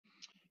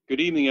Good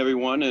evening,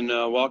 everyone, and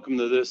welcome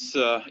to this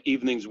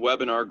evening's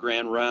webinar,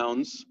 Grand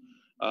Rounds.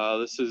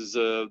 This is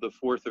the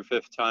fourth or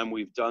fifth time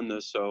we've done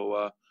this,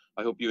 so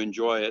I hope you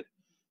enjoy it.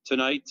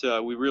 Tonight,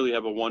 we really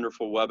have a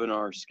wonderful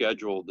webinar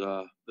scheduled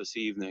this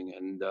evening,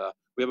 and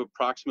we have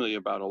approximately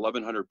about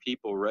 1,100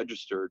 people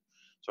registered,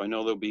 so I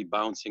know they'll be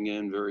bouncing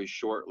in very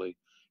shortly.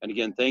 And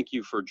again, thank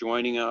you for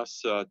joining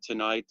us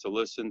tonight to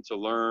listen, to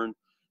learn,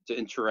 to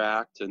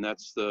interact, and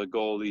that's the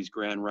goal of these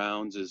Grand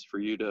Rounds, is for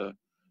you to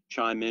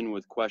chime in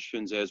with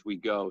questions as we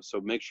go. So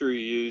make sure you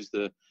use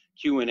the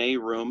Q&A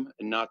room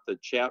and not the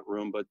chat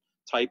room, but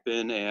type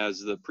in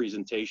as the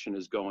presentation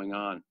is going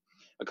on.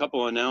 A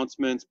couple of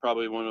announcements.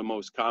 Probably one of the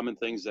most common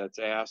things that's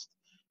asked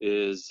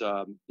is,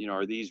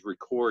 are these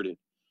recorded?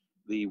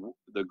 The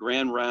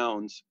Grand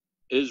Rounds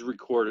is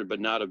recorded but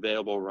not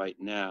available right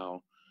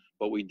now.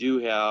 But we do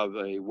have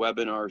a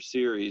webinar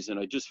series, and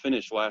I just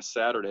finished last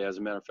Saturday. As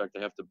a matter of fact,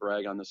 I have to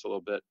brag on this a little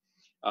bit.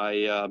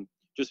 I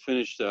just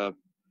finished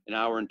an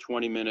hour and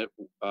 20-minute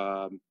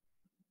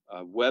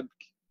webcast,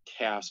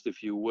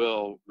 if you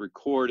will,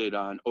 recorded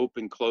on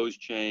open closed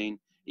chain,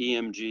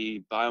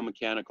 EMG,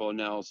 biomechanical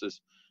analysis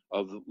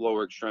of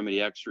lower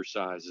extremity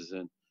exercises.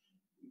 And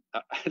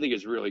I think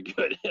it's really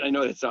good. I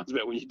know that sounds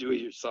bad when you do it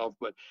yourself,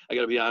 but I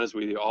got to be honest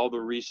with you, all the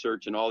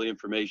research and all the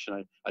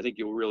information, I think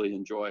you'll really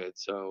enjoy it.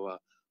 So a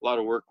lot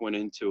of work went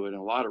into it and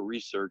a lot of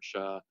research.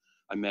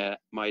 I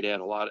might add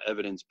a lot of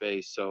evidence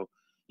base. So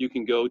you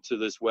can go to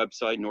this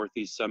website,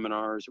 Northeast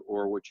Seminars,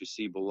 or what you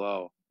see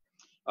below.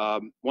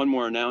 One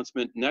more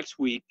announcement. Next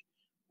week,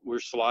 we're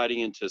sliding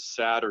into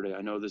Saturday.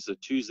 I know this is a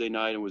Tuesday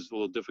night. It was a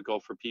little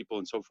difficult for people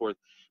and so forth,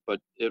 but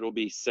it'll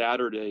be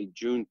Saturday,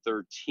 June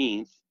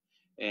 13th,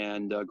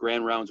 and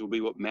Grand Rounds will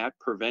be with Matt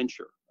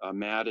Preventure.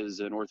 Matt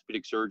is an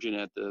orthopedic surgeon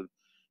at the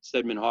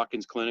Steadman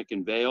Hawkins Clinic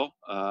in Vail.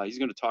 He's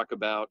going to talk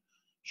about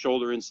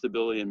shoulder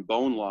instability and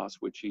bone loss,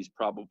 which he's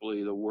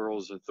probably the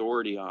world's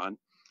authority on.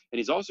 And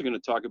he's also going to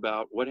talk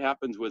about what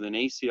happens with an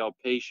ACL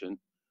patient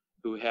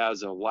who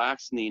has a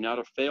lax knee, not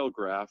a failed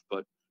graft,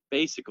 but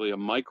basically a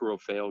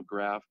micro-failed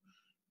graft,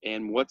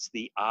 and what's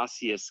the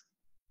osseous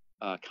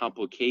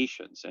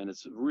complications. And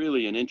it's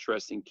really an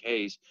interesting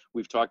case.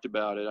 We've talked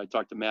about it. I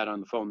talked to Matt on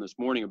the phone this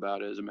morning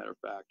about it, as a matter of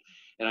fact.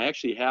 And I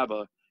actually have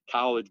a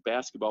college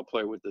basketball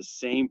player with the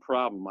same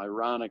problem,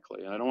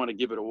 ironically. And I don't want to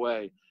give it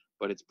away,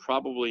 but it's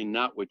probably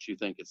not what you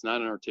think. It's not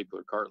an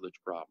articular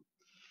cartilage problem.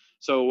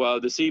 So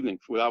this evening,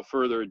 without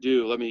further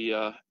ado, let me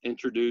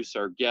introduce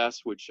our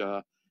guest, which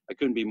I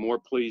couldn't be more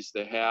pleased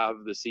to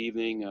have this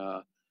evening.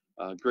 A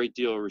great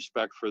deal of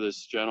respect for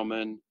this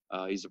gentleman.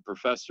 He's a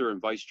professor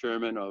and vice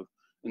chairman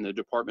in the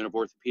Department of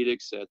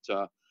Orthopedics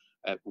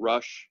at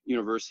Rush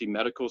University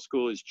Medical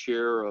School. He's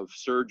chair of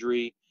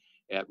surgery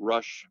at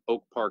Rush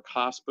Oak Park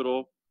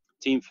Hospital,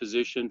 team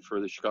physician for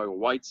the Chicago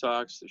White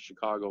Sox, the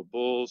Chicago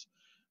Bulls,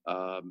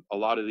 a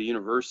lot of the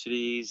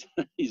universities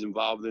he's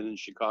involved in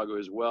Chicago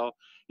as well.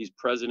 He's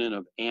president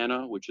of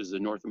ANA, which is the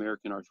North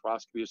American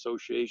Arthroscopy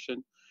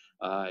Association.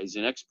 He's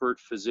an expert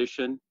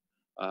physician,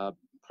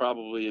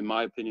 probably, in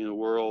my opinion, the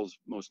world's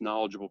most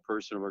knowledgeable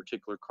person of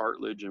articular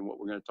cartilage and what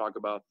we're going to talk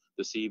about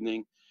this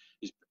evening.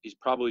 He's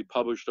probably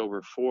published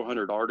over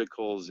 400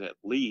 articles at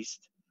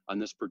least on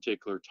this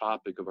particular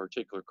topic of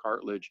articular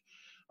cartilage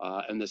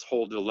and this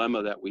whole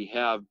dilemma that we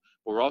have.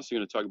 We're also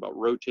going to talk about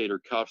rotator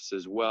cuffs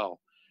as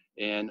well.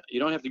 And you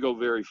don't have to go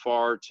very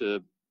far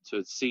to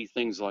see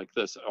things like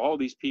this. All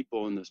these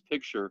people in this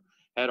picture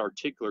had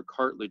articular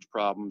cartilage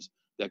problems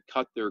that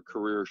cut their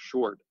career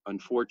short,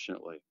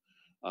 unfortunately.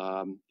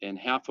 And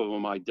half of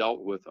them I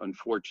dealt with,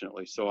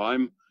 unfortunately. So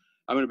I'm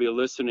going to be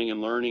listening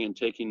and learning and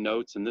taking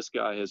notes. And this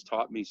guy has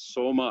taught me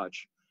so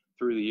much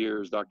through the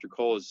years. Dr.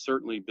 Cole has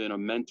certainly been a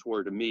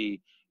mentor to me,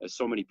 as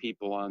so many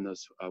people on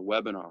this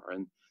webinar.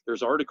 And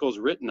there's articles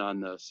written on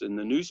this in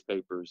the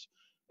newspapers,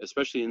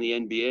 especially in the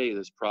NBA,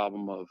 this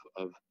problem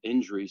of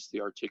injuries to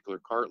the articular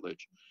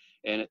cartilage.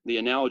 And the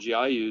analogy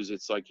I use,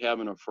 it's like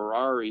having a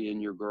Ferrari in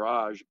your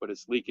garage, but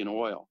it's leaking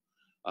oil.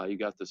 You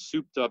got the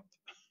souped up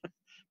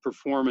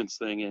performance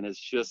thing, and it's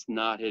just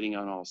not hitting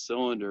on all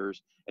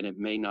cylinders, and it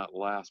may not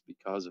last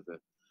because of it.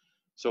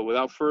 So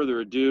without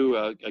further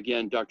ado,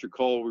 again, Dr.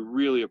 Cole, we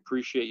really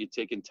appreciate you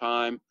taking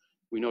time.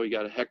 We know you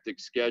got a hectic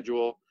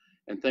schedule,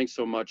 and thanks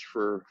so much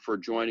for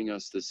joining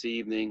us this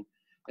evening.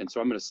 And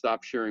so I'm going to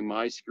stop sharing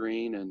my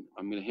screen, and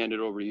I'm going to hand it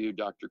over to you,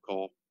 Dr.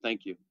 Cole.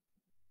 Thank you.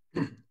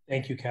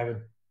 Thank you,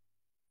 Kevin.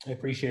 I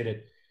appreciate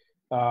it.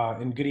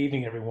 And good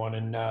evening, everyone.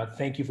 And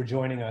thank you for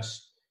joining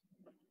us.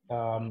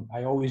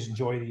 I always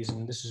enjoy these,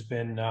 and this has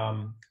been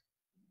a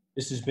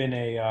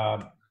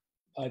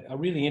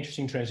really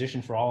interesting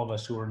transition for all of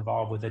us who are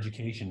involved with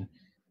education.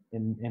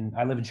 And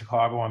I live in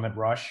Chicago. I'm at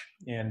Rush,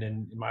 and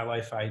in my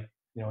life,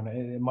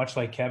 much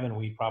like Kevin,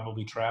 we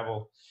probably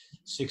travel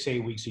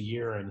 6-8 weeks a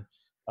year, and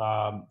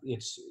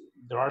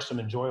there are some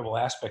enjoyable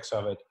aspects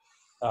of it,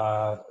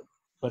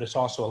 but it's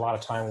also a lot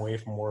of time away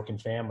from work and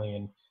family.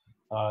 And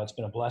it's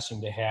been a blessing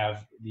to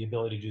have the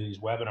ability to do these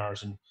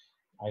webinars. And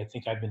I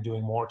think I've been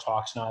doing more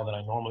talks now than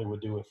I normally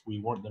would do if we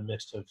weren't in the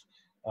midst of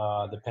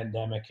the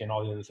pandemic and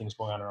all the other things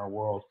going on in our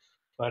world.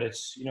 but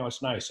it's,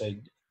 it's nice. I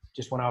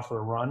just went out for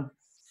a run,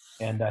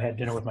 and I had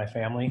dinner with my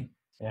family,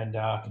 and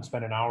can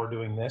spend an hour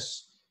doing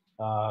this,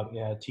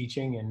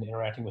 teaching and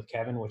interacting with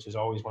Kevin, which is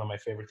always one of my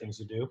favorite things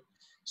to do.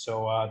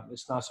 So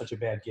it's not such a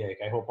bad gig.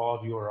 I hope all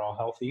of you are all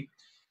healthy,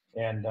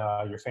 and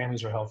your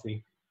families are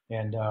healthy,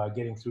 and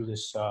getting through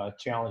this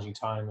challenging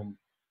time, and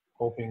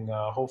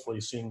hopefully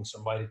seeing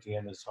some light at the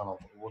end of the tunnel.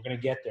 We're going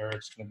to get there.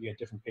 It's going to be at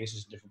different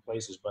paces in different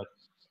places, but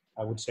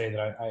I would say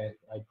that I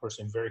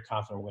personally am very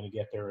confident we're going to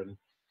get there. And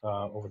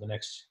over the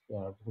next,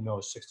 who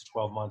knows, 6 to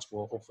 12 months,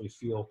 we'll hopefully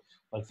feel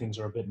like things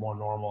are a bit more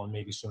normal, and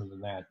maybe sooner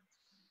than that.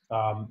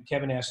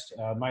 Kevin asked,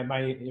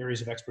 my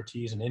areas of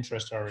expertise and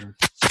interest are in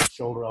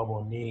shoulder, elbow,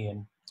 and knee.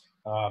 And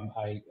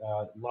I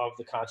love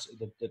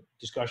the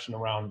discussion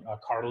around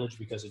cartilage,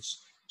 because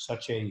it's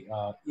such a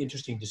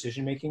interesting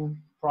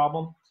decision-making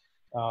problem.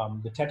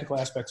 The technical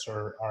aspects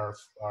are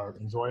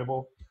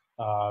enjoyable,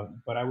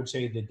 but I would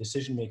say the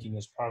decision-making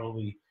is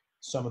probably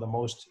some of the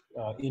most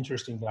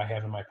interesting that I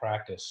have in my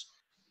practice.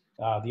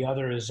 The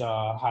other is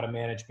how to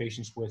manage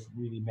patients with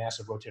really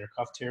massive rotator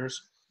cuff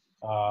tears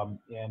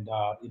and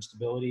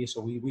instability.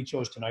 So we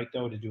chose tonight,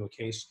 though, to do a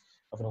case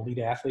of an elite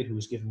athlete who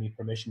was given me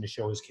permission to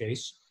show his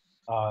case,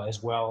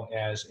 as well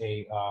as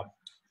a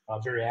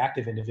very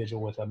active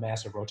individual with a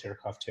massive rotator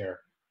cuff tear.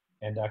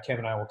 And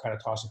Kevin and I will kind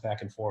of toss it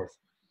back and forth.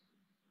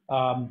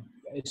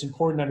 It's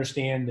important to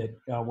understand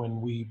that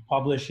when we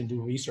publish and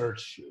do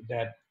research,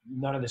 that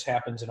none of this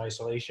happens in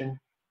isolation.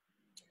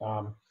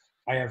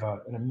 I have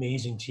an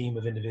amazing team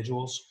of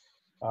individuals.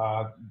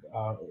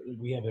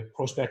 We have a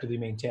prospectively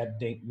maintained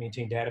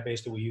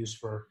database that we use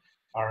for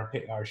our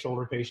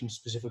shoulder patients,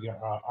 specifically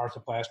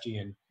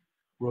arthroplasty and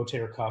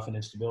rotator cuff and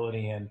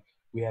instability, and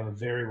we have a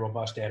very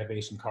robust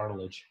database in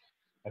cartilage.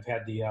 I've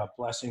had the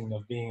blessing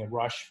of being at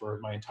Rush for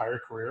my entire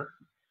career,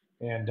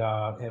 and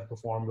have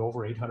performed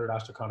over 800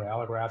 osteochondral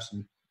allografts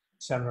and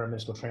 700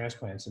 meniscal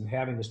transplants. And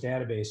having this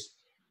database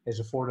has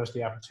afforded us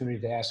the opportunity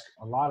to ask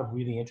a lot of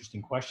really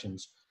interesting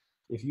questions.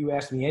 If you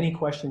ask me any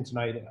question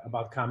tonight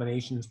about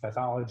combinations,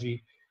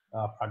 pathology,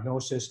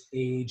 prognosis,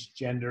 age,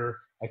 gender,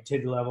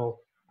 activity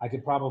level, I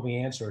could probably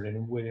answer it, and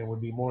it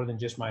would be more than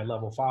just my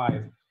level 5.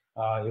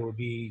 It would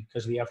be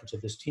because of the efforts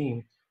of this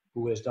team,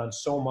 who has done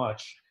so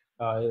much,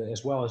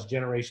 as well as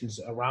generations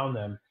around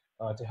them,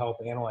 to help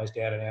analyze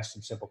data and ask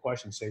some simple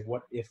questions. Say,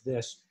 what if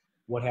this,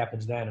 what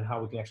happens then, and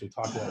how we can actually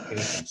talk to our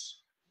patients.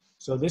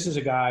 So this is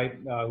a guy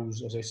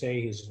who's, as I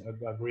say, he's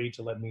agreed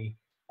to let me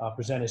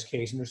present his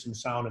case, and there's some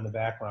sound in the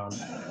background.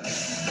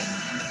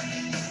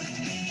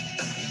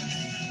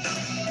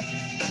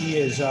 He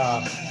is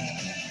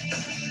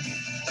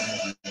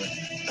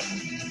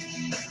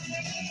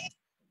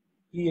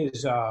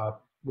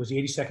was the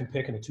 82nd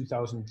pick in the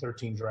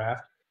 2013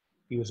 draft.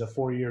 He was a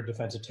 4-year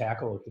defensive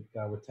tackle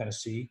with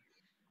Tennessee.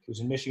 He was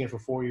in Michigan for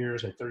 4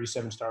 years, had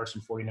 37 starts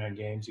in 49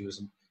 games. He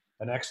was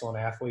an excellent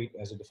athlete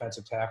as a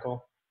defensive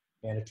tackle,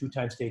 and a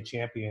 2-time state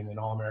champion and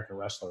All-American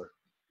wrestler.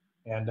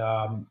 And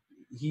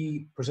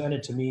he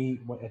presented to me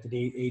at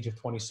the age of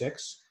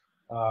 26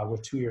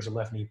 with 2 years of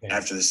left knee pain.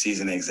 After the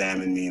season, they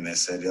examined me and they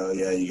said, "Oh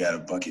yeah, you got a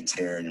bucket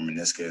tear in your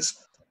meniscus."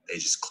 They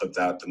just clipped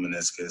out the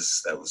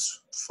meniscus that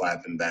was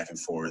flapping back and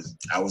forth.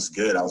 I was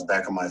good. I was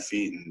back on my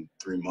feet in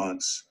 3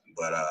 months,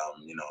 but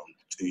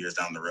 2 years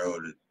down the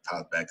road, it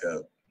popped back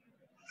up.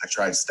 I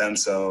tried stem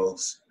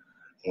cells,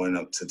 went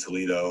up to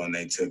Toledo, and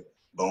they took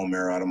bone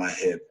marrow out of my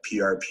hip,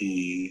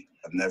 PRP.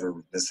 I've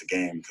never missed a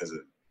game because of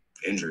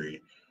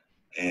injury.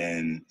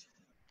 And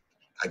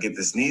I get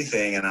this knee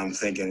thing, and I'm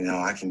thinking,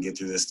 I can get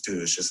through this too.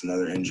 It's just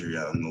another injury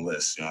on the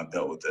list. I've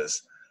dealt with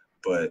this.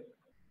 But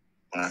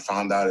when I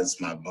found out it's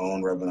my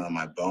bone rubbing on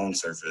my bone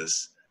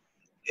surface,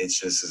 it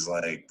just is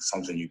like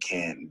something you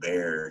can't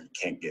bear. You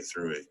can't get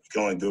through it. You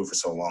can only do it for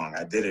so long.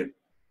 I did it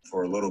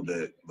for a little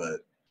bit, but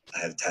I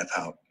had to tap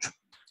out.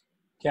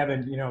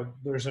 Kevin,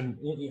 there's an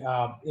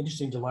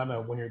interesting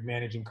dilemma when you're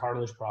managing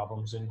cartilage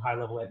problems in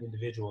high-level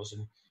individuals.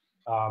 And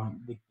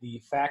the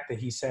fact that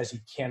he says he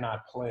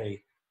cannot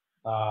play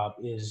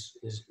is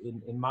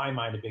in my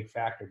mind, a big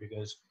factor,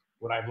 because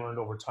what I've learned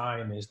over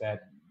time is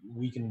that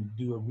we can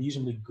do a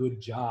reasonably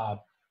good job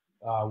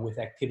with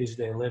activities of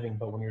daily living,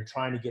 but when you're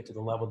trying to get to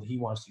the level that he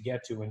wants to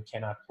get to and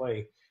cannot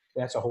play,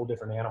 that's a whole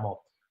different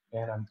animal.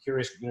 And I'm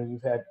curious,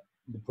 you've had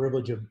the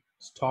privilege of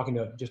talking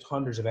to just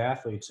hundreds of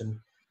athletes, and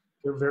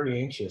they're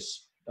very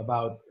anxious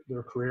about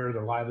their career,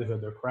 their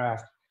livelihood, their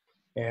craft.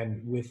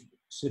 And with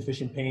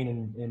sufficient pain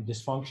and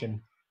dysfunction,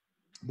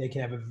 they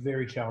can have a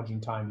very challenging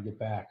time to get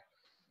back.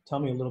 Tell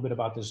me a little bit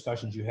about the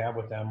discussions you have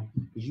with them,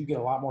 because you get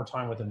a lot more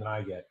time with them than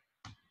I get.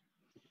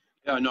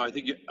 Yeah, no, I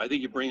think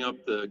you bring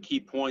up the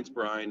key points,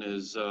 Brian.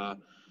 Is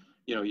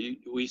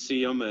we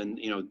see them, and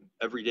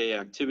everyday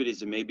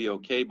activities, it may be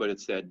okay, but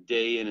it's that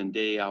day in and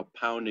day out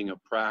pounding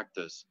of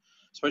practice,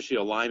 especially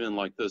a lineman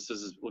like this.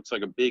 Looks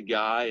like a big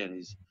guy, and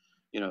he's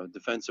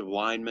defensive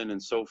lineman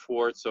and so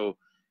forth. So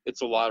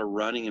it's a lot of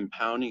running and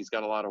pounding. He's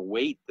got a lot of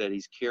weight that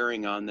he's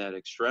carrying on that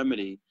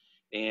extremity,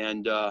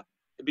 and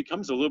it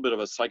becomes a little bit of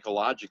a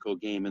psychological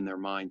game in their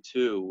mind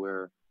too,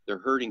 where they're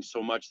hurting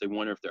so much they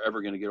wonder if they're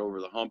ever going to get over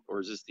the hump, or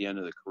is this the end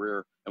of the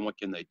career, and what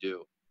can they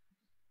do?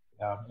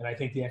 And I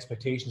think the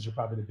expectations are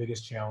probably the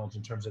biggest challenge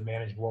in terms of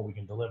managing what we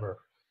can deliver.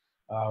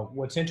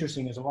 What's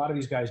interesting is a lot of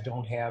these guys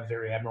don't have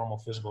very abnormal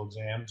physical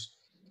exams.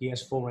 He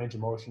has full range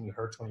of motion. He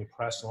hurts when you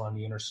press on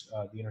the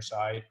inner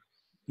side.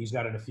 He's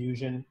got an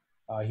effusion.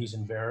 He's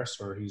in varus,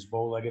 or he's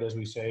bow-legged, as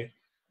we say,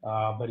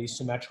 but he's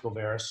symmetrical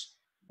varus.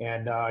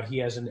 And he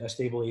has a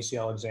stable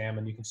ACL exam,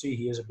 and you can see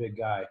he is a big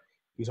guy.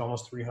 He's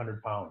almost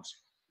 300 pounds.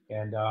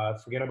 And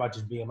forget about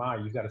just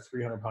BMI. You've got a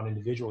 300-pound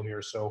individual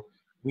here, so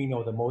we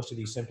know that most of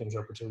these symptoms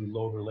are particularly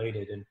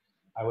load-related. And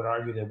I would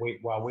argue that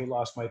while weight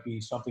loss might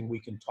be something we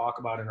can talk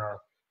about in our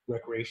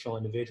recreational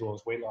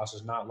individuals, weight loss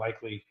is not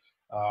likely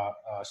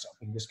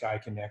something this guy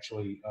can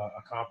actually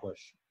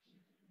accomplish.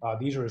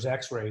 These are his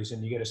x-rays,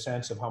 and you get a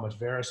sense of how much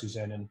varus he's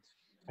in. And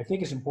I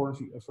think it's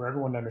important for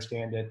everyone to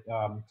understand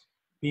that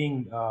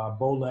being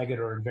bow-legged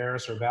or in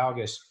varus or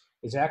valgus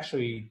is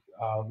actually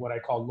what I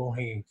call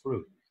low-hanging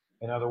fruit.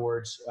 In other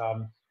words,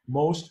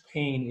 most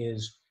pain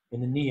is, in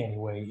the knee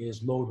anyway,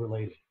 is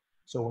load-related.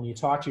 So when you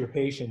talk to your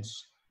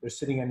patients, they're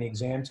sitting on the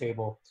exam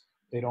table,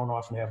 they don't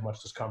often have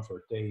much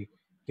discomfort. They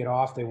get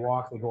off, they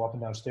walk, they go up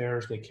and down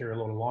stairs, they carry a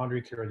load of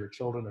laundry, carry their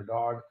children, their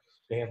dog,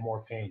 they have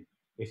more pain.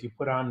 If you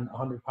put on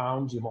 100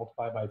 pounds, you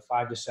multiply by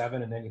 5 to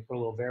 7, and then you put a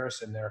little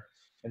varus in there,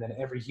 and then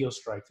every heel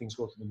strike, things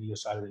go to the medial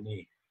side of the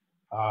knee.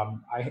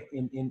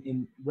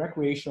 In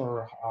recreational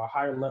or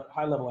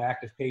high-level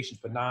active patients,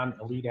 but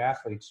non-elite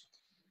athletes,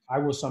 I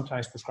will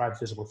sometimes prescribe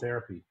physical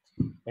therapy.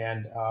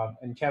 And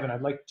Kevin,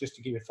 I'd like just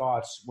to get your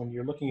thoughts when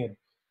you're looking at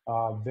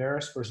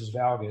varus versus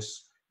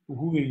valgus.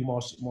 Who are you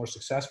more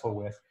successful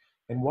with,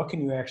 and what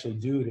can you actually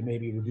do to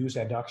maybe reduce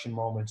adduction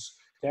moments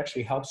to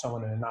actually help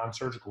someone in a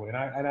non-surgical way?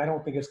 And I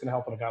don't think it's going to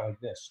help in a guy like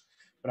this,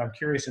 but I'm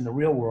curious in the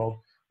real world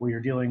where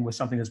you're dealing with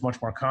something that's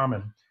much more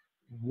common.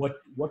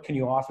 What can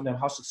you offer them?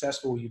 How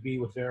successful will you be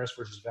with varus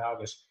versus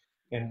valgus,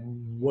 and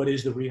what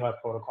is the rehab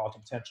protocol to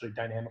potentially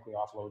dynamically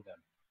offload them?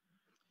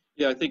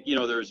 Yeah, I think,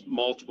 there's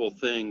multiple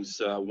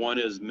things. One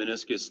is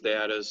meniscus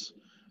status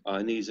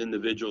in these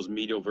individuals,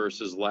 medial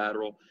versus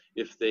lateral.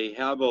 If they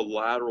have a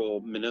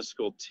lateral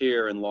meniscal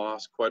tear and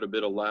lost quite a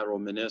bit of lateral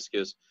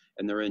meniscus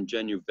and they're in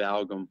genu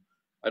valgum,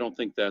 I don't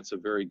think that's a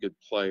very good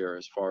player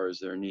as far as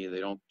their knee. They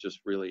don't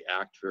just really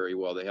act very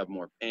well. They have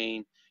more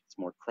pain. It's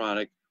more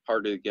chronic,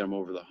 harder to get them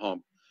over the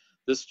hump.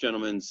 This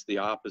gentleman's the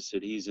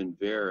opposite. He's in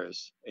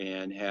varus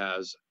and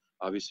has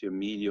obviously a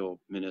medial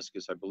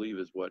meniscus, I believe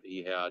is what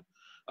he had.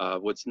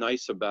 What's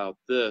nice about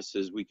this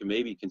is we can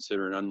maybe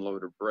consider an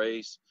unloaded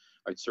brace.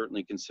 I'd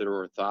certainly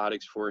consider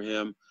orthotics for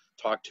him,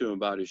 talk to him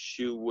about his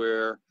shoe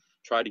wear,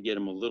 try to get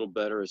him a little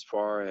better as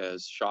far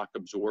as shock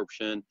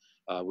absorption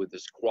with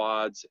his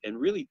quads, and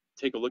really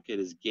take a look at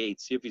his gait,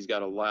 see if he's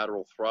got a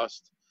lateral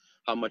thrust,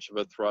 how much of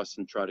a thrust,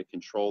 and try to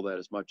control that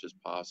as much as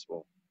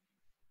possible.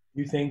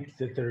 You think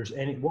that there's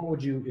what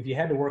would you, if you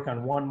had to work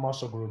on one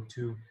muscle group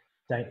to,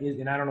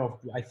 and I don't know,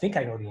 I think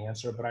I know the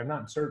answer, but I'm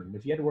not certain.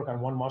 If you had to work on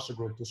one muscle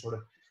group to sort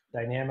of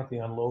dynamically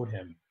unload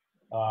him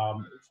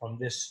from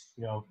this,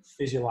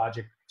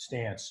 physiologic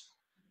stance,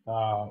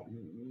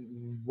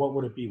 what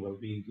would it be? Would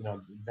it be,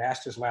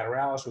 vastus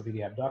lateralis? Would it be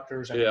the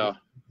abductors? Yeah.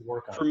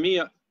 Work on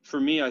For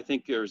me, I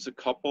think there's a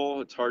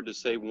couple. It's hard to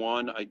say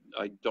one.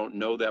 I don't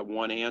know that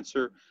one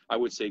answer. I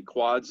would say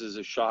quads is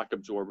a shock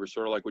absorber,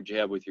 sort of like what you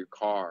have with your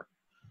car.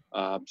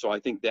 So I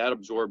think that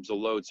absorbs a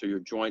load, so your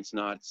joint's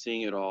not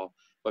seeing it all.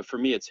 But for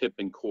me, it's hip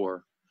and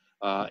core.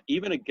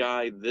 Even a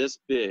guy this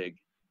big,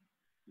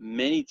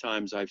 many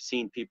times I've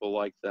seen people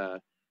like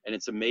that, and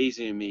it's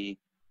amazing to me.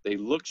 They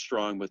look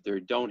strong, but they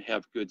don't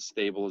have good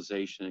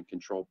stabilization and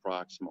control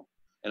proximal.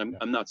 And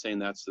I'm not saying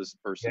that's this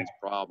person's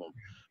problem,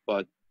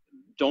 but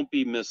don't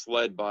be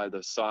misled by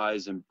the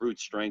size and brute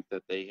strength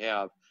that they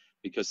have,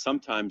 because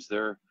sometimes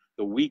they're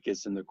the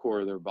weakest in the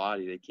core of their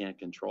body. They can't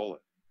control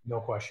it. No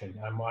question.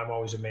 I'm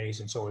always amazed,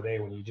 and so are they,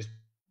 when you just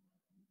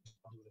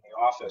in the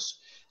office,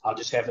 I'll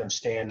just have them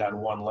stand on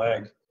one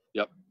leg.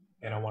 Yep.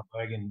 And on one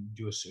leg and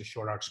do a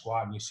short arc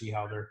squat, and you see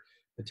how their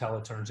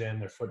patella turns in,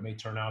 their foot may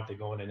turn out, they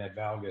go into net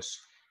valgus,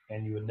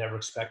 and you would never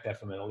expect that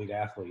from an elite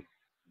athlete.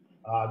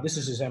 This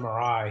is his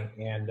MRI,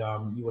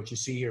 and what you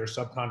see here is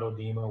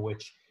subcondyloedema,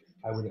 which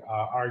I would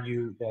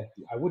argue that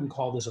I wouldn't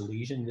call this a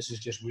lesion. This is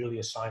just really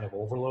a sign of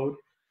overload.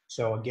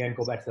 So again,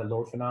 go back to the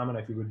load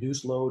phenomenon. If you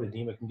reduce load,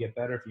 edema can get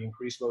better. If you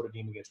increase load,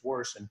 edema gets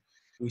worse. And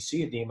we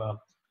see edema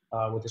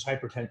with this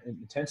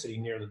hyperintensity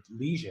near the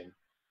lesion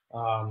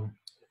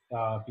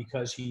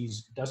because he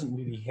doesn't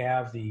really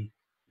have the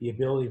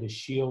ability to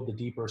shield the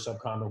deeper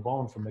subcondylar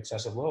bone from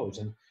excessive loads.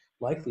 And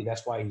likely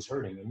that's why he's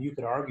hurting. And you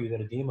could argue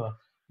that edema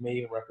may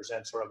even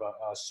represent sort of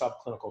a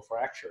subclinical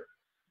fracture.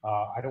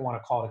 I don't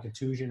want to call it a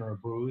contusion or a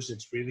bruise.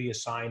 It's really a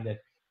sign that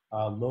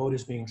load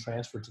is being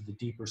transferred to the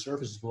deeper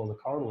surfaces below the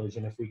cartilage.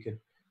 And if we could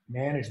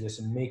manage this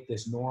and make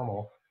this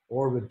normal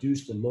or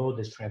reduce the load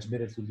that's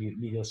transmitted through the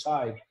medial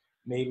side,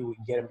 maybe we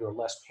can get him to a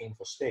less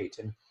painful state.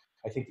 And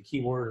I think the key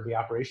word or the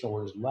operational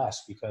word is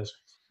less, because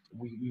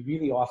we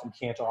really often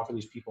can't offer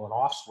these people an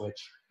off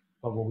switch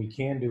But what we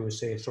can do is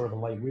say it's sort of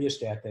a light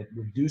rheostat that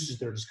reduces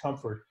their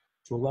discomfort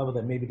to a level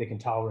that maybe they can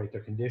tolerate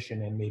their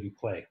condition and maybe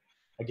play.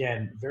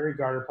 Again, very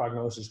guarded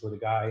prognosis with a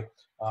guy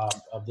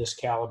of this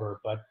caliber,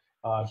 but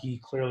he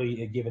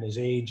clearly, given his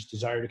age,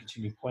 desire to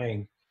continue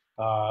playing.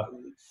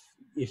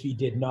 If he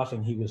did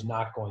nothing, he was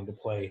not going to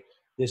play.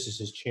 This is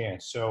his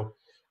chance. So,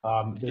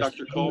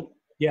 Dr. Cole?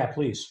 Yeah,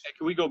 please. Hey,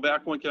 can we go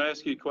back one? Can I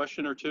ask you a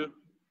question or two?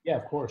 Yeah,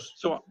 of course.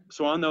 So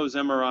on those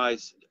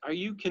MRIs, are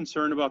you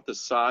concerned about the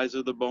size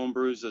of the bone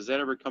bruise? Does that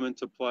ever come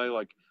into play?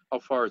 Like how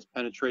far it's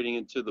penetrating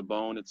into the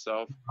bone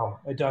itself? No,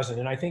 it doesn't.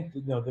 And I think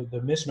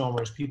the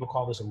misnomer is people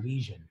call this a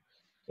lesion,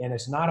 and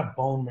it's not a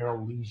bone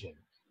marrow lesion.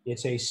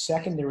 It's a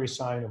secondary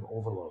sign of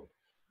overload.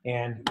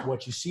 And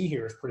what you see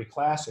here is pretty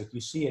classic.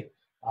 You see it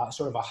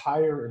sort of a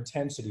higher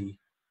intensity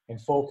and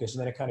focus,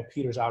 and then it kind of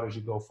peters out as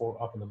you go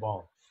up in the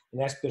bone. And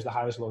that's because the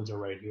highest loads are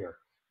right here.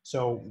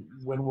 So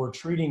when we're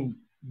treating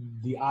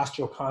the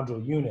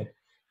osteochondral unit,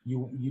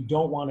 you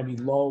don't want to be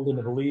lulled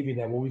into believing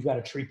that, well, we've got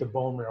to treat the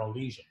bone marrow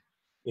lesion.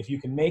 If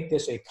you can make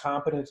this a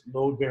competent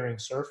load-bearing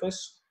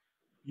surface,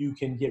 you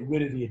can get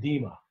rid of the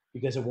edema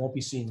because it won't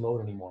be seeing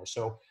load anymore.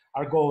 So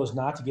our goal is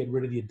not to get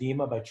rid of the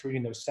edema by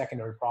treating the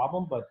secondary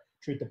problem, but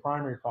treat the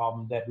primary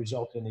problem that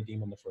resulted in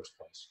edema in the first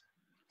place.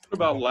 What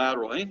about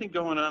lateral? Anything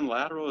going on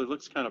lateral? It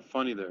looks kind of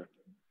funny there.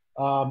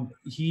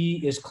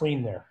 He is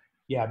clean there.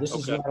 Yeah, this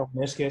is Okay. lateral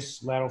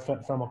meniscus, lateral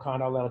femoral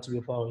condyle, lateral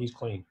tibial pleural. He's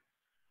clean.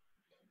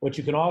 What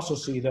you can also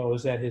see, though,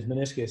 is that his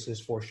meniscus is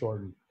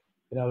foreshortened.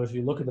 In other words, if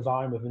you look at the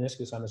volume of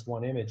meniscus on this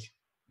one image,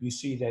 you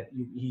see that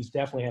he's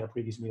definitely had a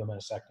previous medial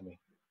meniscectomy.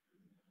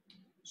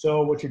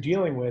 So what you're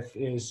dealing with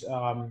is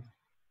our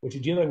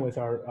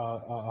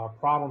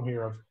problem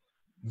here of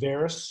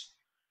varus,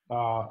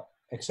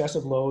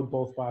 excessive load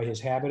both by his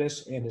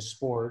habitus and his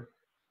sport,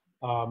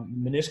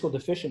 meniscal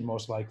deficient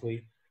most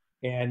likely,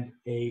 and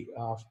a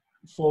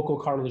focal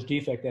cartilage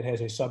defect that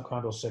has a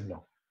subchondral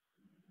signal.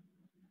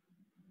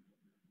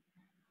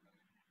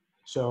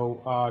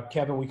 So,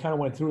 Kevin, we kind of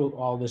went through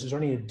all this. Is there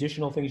any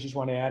additional things you just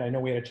want to add? I know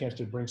we had a chance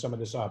to bring some of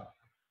this up.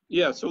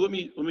 Yeah, so let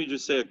me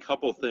just say a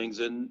couple things,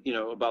 and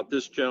about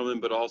this gentleman,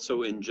 but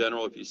also in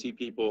general, if you see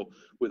people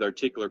with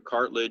articular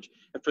cartilage,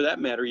 and for that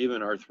matter,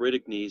 even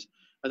arthritic knees,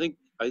 I think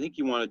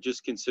you want to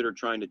just consider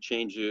trying to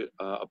change the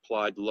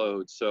applied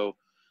load. So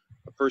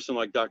a person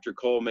like Dr.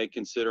 Cole may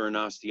consider an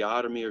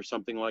osteotomy or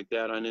something like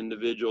that on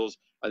individuals.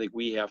 I think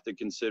we have to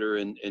consider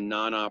in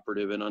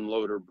non-operative an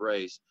unloader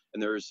brace.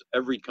 And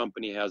every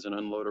company has an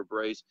unloader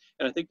brace.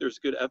 And I think there's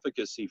good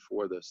efficacy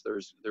for this.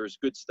 There's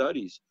good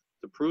studies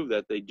to prove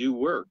that they do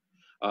work.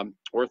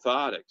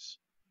 Orthotics.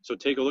 So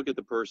take a look at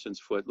the person's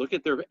foot. Look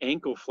at their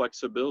ankle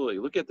flexibility.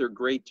 Look at their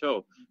great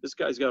toe. This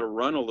guy's got to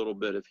run a little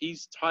bit. If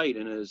he's tight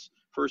in his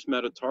first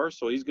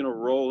metatarsal, he's going to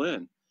roll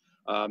in.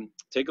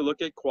 Take a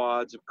look at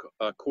quads,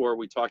 core.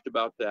 We talked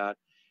about that.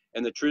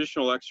 And the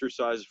traditional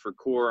exercises for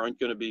core it's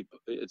going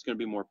to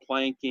be more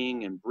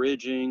planking and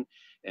bridging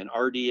and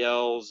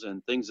RDLs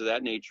and things of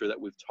that nature that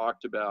we've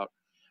talked about.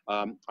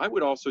 I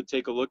would also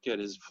take a look at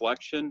his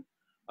flexion.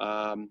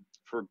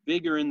 For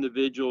bigger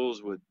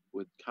individuals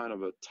with kind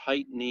of a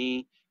tight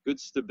knee, good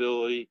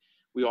stability,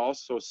 we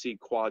also see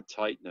quad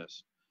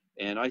tightness.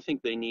 And I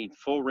think they need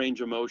full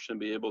range of motion to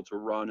be able to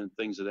run and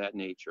things of that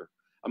nature.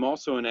 I'm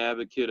also an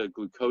advocate of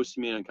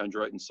glucosamine and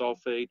chondroitin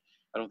sulfate.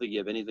 I don't think you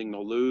have anything to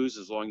lose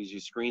as long as you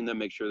screen them,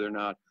 make sure they're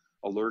not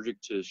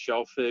allergic to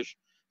shellfish.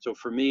 So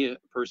for me, a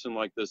person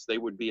like this, they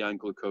would be on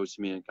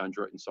glucosamine and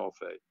chondroitin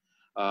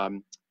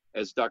sulfate.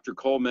 As Dr.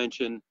 Cole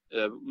mentioned,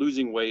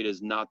 losing weight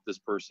is not this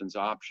person's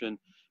option,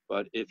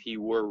 but if he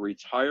were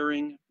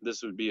retiring,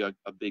 this would be a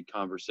big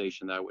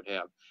conversation that I would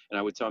have. And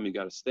I would tell him you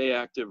got to stay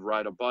active,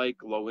 ride a bike,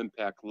 low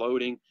impact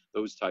loading,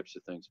 those types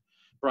of things.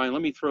 Brian,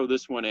 let me throw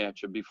this one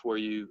at you before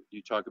you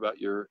talk about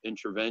your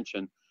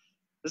intervention.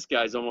 This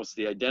guy's almost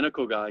the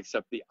identical guy,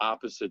 except the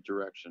opposite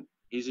direction.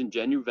 He's in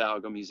genu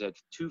valgum. He's had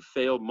 2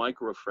 failed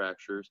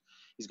microfractures.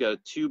 He's got a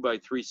 2 by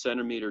 3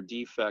 centimeter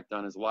defect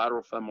on his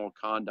lateral femoral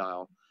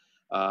condyle,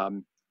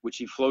 which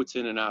he floats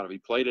in and out of. He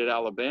played at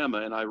Alabama,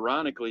 and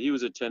ironically, he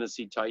was a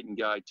Tennessee Titan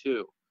guy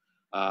too.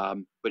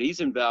 But he's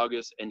in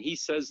valgus, and he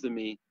says to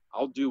me,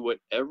 I'll do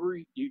whatever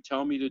you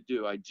tell me to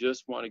do. I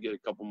just want to get a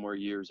couple more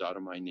years out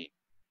of my knee.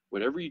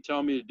 Whatever you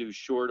tell me to do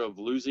short of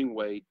losing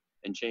weight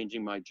and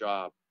changing my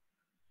job.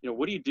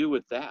 What do you do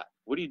with that?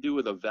 What do you do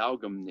with a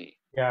valgum knee?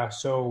 Yeah,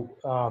 so,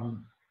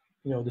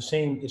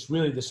 it's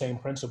really the same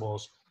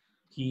principles.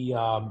 You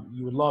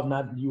would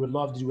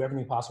love to do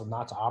everything possible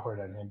not to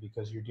operate on him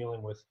because you're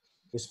dealing with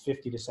this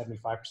 50 to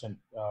 75%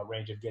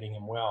 range of getting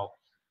him well.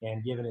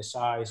 And given his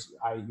size,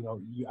 I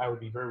would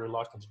be very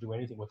reluctant to do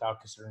anything without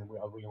considering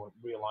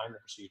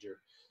realignment procedure.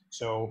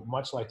 So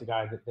much like the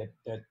guy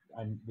that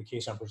I'm the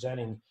case I'm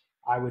presenting,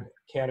 I would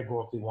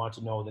categorically want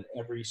to know that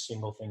every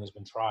single thing has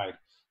been tried.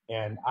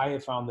 And I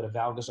have found that a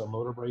valgus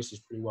unloader brace is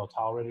pretty well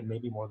tolerated,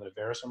 maybe more than a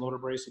varus unloader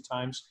brace at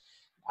times.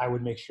 I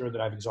would make sure that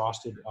I've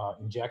exhausted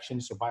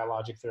injections, so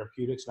biologic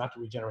therapeutics, not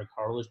to regenerate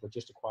cartilage, but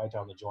just to quiet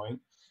down the joint.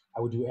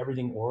 I would do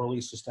everything orally,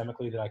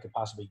 systemically that I could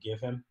possibly give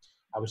him.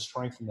 I would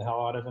strengthen the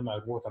hell out of him. I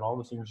would work on all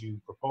the things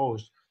you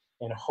proposed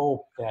and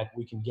hope that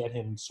we can get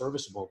him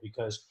serviceable,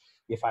 because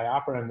if I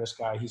operate on this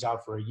guy, he's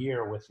out for a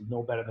year with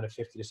no better than a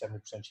 50 to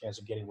 70% chance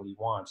of getting what he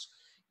wants.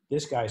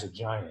 This guy's a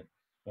giant.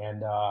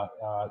 And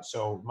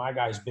so my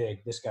guy's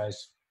big. This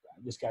guy's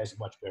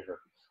much bigger.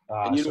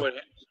 And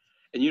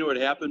you know what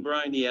happened,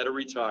 Brian? He had to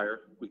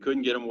retire. We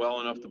couldn't get him well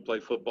enough to play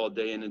football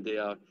day in and day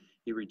out.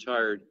 He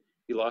retired.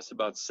 He lost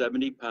about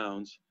 70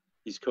 pounds.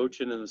 He's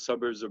coaching in the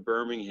suburbs of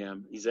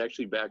Birmingham. He's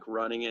actually back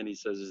running, and he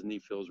says his knee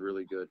feels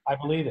really good. I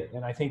believe it.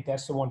 And I think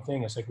that's the one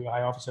thing. It's like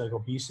I often say, like,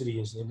 obesity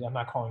is, and I'm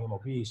not calling him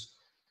obese,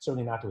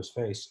 certainly not to his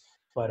face,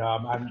 but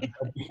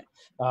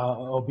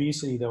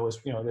obesity, though, is,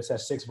 that's that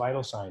sixth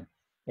vital sign.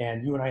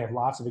 And you and I have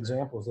lots of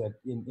examples that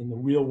in the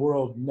real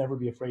world, never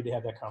be afraid to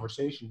have that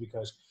conversation,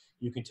 because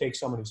you can take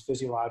someone who's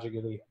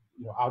physiologically,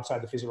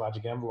 outside the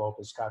physiologic envelope,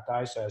 as Scott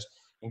Dye says,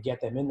 and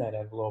get them in that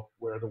envelope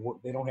where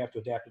they don't have to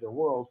adapt to their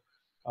world.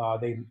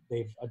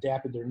 They've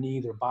adapted their knee,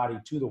 their body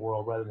to the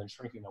world rather than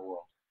shrinking the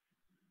world.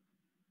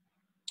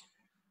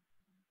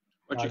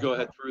 Why don't you go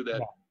ahead through that?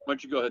 Yeah. Why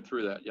don't you go ahead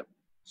through that? Yep.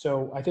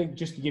 So I think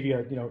just to give you,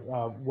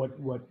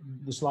 what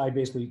the slide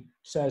basically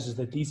says is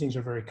that these things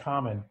are very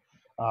common,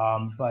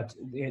 but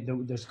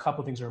there's a couple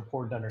of things that are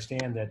important to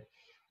understand, that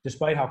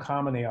despite how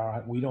common they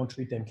are, we don't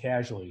treat them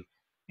casually.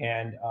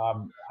 And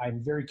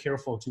I'm very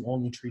careful to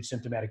only treat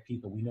symptomatic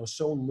people. We know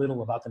so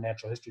little about the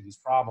natural history of these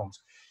problems.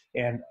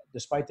 And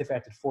despite the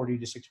fact that 40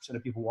 to 60%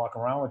 of people walk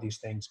around with these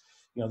things,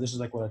 this is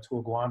like what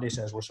Atul Gawande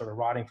says, we're sort of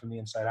rotting from the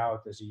inside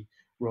out, as he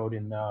wrote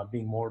in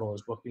Being Mortal,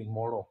 his book Being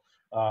Mortal.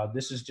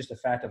 This is just a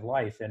fact of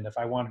life. And if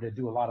I wanted to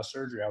do a lot of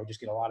surgery, I would just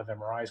get a lot of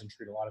MRIs and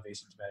treat a lot of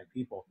asymptomatic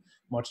people,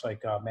 much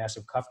like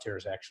massive cuff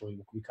tears. Actually,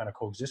 we kind of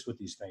coexist with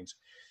these things.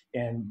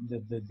 And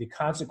the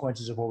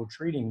consequences of what we're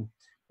treating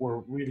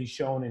were really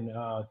shown in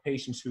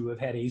patients who have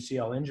had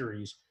ACL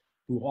injuries,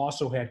 who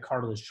also had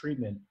cartilage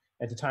treatment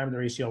at the time of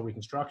their ACL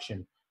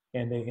reconstruction.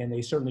 And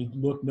they certainly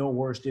looked no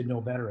worse, did no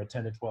better at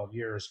 10 to 12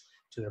 years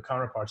to their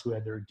counterparts who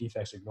had their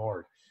defects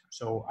ignored.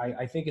 So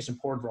I think it's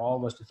important for all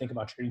of us to think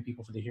about treating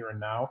people for the here and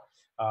now.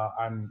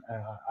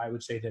 I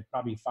would say that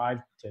probably 5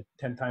 to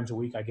 10 times a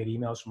week, I get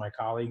emails from my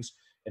colleagues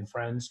and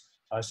friends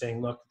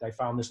saying, look, I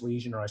found this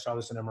lesion, or I saw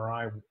this in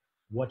MRI,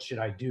 what should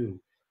I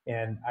do?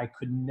 And I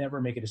could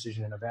never make a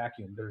decision in a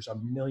vacuum. There's a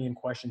million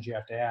questions you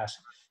have to ask.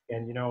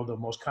 And, the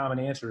most common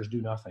answer is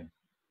do nothing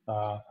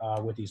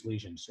with these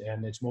lesions.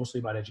 And it's mostly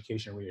about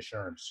education and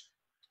reassurance.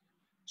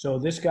 So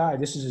this guy,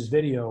 this is his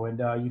video, and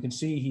you can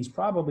see he's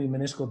probably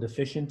meniscal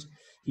deficient.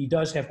 He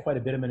does have quite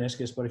a bit of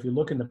meniscus, but if you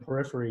look in the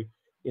periphery,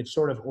 it's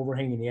sort of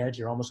overhanging the edge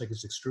here, almost like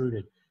it's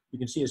extruded. You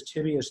can see his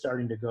tibia is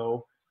starting to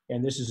go,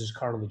 and this is his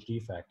cartilage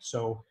defect.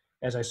 So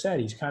as I said,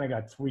 he's kind of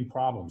got 3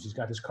 problems. He's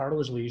got this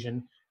cartilage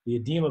lesion, the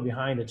edema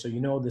behind it, so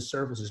the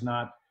surface is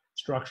not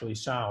structurally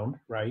sound,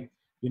 right?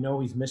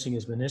 He's missing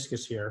his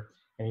meniscus here,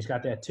 and he's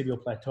got that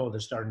tibial plateau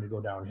that's starting to go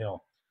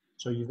downhill.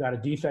 So you've got a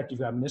defect,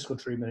 you've got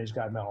meniscal treatment, and he's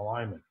got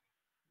malalignment.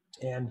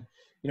 And,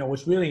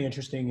 what's really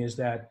interesting is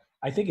that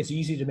I think it's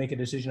easy to make a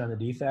decision on the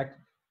defect.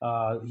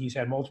 He's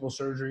had multiple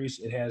surgeries.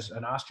 It has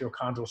an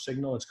osteochondral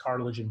signal. It's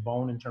cartilage and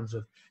bone in terms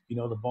of,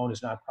 the bone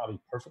is not probably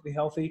perfectly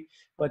healthy,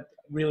 but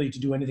really to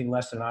do anything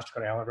less than an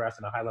osteochondral allograft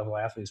in a high-level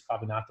athlete is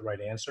probably not the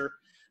right answer.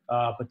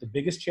 But the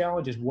biggest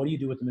challenge is, what do you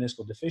do with the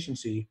meniscal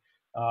deficiency,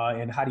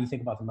 and how do you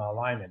think about the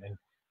malalignment? And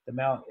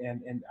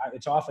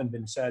it's often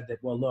been said that,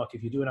 well, look,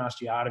 if you do an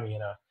osteotomy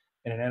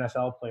in an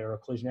NFL player or a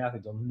collision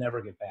athlete, they'll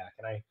never get back.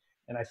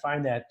 And I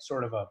find that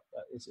sort of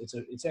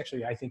it's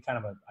actually, I think, kind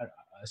of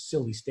a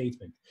silly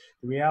statement.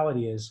 The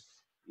reality is,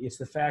 it's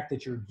the fact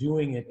that you're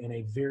doing it in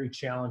a very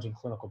challenging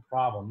clinical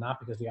problem, not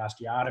because the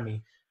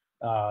osteotomy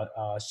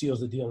seals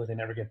the deal that they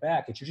never get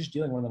back. It's you're just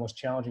dealing with one of the most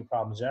challenging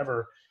problems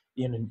ever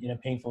in a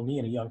painful knee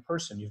in a young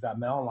person. You've got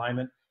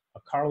malalignment, a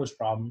cartilage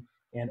problem,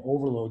 and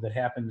overload that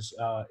happens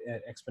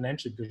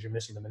exponentially because you're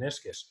missing the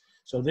meniscus.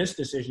 So this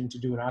decision to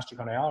do an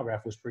osteochondral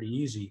allograft was pretty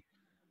easy.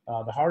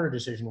 The harder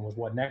decision was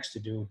what next to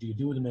do. Do you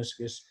do the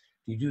meniscus?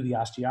 Do you do the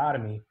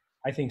osteotomy?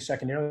 I think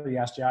secondarily, the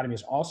osteotomy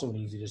is also an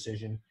easy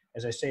decision.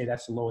 As I say,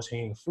 that's the lowest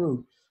hanging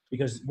fruit,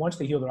 because once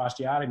they heal their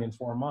osteotomy in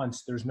 4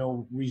 months, there's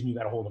no reason you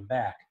got to hold them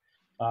back.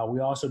 We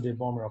also did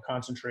bone marrow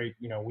concentrate.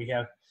 We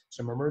have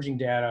some emerging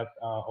data,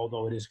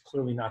 although it is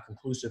clearly not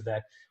conclusive,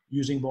 that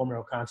using bone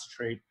marrow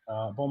concentrate,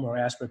 bone marrow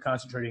aspirate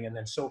concentrating, and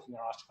then soaking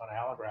our osteochondral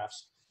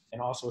allografts,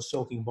 and also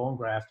soaking bone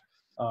graft,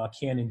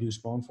 can induce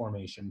bone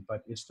formation,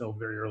 but it's still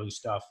very early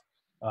stuff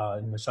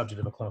in the subject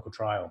of a clinical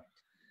trial.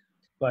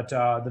 But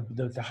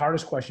the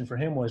hardest question for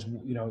him was,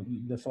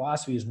 the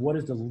philosophy is, what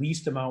is the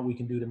least amount we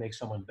can do to make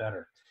someone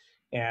better?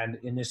 And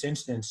in this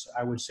instance,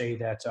 I would say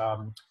that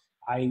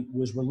I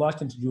was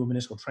reluctant to do a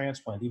meniscal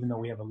transplant, even though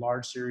we have a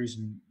large series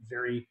and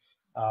very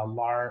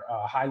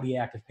highly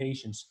active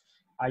patients.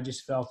 I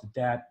just felt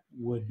that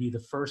would be the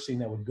first thing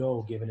that would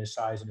go, given his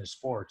size and his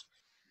sport.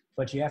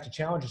 But you have to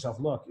challenge yourself.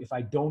 Look, if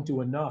I don't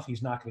do enough,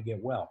 he's not going to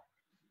get well.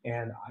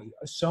 And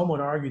some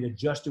would argue that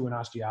just do an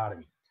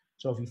osteotomy.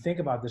 So if you think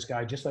about this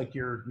guy, just like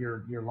your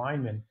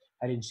lineman,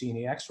 I didn't see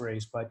any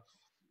x-rays, but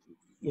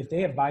if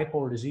they have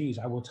bipolar disease,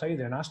 I will tell you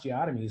that an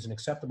osteotomy is an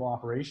acceptable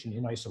operation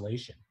in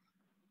isolation.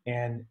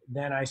 And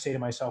then I say to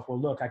myself, well,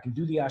 look, I can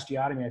do the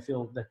osteotomy. I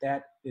feel that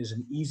that is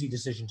an easy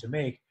decision to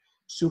make,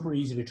 super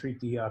easy to treat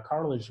the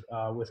cartilage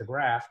with a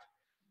graft.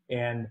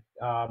 And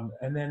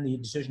then the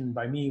decision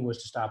by me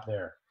was to stop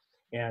there.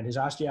 And his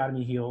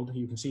osteotomy healed.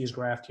 You can see his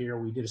graft here.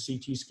 We did a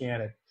CT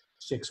scan at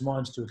 6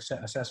 months to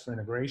assess for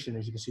integration,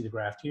 as you can see the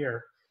graft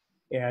here.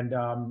 And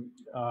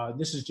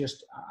this is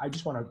just, I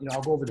just want to,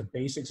 I'll go over the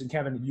basics. And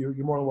Kevin, you're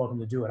more than welcome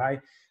to do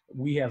it.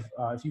 We have,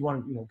 if you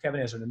want, Kevin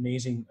has an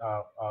amazing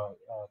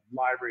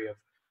library of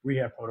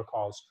rehab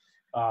protocols.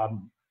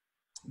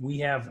 We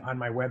have on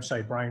my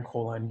website,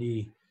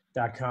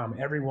 briancolemd.com,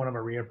 every one of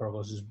our rehab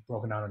protocols is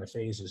broken down into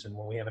phases. And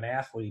when we have an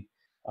athlete,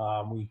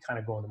 we kind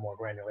of go into more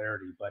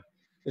granularity. But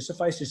it's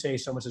suffice to say,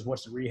 someone says,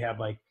 what's the rehab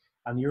like?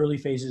 On the early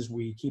phases,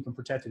 we keep them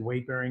protected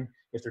weight bearing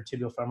if they're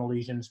tibial femoral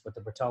lesions, but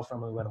the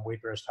patellofemoral, we let them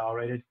weight bear as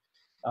tolerated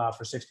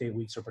for 6 to 8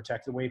 weeks for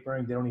protected weight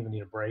bearing. They don't even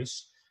need a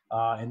brace,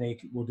 and they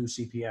will do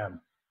CPM.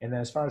 And then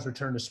as far as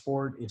return to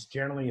sport, it's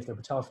generally, if they're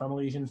patellofemoral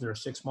lesions, they're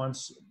 6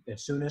 months at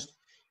soonest.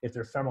 If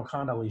they're femoral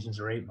condyle lesions,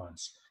 they're 8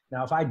 months.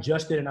 Now, if I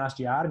just did an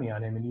osteotomy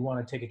on him and you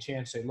want to take a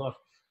chance, say, look,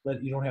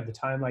 you don't have the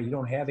timeline, you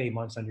don't have 8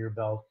 months under your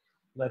belt,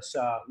 let's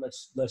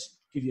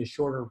give you a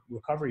shorter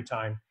recovery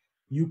time.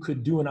 You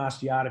could do an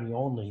osteotomy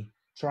only,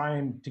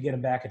 trying to get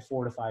him back at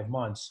 4 to 5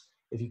 months.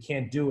 If you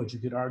can't do it, you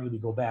could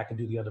arguably go back and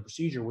do the other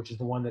procedure, which is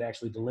the one that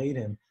actually delayed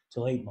him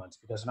till 8 months,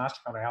 because an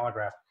osteochondral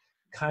allograft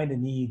kind of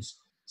needs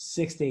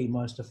 6 to 8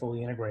 months to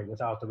fully integrate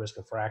without the risk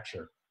of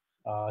fracture.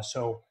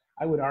 So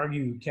I would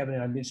argue, Kevin,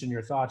 and I mentioned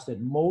your thoughts,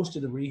 that most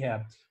of the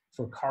rehab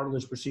for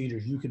cartilage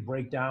procedures, you could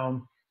break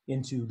down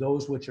into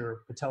those which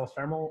are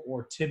patellofemoral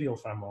or tibial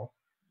femoral.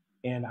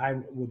 And I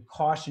would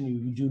caution you,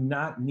 you do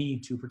not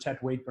need to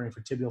protect weight bearing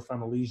for tibial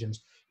femoral lesions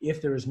if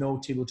there is no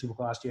tibial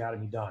tubercle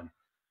osteotomy done.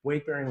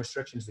 Weight bearing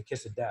restriction is the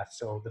kiss of death.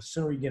 So the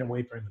sooner you get in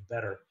weight bearing, the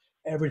better.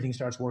 Everything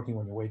starts working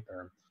when you weight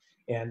bearing.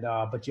 And,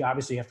 but you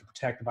obviously have to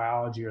protect the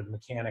biology or the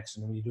mechanics.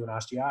 And when you do an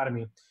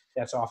osteotomy,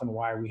 that's often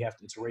why we have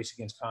to, it's a race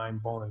against time,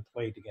 bone and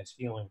plate against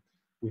healing.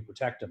 We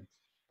protect them.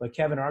 But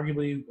Kevin,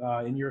 arguably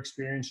in your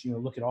experience,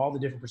 look at all the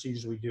different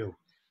procedures we do.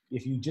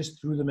 If you just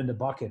threw them into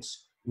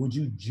buckets, would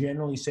you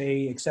generally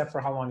say, except for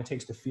how long it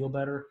takes to feel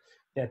better,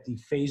 that the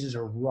phases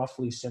are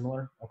roughly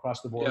similar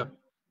across the board?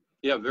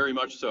 Yeah, very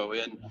much so.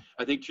 And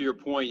I think to your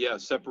point, yeah,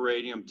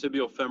 separating them,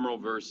 tibial femoral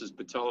versus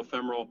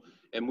patellofemoral,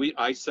 and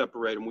I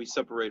separate them. We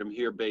separate them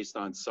here based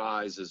on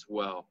size as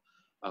well,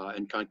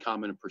 and kind of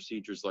common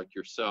procedures like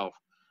yourself.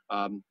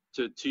 To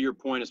your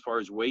point, as far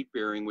as weight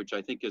bearing, which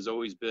I think has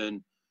always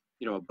been,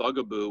 a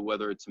bugaboo,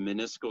 whether it's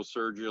meniscal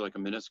surgery like a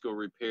meniscal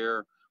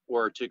repair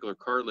or articular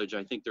cartilage,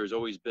 I think there's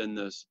always been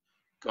this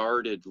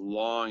guarded,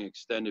 long,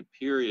 extended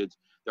periods.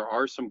 There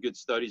are some good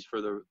studies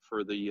for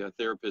the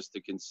therapist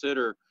to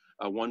consider.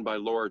 One by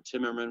Laura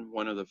Timmerman,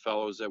 one of the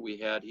fellows that we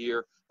had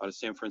here out of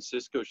San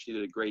Francisco. She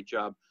did a great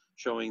job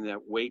showing that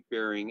weight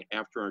bearing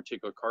after an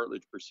articular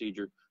cartilage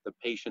procedure, the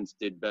patients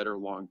did better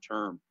long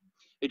term.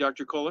 Hey,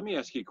 Dr. Cole, let me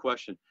ask you a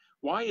question.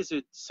 Why is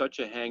it such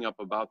a hang up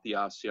about the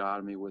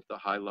osteotomy with the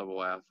high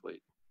level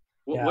athlete?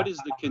 What is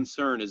the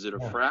concern? Is it a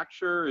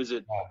fracture? Is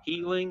it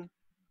healing?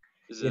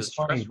 Is it a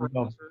stress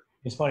reliever?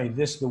 It's funny.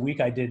 The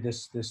week I did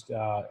this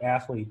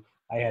athlete,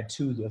 I had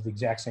 2 of the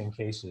exact same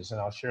cases,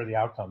 and I'll share the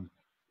outcome.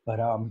 But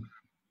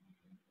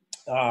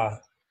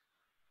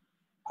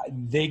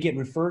they get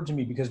referred to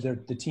me because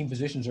the team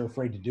physicians are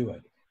afraid to do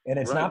it, and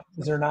it's not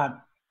because they're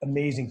not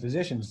amazing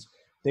physicians.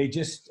 They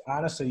just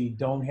honestly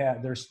don't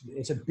have.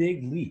 It's a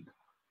big leap,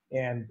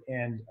 and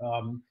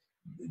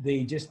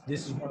this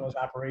is one of those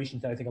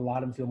operations that I think a lot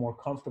of them feel more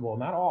comfortable.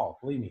 Not all,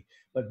 believe me,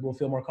 but will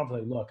feel more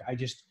comfortable. Look,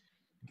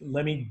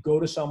 let me go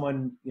to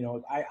someone.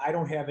 I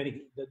don't have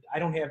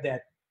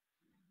that.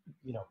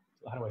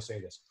 How do I say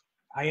this?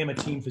 I am a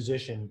team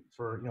physician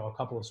for a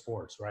couple of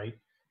sports, right?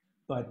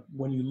 But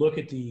when you look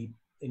at the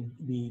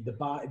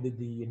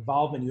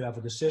involvement you have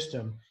with the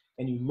system,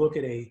 and you look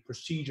at a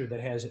procedure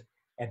that has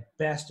at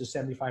best a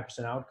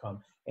 75% outcome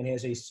and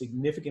has a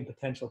significant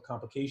potential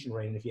complication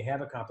rate, and if you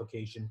have a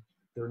complication,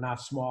 they're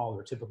not small,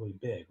 they're typically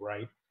big,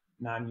 right?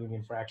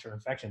 Non-union fracture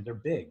infection, they're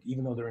big,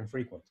 even though they're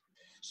infrequent.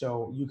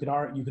 So you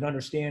could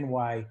understand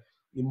why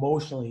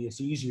emotionally it's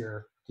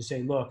easier to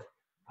say, look,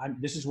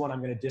 this is what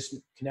I'm going to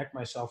disconnect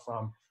myself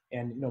from.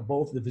 And,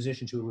 both the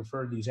physicians who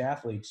referred these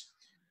athletes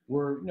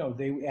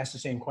they asked the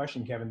same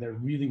question, Kevin. They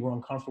really were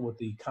uncomfortable with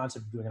the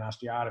concept of doing an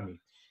osteotomy.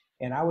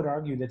 And I would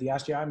argue that the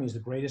osteotomy is the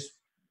greatest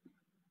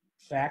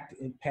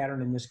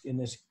pattern in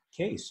this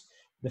case.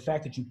 The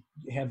fact that you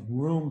have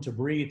room to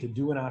breathe to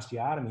do an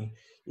osteotomy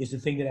is the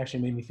thing that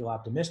actually made me feel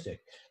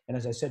optimistic. And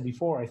as I said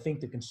before, I think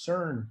the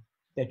concern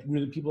that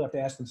really people have to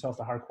ask themselves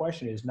the hard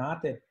question is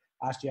not that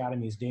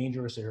osteotomy is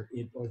dangerous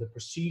or the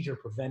procedure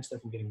prevents them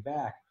from getting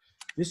back.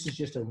 This is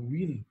just a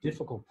really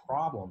difficult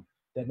problem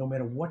that no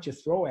matter what you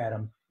throw at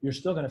them, you're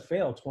still going to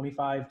fail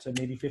 25 to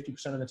maybe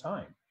 50% of the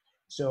time.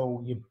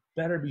 So you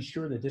better be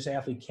sure that this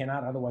athlete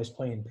cannot otherwise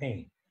play in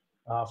pain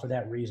for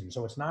that reason.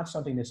 So it's not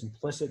something that's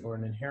implicit or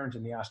inherent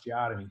in the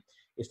osteotomy.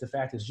 It's the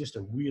fact that it's just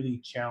a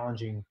really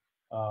challenging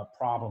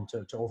problem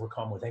to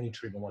overcome with any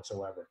treatment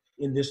whatsoever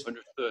in this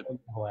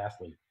whole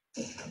athlete.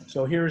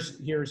 So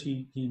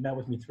he met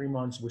with me 3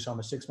 months. We saw him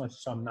at 6 months.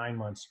 We saw him 9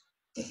 months.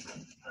 All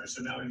right,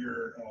 so now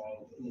you're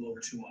a little over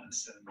 2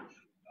 months, and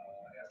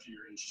after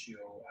your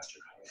HTO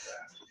osteochondral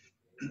graft,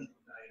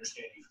 I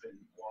understand you've been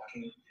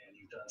walking and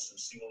you've done some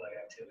single leg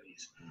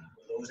activities.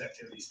 Were those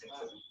activities things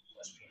that were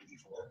less pain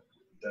before?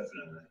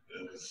 Definitely.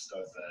 It was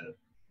stuff that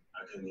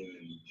I couldn't even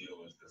deal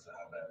with because of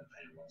how bad the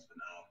pain was.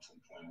 But now I'm to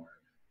the point where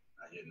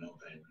I get no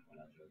pain when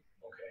I do it.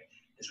 Okay.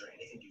 Is there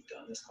anything you've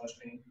done that's caused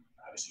pain?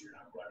 Obviously, you're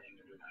not running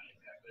or doing high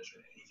impact, but is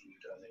there anything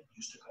you've done that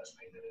used to cause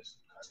pain that is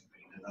causing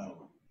pain now?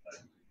 No,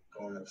 like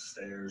going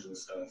upstairs and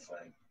stuff,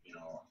 like, you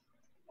know,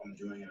 I'm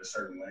doing it a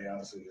certain way,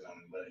 obviously, because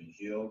I'm letting it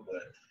heal,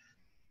 but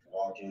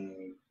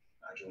walking,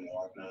 I can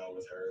walk now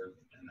with her,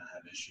 and I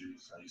have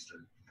issues. I used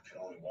to can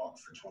only walk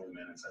for 20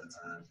 minutes at a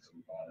time because it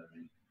would bother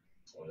me.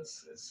 So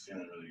it's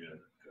feeling really good.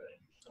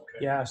 Good. Okay.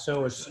 Yeah.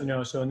 So it's, you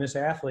know, so in this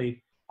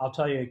athlete, I'll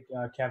tell you,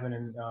 Kevin,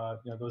 and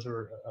you know, those who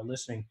are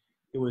listening,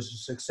 it was a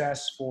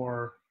success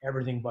for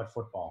everything but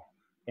football.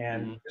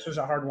 And this was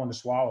a hard one to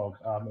swallow.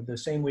 The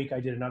same week I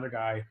did another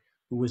guy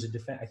who was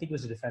I think he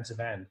was a defensive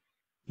end.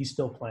 He's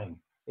still playing.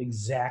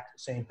 Exact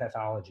same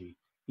pathology.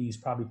 He's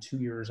probably 2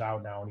 years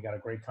out now, and he got a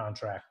great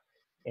contract.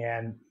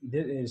 And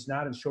it's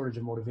not a shortage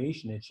of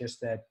motivation. It's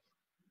just that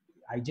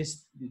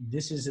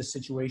this is a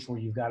situation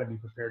where you've got to be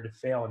prepared to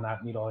fail and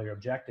not meet all your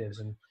objectives.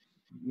 And,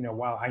 you know,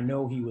 while I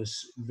know he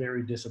was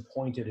very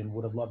disappointed and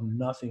would have loved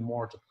nothing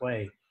more to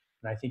play,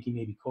 and I think he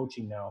may be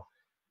coaching now,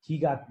 he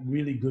got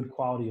really good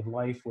quality of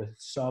life with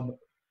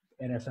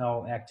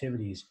sub-NFL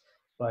activities,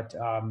 but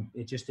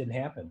it just didn't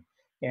happen.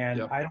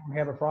 And I don't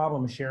have a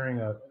problem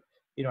sharing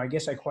you know, I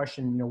guess I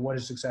question, you know, what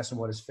is success and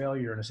what is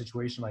failure in a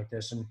situation like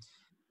this. And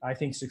I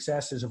think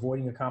success is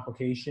avoiding a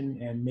complication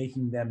and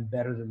making them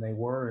better than they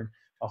were. And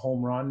a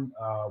home run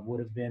would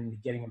have been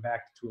getting him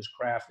back to his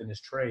craft and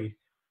his trade.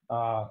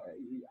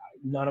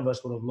 None of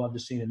us would have loved to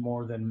see it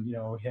more than, you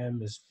know,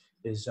 him,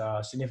 his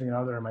significant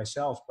other, and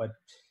myself. But,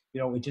 you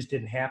know, it just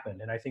didn't happen.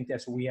 And I think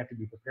that's what we have to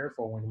be prepared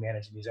for when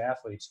managing these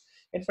athletes.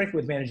 And frankly,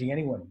 with managing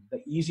anyone,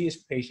 the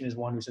easiest patient is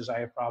one who says, I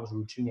have problems with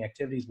routine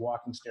activities,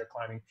 walking, stair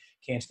climbing,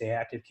 can't stay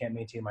active, can't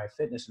maintain my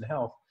fitness and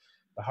health.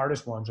 The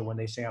hardest ones are when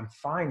they say, I'm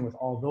fine with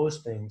all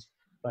those things,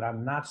 but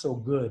I'm not so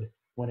good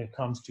when it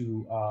comes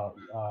to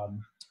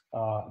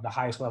the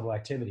highest level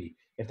activity.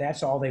 If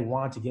that's all they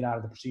want to get out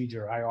of the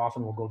procedure, I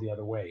often will go the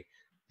other way.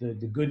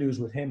 The good news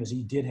with him is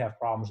he did have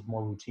problems with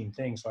more routine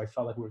things. So I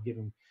felt like we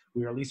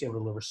were at least able to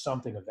deliver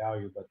something of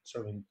value, but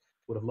certainly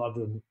would have loved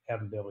to have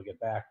him be able to get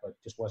back, but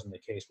just wasn't the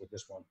case with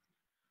this one.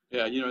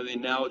 Yeah, you know, the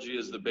analogy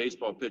is the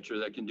baseball pitcher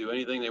that can do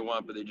anything they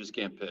want, but they just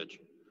can't pitch.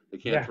 They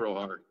can't throw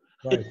hard.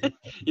 Right.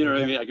 You know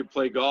what I mean? I can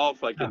play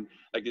golf. I can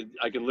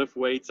lift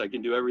weights. I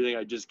can do everything.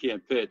 I just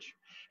can't pitch.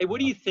 Hey, what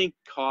do you think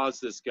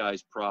caused this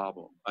guy's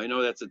problem? I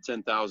know that's a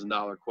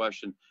 $10,000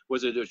 question.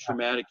 Was it a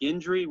traumatic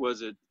injury?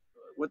 Was it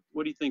what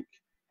do you think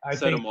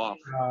set him off?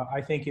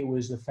 I think it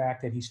was the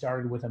fact that he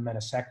started with a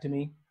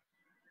meniscectomy,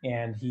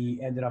 and he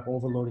ended up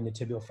overloading the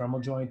tibial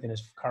femoral joint, and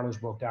his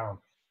cartilage broke down.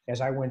 As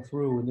I went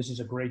through, and this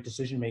is a great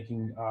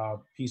decision-making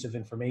piece of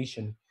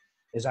information,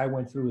 as I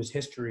went through his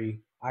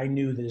history, I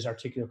knew that his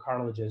articular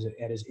cartilage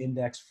at his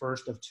index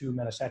first of 2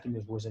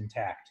 meniscectomies was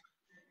intact.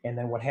 And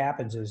then what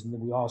happens is, and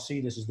we all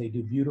see this, is they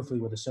do beautifully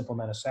with a simple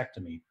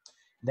meniscectomy.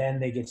 Then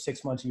they get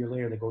 6 months, a year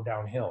later, they go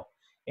downhill.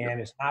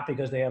 And it's not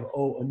because they have,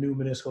 a new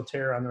meniscal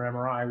tear on their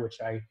MRI, which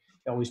it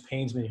always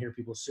pains me to hear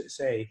people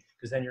say,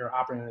 because then you're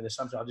operating on the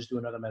assumption, I'll just do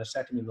another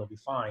meniscectomy and they'll be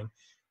fine.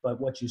 But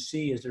what you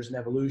see is there's an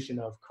evolution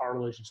of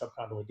cartilage and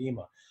subcondylar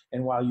edema.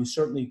 And while you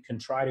certainly can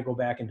try to go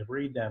back and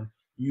debride them,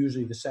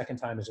 usually the second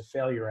time is a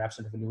failure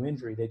absent of a new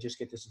injury. They just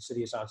get this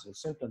insidious onset of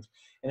symptoms,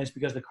 and it's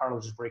because the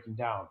cartilage is breaking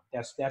down.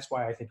 That's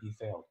why I think he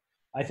failed.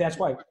 That's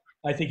why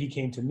I think he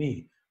came to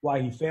me.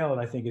 Why he failed,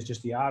 I think, is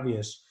just the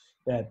obvious,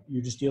 that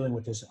you're just dealing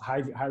with this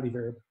highly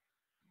variable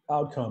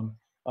outcome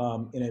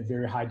in a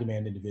very high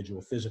demand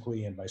individual,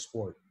 physically and by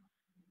sport.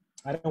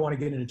 I don't want to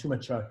get into too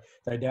much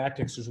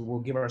didactics, as we'll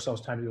give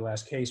ourselves time to do the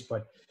last case,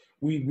 but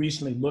we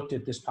recently looked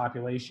at this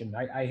population.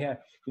 I have,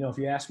 you know, if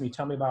you ask me,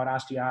 tell me about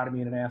osteotomy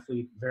in an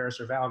athlete,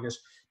 varus or valgus,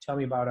 tell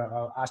me about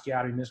a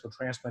osteotomy meniscal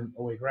transplant,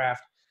 OA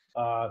graft,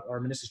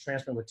 or meniscus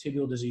transplant with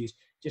tibial disease.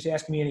 Just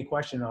ask me any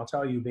question, and I'll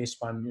tell you based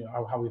upon, you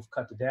know, how we've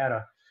cut the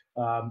data.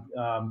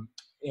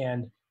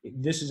 And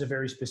this is a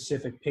very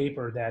specific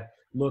paper that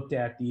looked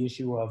at the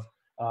issue of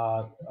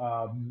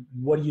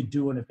what do you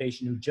do in a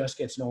patient who just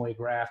gets an OA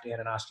graft and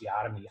an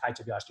osteotomy, high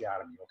tibial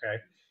osteotomy, okay?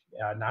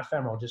 Not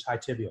femoral, just high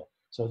tibial.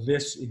 So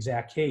this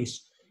exact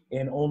case,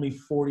 and only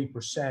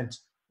 40%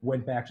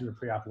 went back to the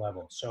pre-op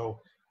level.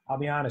 So I'll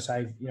be honest,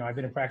 I've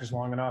been in practice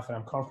long enough, and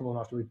I'm comfortable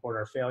enough to report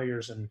our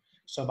failures and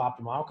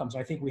suboptimal outcomes.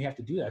 I think we have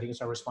to do that. I think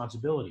it's our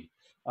responsibility.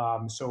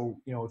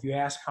 So, you know, if you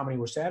ask how many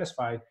were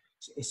satisfied,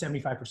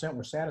 75%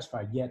 were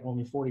satisfied, yet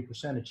only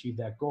 40% achieved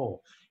that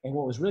goal. And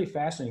what was really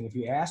fascinating, if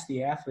you ask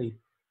the athlete,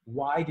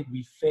 why did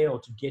we fail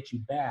to get you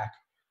back?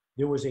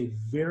 there was a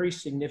very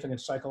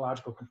significant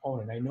psychological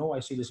component. I know I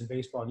see this in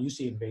baseball and you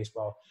see it in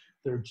baseball.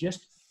 They're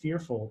just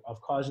fearful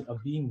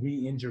of being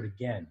re-injured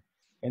again.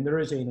 And there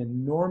is an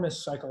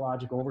enormous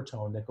psychological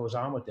overtone that goes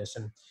on with this.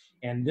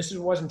 And this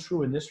wasn't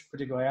true in this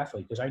particular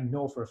athlete, because I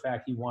know for a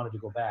fact he wanted to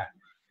go back,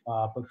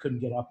 but couldn't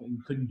get up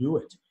and couldn't do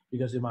it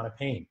because of the amount of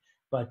pain.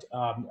 But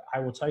I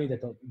will tell you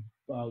that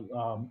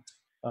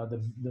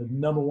the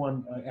number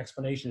one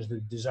explanation is the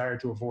desire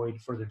to avoid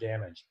further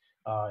damage.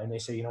 And they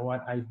say, you know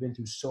what, I've been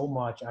through so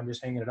much, I'm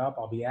just hanging it up.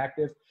 I'll be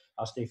active,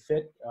 I'll stay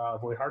fit,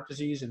 avoid heart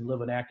disease, and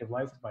live an active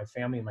life with my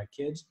family and my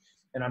kids.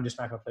 And I'm just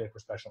not going to play a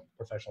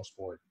professional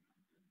sport.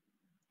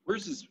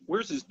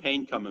 Where's his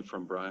pain coming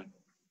from, Brian?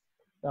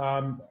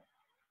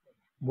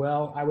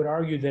 Well, I would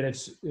argue that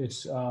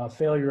it's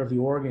failure of the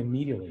organ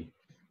medially.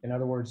 In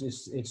other words,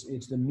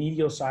 it's the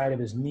medial side of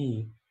his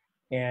knee,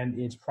 and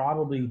it's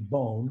probably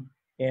bone,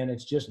 and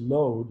it's just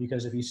load,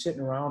 because if he's sitting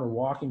around or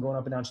walking, going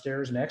up and down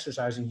stairs and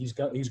exercising, he's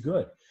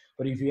good.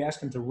 But if you ask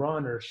him to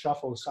run or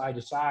shuffle side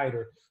to side,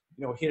 or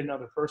hit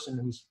another person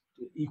who's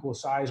equal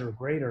size or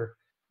greater,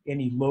 and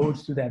he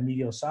loads through that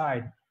medial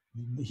side,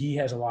 he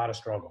has a lot of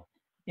struggle.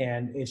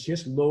 And it's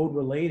just load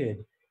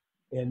related.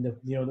 And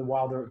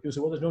while people say,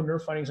 well, there's no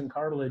nerve endings in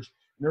cartilage,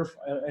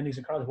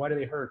 why do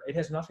they hurt? It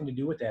has nothing to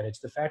do with that. It's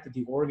the fact that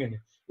the organ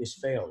is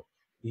failed.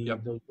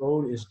 The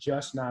load is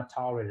just not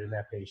tolerated in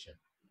that patient.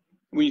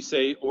 When you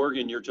say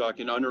organ, you're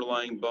talking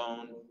underlying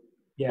bone,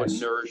 yes. What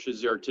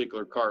nourishes the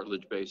articular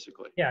cartilage,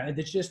 basically. Yeah, and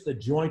it's just the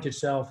joint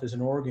itself is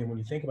an organ. When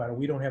you think about it,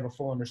 we don't have a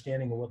full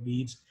understanding of what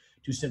leads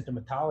to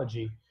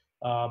symptomatology,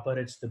 but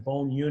it's the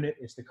bone unit,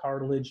 it's the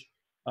cartilage,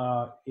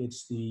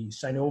 it's the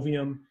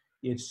synovium,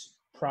 it's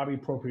probably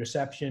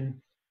proprioception.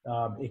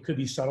 It could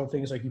be subtle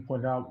things like you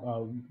pointed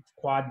out,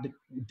 quad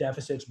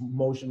deficits,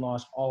 motion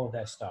loss, all of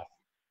that stuff.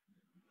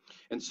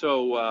 And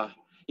so,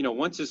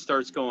 once it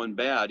starts going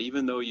bad,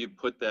 even though you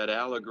put that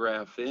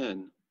allograft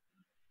in,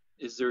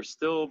 is there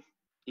still,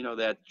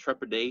 that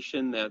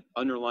trepidation that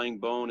underlying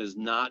bone is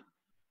not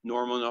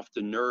normal enough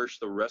to nourish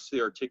the rest of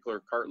the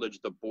articular cartilage,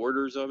 the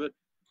borders of it?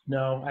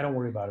 No, I don't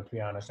worry about it, to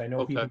be honest. I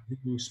know people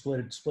do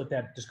split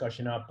that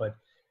discussion up, but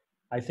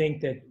I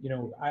think that,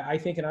 I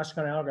think an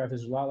osteochondral allograft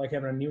is a lot like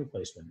having a knee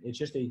replacement. It's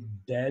just a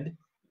dead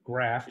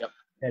graft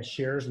that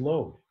shares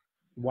load.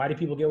 Why do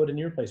people get with a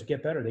knee replacement?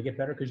 Get better. They get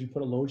better because you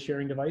put a load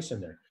sharing device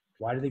in there.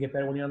 Why do they get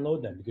better when you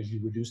unload them? Because you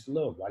reduce the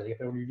load. Why do they get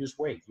better when you reduce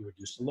weight? You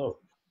reduce the load.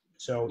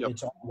 So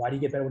why do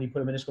you get better when you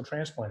put a meniscal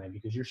transplant in?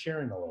 Because you're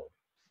sharing the load.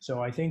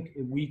 So I think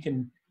we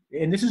can,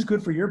 and this is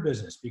good for your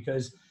business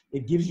because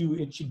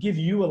it should give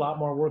you a lot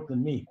more work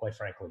than me, quite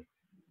frankly.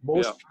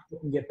 Most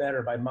people can get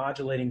better by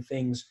modulating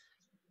things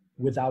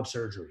without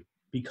surgery,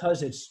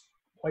 because it's,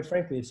 quite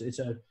frankly,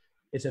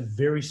 it's a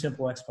very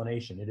simple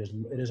explanation. It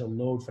is a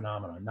load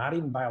phenomenon, not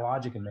even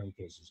biologic in many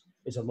cases.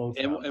 It's a load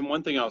phenomenon. And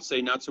one thing I'll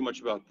say, not so much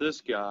about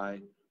this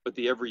guy, but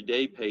the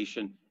everyday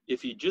patient,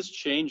 if you just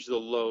change the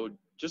load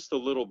just a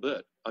little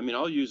bit, I mean,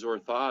 I'll use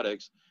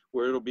orthotics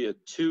where it'll be a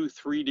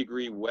 2-3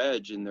 degree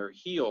wedge in their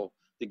heel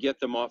to get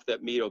them off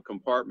that medial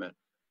compartment.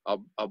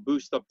 I'll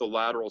boost up the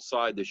lateral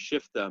side to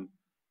shift them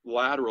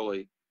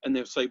laterally, and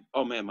they'll say,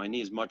 oh man, my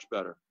knee's much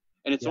better.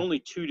 And it's only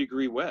 2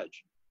 degree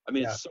wedge. I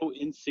mean, it's so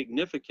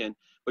insignificant,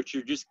 but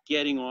you're just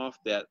getting off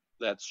that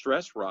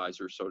stress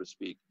riser, so to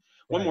speak.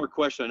 Right. One more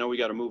question. I know we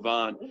got to move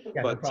on,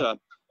 but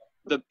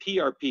the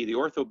PRP, the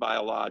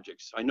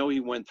orthobiologics, I know he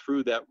went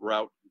through that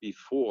route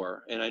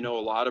before, and I know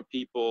a lot of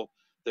people,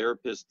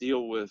 therapists,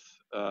 deal with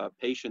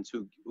patients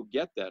who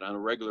get that on a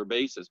regular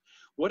basis.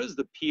 What is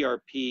the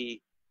PRP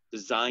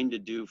designed to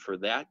do for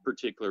that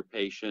particular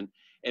patient?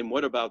 And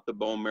what about the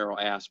bone marrow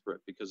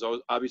aspirate? Because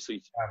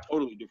obviously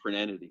totally different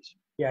entities.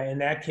 Yeah, in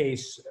that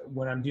case,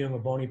 when I'm doing a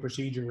bony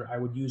procedure, I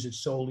would use it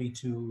solely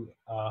to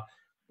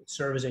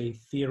serve as a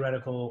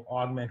theoretical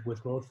augment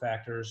with growth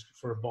factors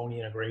for bony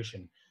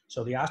integration.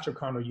 So the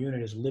osteochondral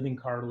unit is living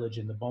cartilage,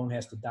 and the bone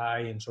has to die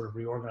and sort of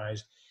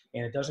reorganize,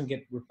 and it doesn't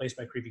get replaced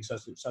by creeping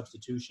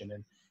substitution.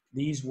 And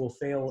these will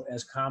fail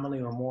as commonly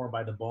or more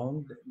by the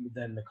bone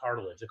than the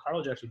cartilage. The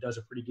cartilage actually does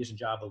a pretty decent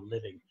job of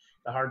living.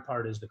 The hard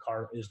part is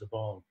the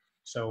bone.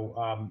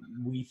 So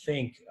we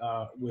think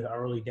with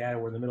our early data,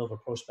 we're in the middle of a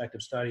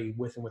prospective study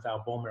with and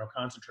without bone marrow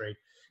concentrate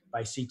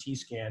by CT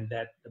scan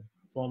that the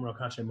bone marrow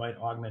concentrate might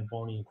augment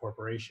bony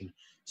incorporation.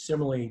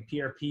 Similarly,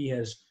 PRP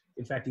has,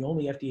 in fact, the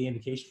only FDA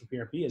indication for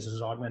PRP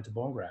is augmented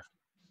bone graft.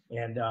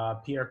 And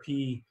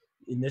PRP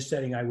in this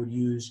setting I would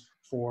use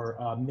for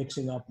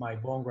mixing up my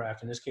bone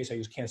graft. In this case, I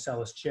use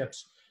cancellous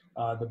chips.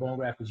 The bone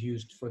graft was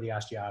used for the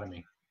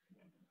osteotomy.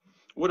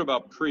 What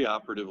about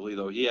preoperatively,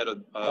 though? He had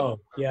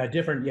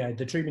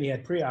the treatment he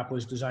had pre-op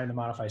was designed to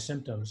modify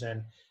symptoms.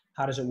 And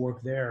how does it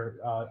work there?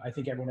 I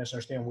think everyone has to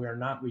understand we are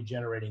not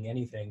regenerating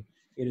anything.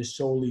 It is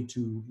solely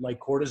to, like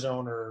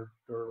cortisone or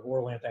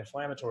oral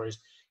anti-inflammatories,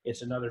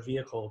 it's another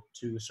vehicle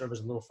to serve as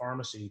a little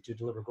pharmacy to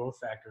deliver growth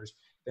factors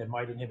that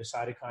might inhibit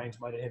cytokines,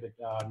 might inhibit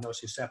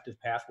nociceptive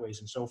pathways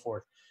and so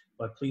forth.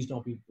 But please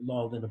don't be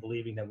lulled into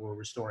believing that we're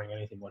restoring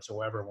anything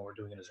whatsoever when we're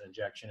doing it as an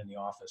injection in the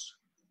office.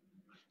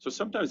 So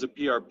sometimes a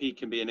PRP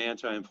can be an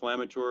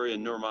anti-inflammatory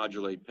and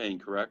neuromodulate pain,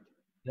 correct?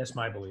 That's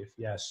my belief.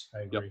 Yes,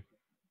 I agree. Yep.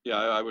 Yeah,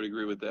 I would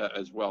agree with that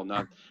as well.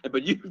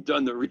 But you've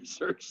done the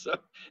research, so, and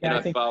Yeah, I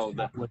I think followed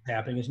that. what's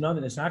happening is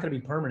nothing. It's not going to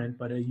be permanent,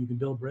 but you can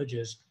build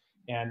bridges.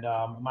 And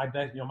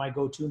my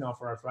go-to now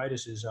for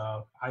arthritis is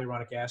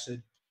hyaluronic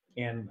acid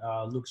and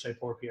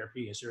leukocyte-4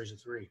 PRP, a series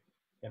of 3.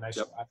 And I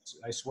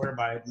swear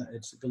by it.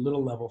 It's a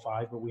little level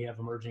 5, but we have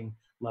emerging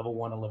level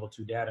 1 and level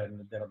 2 data,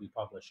 and that'll be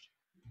published.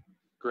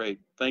 Great,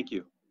 thank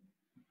you.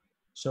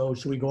 So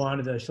should we go on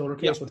to the shoulder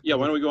case? Yeah,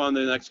 why don't we go on to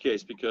the next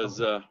case, because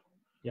we're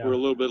a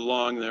little bit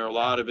long there, a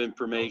lot of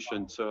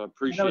information, so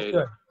appreciate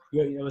it.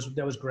 Yeah,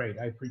 that was great.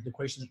 The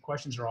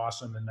questions are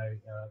awesome, and I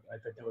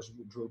think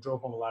that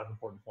drove home a lot of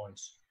important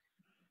points.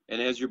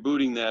 And as you're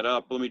booting that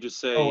up, let me just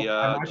say,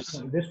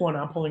 this one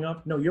I'm pulling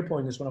up. No, you're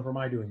pulling this one up, or am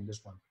I doing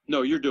this one?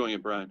 No, you're doing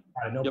it, Brian.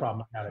 All right, no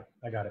problem.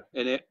 I got it.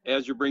 And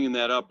as you're bringing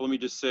that up, let me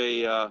just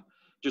say,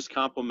 just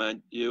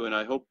compliment you, and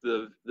I hope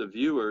the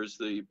viewers,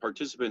 the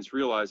participants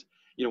realize,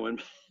 when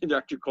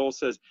Dr. Cole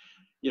says,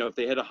 if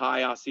they had a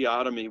high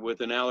osteotomy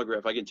with an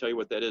allograft, I can tell you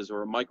what that is,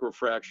 or a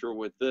microfracture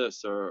with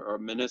this, or a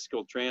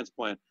meniscal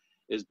transplant,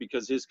 is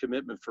because his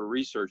commitment for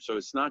research. So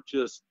it's not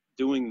just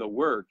doing the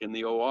work in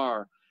the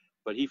OR,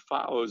 but he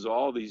follows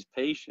all these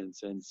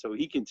patients. And so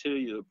he can tell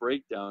you the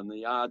breakdown,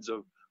 the odds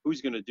of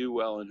who's going to do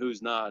well and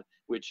who's not,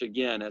 which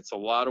again, it's a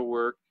lot of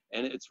work,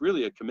 and it's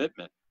really a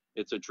commitment.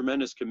 It's a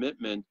tremendous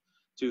commitment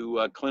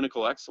to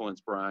clinical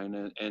excellence,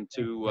 Brian, and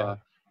to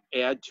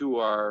add to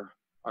our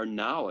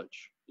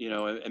knowledge,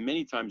 and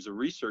many times the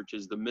research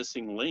is the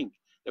missing link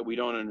that we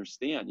don't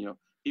understand.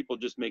 People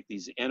just make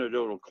these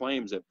anecdotal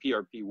claims that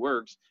PRP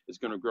works, it's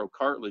going to grow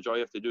cartilage. All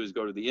you have to do is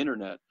go to the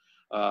internet,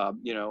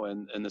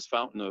 and this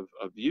fountain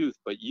of youth,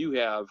 but you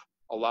have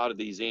a lot of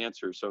these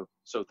answers.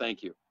 So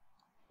thank you.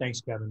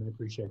 Thanks, Kevin. I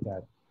appreciate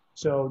that.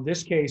 So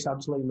this case, I'll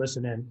just let you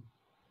listen in.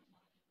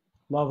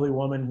 Lovely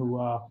woman who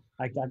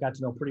I got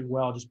to know pretty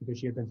well just because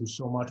she had been through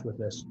so much with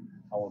this.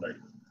 How old are you?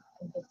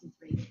 I'm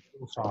 53.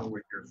 So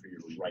we're here for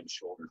your right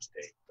shoulder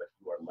today, but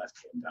you are left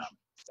hand down.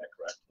 Is that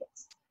correct?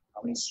 Yes.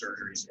 How many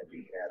surgeries have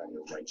you had on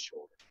your right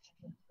shoulder?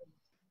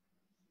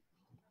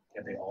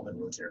 Have they all been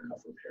rotator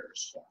cuff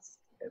repairs? Yes.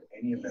 Have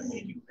any of them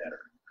made you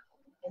better?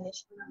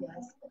 Initially,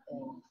 yes, but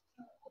then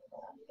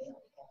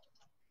failed.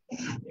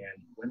 And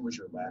when was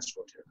your last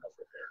rotator cuff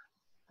repair?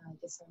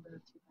 December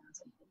of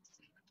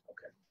 2015.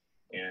 Okay.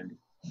 And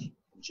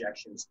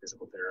injections,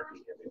 physical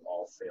therapy, have they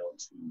all failed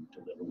to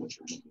deliver what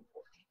you're looking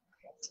for?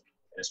 Yes.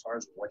 And as far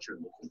as what you're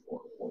looking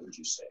for, what would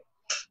you say?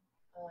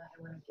 I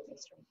want to get my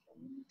strength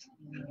going,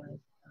 and I want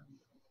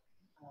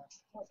to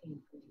healthy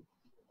and free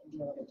and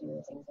be able to do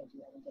the things I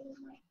do every day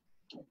in life.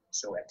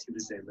 So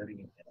activities of daily living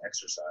and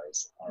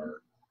exercise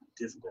are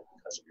difficult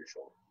because of your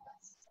shoulder.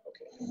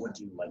 Okay. And what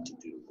do you like to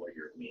do? What are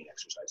your main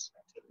exercise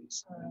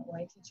activities? Well,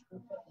 I teach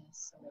group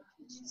fitness, so I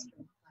teach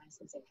strength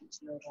classes, I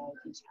teach yoga, I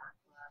teach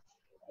aqua,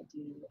 I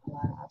do a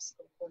lot of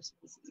obstacle course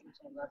pieces,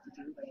 which I love to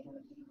do, but I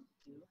haven't been able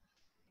to do.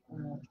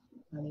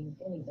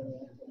 Anything.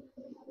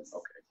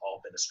 Okay.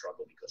 All been a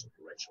struggle because of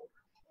your right shoulder.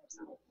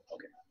 Absolutely.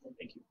 Okay.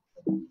 Thank you.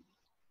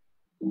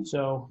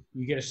 So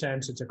you get a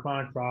sense it's a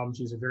chronic problem.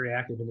 She's a very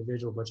active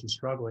individual, but she's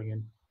struggling,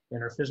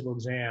 and her physical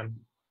exam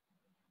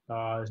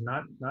is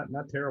not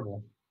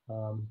terrible.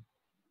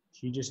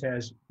 She just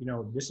has,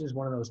 this is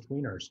one of those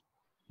tweeners.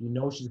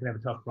 She's gonna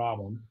have a tough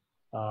problem.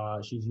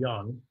 She's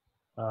young.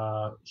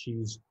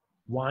 She's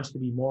wants to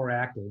be more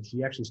active.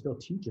 She actually still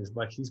teaches,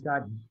 but she's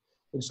got,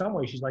 in some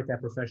ways, she's like that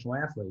professional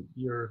athlete.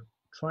 You're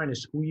trying to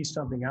squeeze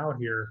something out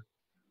here.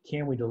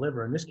 Can we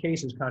deliver? And this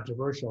case is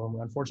controversial,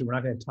 and unfortunately, we're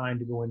not going to have time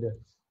to go into,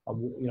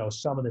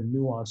 some of the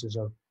nuances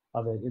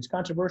of it. It's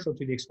controversial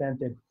to the extent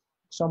that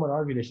some would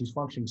argue that she's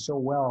functioning so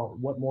well.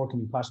 What more can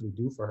you possibly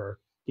do for her,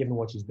 given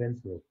what she's been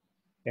through?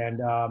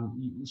 And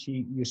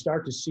you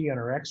start to see on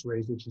her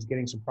X-rays that she's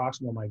getting some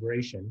proximal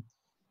migration.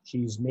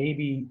 She's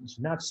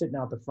not sitting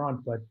out the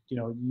front, but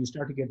you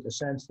start to get a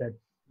sense that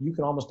you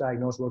can almost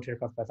diagnose rotator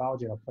cuff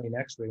pathology on a plain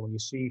X-ray when you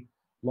see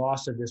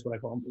loss of this, what I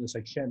call this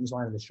like Shenton's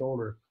line of the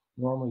shoulder.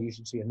 Normally, you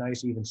should see a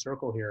nice even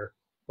circle here,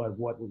 but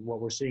what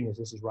we're seeing is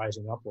this is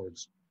rising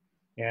upwards.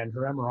 And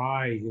her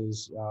MRI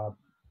is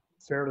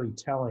fairly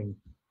telling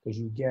because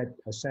you get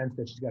a sense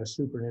that she's got a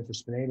supra and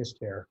infraspinatus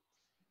tear,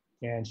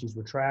 and she's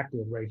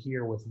retracted right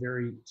here with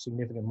very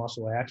significant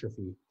muscle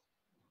atrophy.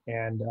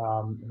 And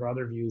her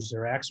other views,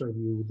 her X-ray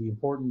view, the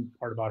important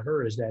part about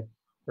her is that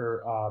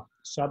her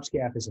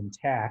subscap is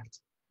intact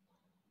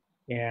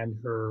and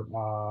her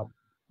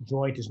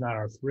joint is not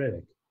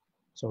arthritic.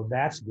 So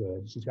that's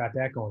good. She's got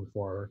that going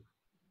for her.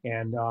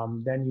 And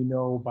then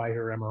by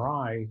her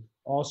MRI,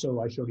 also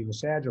I showed you the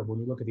sagittal, when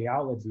you look at the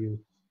outlet view,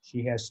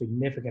 she has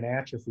significant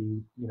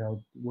atrophy,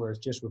 where it's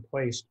just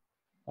replaced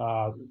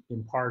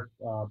in part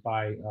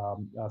by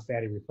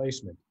fatty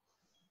replacement.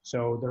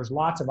 So there's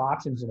lots of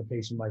options in a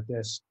patient like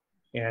this.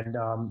 And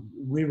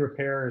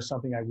re-repair is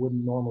something I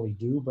wouldn't normally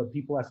do, but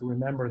people have to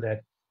remember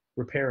that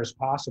repair is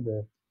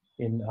possible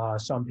in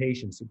some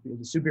patients.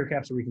 The superior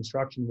capsular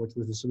reconstruction, which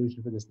was the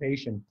solution for this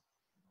patient,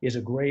 is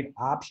a great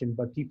option,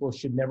 but people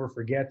should never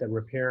forget that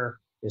repair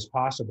is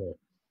possible.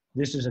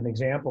 This is an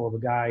example of a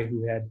guy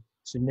who had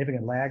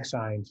significant lag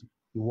signs.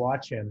 You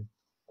watch him,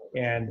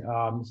 and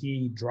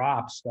he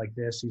drops like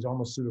this. He's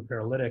almost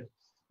pseudoparalytic.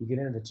 You get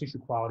into the tissue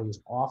quality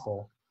is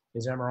awful.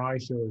 His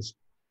MRI shows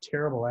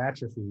terrible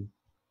atrophy.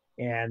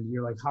 And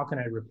you're like, how can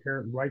I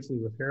rightfully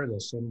repair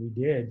this? And we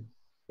did.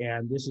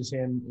 And this is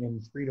him in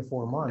 3 to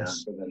 4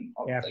 months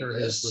after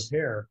his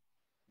repair,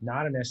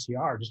 not an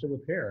SCR, just a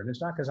repair. And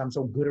it's not because I'm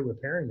so good at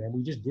repairing them.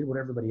 We just did what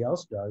everybody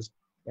else does.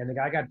 And the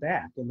guy got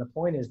back. And the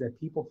point is that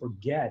people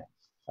forget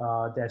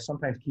that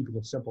sometimes keeping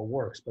it simple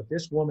works. But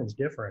this woman's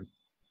different.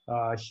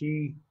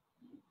 She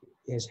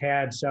has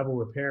had several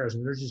repairs,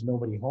 and there's just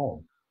nobody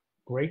home.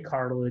 Great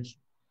cartilage,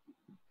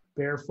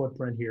 bare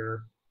footprint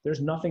here.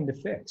 There's nothing to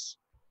fix.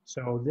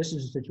 So this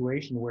is a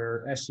situation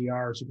where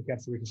SCR,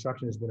 supercapsular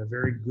reconstruction, has been a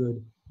very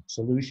good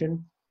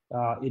solution.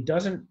 It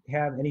doesn't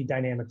have any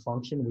dynamic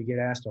function. We get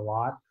asked a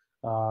lot.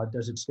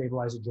 Does it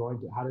stabilize the joint?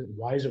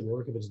 Why does it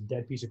work if it's a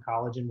dead piece of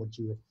collagen, which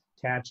you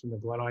attach from the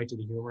glenoid to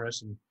the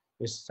humerus? And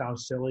this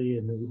sounds silly,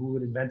 and who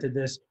had invented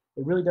this?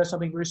 It really does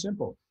something very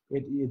simple.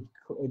 It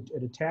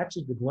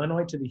attaches the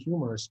glenoid to the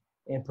humerus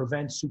and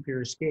prevents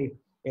superior escape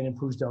and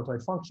improves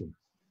deltoid function.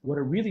 What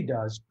it really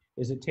does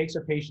is it takes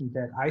a patient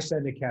that I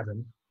send to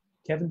Kevin.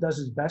 Kevin does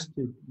his best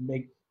to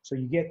make, so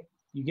you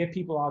get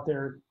people out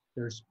there,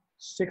 there's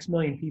 6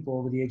 million people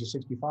over the age of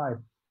 65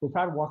 who are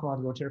probably walking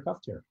around with a rotator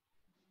cuff tear,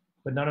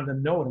 but none of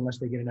them know it unless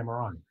they get an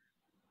MRI.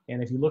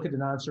 And if you look at the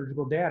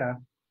non-surgical data,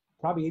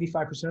 probably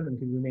 85% of them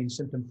can remain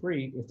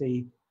symptom-free. If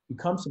they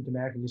become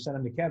symptomatic and you send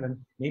them to Kevin,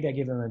 maybe I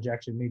give them an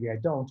injection, maybe I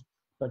don't,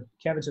 but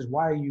Kevin says,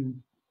 why are you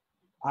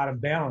out of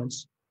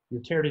balance?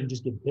 Your tear didn't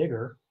just get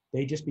bigger,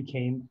 they just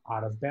became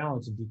out of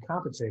balance and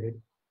decompensated.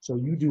 So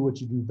you do what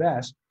you do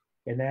best,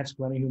 and that's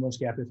glenohumeral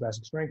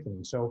scapulothoracic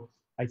strengthening. So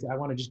I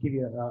want to just give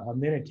you a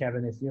minute,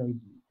 Kevin. If you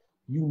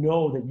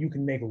know that you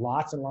can make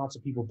lots and lots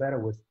of people better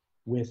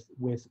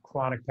with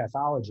chronic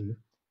pathology,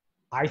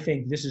 I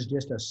think this is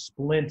just a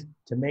splint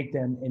to make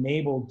them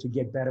enabled to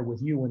get better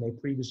with you when they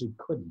previously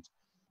couldn't.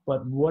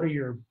 But what's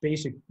your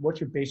basic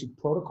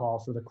protocol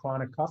for the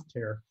chronic cuff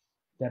tear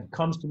that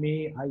comes to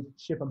me? I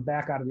ship them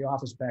back out of the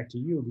office back to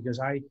you because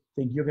I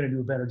think you're going to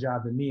do a better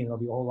job than me, and it'll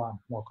be a whole lot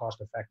more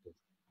cost effective.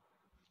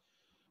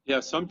 Yeah,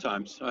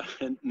 sometimes,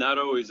 not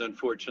always,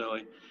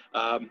 unfortunately.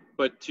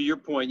 But to your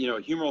point,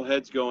 humeral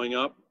head's going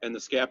up and the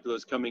scapula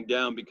is coming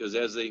down because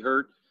as they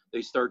hurt,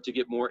 they start to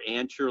get more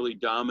anteriorly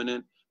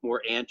dominant,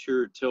 more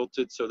anterior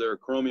tilted, so their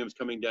acromium's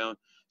coming down.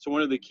 So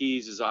one of the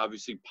keys is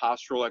obviously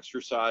postural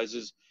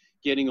exercises,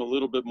 getting a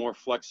little bit more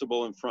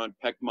flexible in front,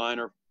 pec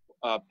minor,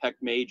 pec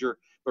major,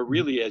 but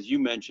really, as you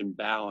mentioned,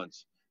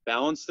 balance.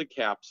 Balance the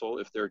capsule.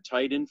 If they're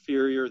tight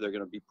inferior, they're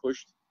going to be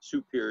pushed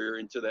superior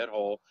into that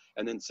hole.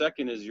 And then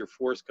second is your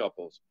force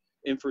couples,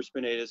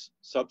 infraspinatus,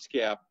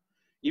 subscap.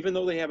 Even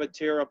though they have a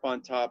tear up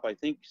on top, I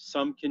think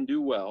some can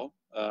do well.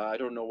 I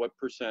don't know what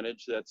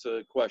percentage, that's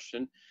a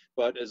question.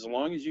 But as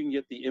long as you can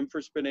get the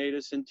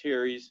infraspinatus and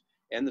teres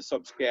and the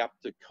subscap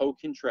to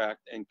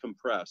co-contract and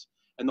compress.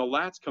 And the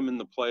lats come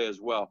into play as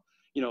well.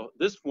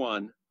 This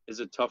one is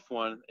a tough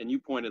one, and you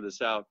pointed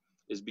this out,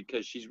 is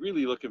because she's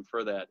really looking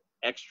for that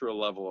extra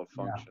level of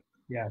function.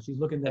 Yeah, she's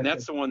looking. And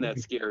that's the one that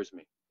scares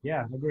me.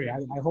 Yeah, I agree.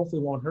 I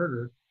hopefully won't hurt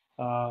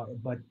her,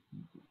 but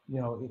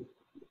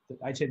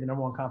I'd say the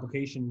number one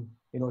complication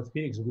in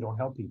orthopedics is we don't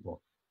help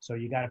people. So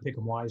you got to pick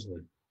them wisely.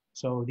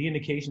 So the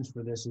indications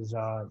for this is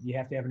you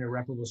have to have an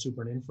irreparable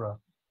super and infra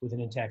with an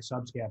intact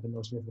subscap and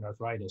no significant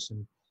arthritis.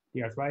 And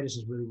the arthritis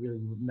is really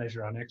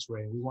measured on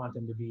X-ray. We want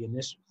them to be in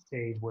this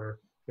stage where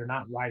they're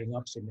not riding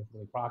up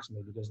significantly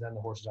proximally, because then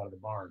the horse is out of the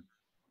barn.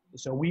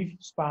 So we've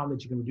found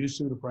that you can reduce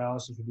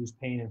pseudoparalysis, reduce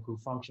pain, and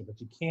improve function, but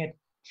you can't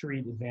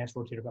treat advanced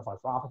rotator cuff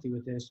arthropathy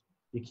with this.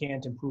 You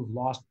can't improve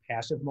lost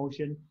passive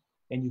motion,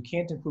 and you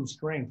can't improve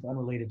strength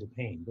unrelated to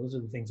pain. Those are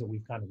the things that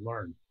we've kind of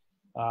learned.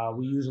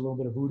 We use a little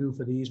bit of voodoo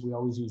for these. We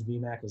always use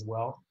VMAC as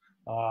well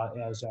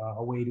as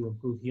a way to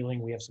improve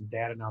healing. We have some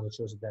data now that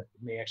shows that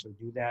may actually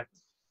do that.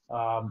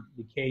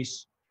 The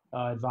case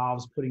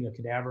involves putting a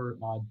cadaver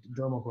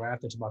dermal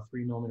graft that's about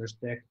 3 millimeters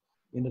thick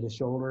into the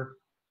shoulder.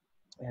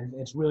 And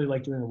it's really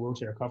like doing a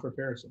rotator cuff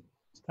repair. It's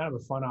kind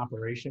of a fun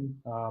operation.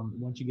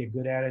 Once you get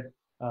good at it,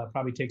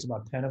 probably takes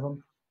about 10 of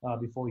them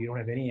before you don't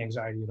have any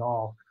anxiety at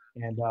all.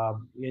 And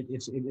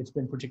it's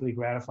been particularly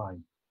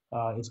gratifying.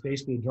 It's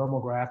basically a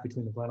dermal graft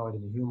between the glenoid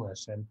and the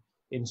humerus. And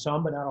in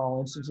some, but not all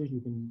instances, you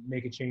can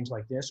make a change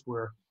like this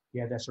where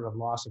you have that sort of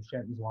loss of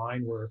Shenton's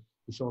line where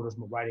the shoulders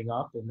were riding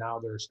up and now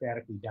they're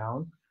statically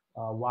down.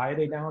 Why are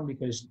they down?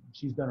 Because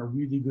she's done a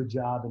really good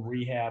job in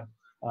rehab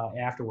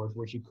afterwards,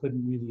 where she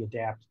couldn't really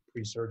adapt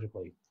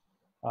pre-surgically.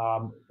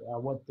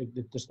 What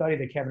the study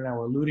that Kevin and I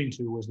were alluding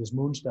to was this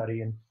Moon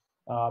study. And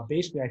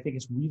basically, I think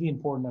it's really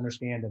important to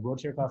understand that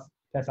rotator cuff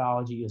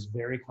pathology is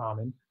very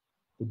common.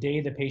 The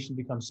day the patient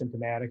becomes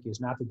symptomatic is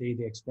not the day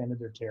they extended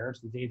their tear. It's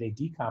the day they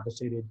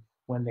decompensated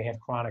when they have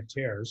chronic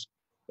tears.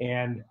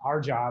 And our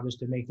job is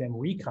to make them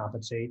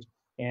recompensate.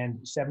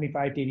 And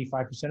 75 to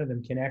 85% of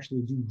them can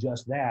actually do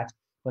just that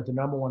but the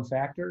number one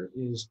factor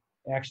is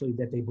actually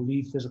that they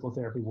believe physical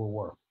therapy will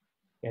work.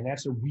 And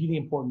that's a really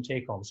important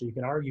take home. So you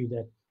can argue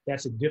that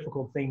that's a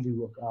difficult thing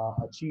to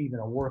achieve in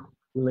a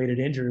work-related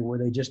injury where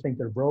they just think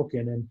they're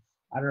broken. And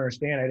I don't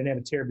understand. I didn't have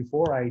a tear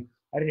before. I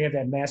didn't have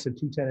that massive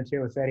 2 tendon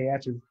tear with fatty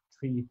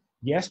atrophy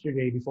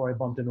yesterday before I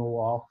bumped into a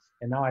wall.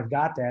 And now I've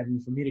got that.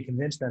 And for me to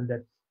convince them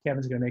that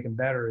Kevin's going to make them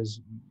better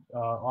is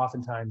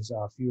oftentimes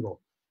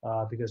futile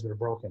because they're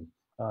broken.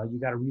 You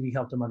got to really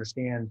help them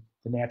understand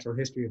the natural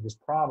history of this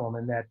problem,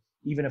 and that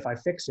even if I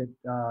fix it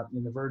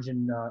in the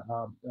Virgin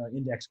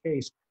Index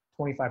case,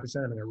 25% of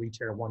them are going to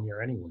re-tear 1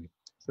 year anyway.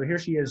 So here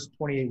she is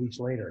 28 weeks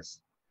later. Yes.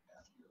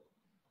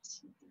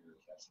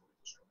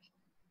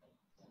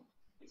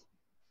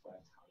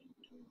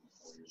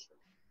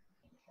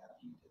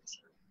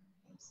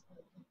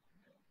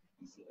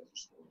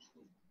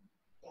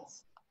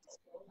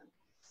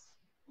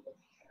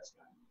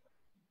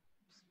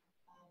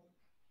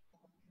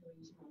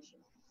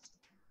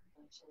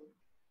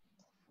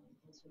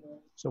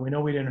 So we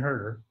know we didn't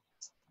hurt her.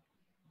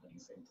 When you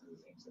think through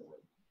things that were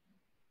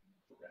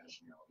the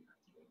rationale behind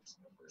doing this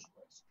in the first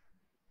place,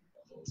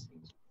 those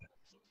things.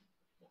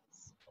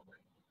 Okay.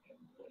 And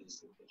what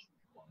is it that you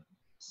want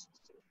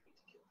specifically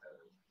to get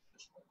better at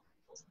this point?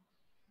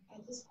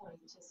 At this point,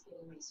 just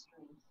getting my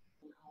strength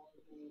and all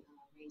of the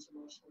range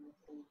of motion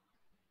within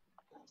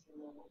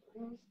the level.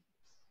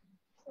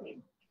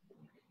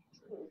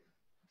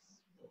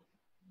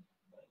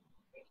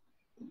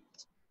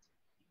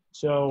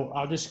 So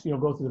I'll just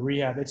go through the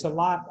rehab. It's a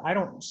lot. I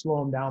don't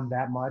slow them down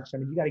that much. I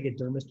mean, you got to get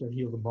dermis to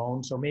heal the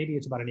bone. So maybe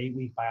it's about an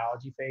 8-week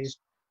biology phase.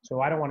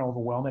 So I don't want to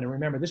overwhelm it. And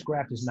remember, this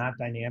graft is not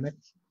dynamic.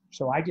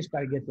 So I just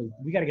got to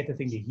we got to get the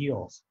thing to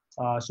heal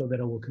so that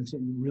it will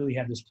continue really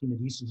have this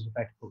tenodesis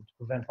effect to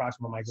prevent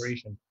proximal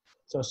migration.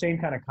 So same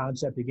kind of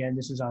concept. Again,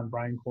 this is on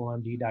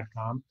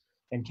briancolemd.com,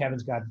 and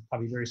Kevin's got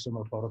probably very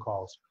similar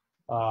protocols.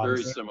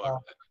 Very similar.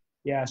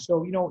 Yeah.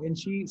 So, and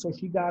she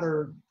got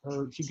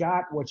she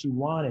got what she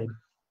wanted,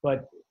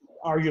 but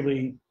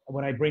arguably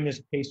when I bring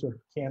this case to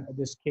a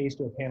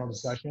panel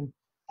discussion,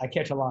 I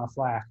catch a lot of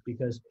flack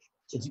because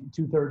it's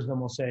 2/3 of them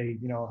will say,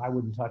 I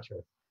wouldn't touch her.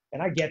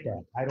 And I get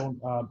that.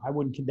 I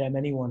wouldn't condemn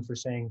anyone for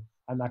saying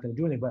I'm not going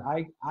to do anything, but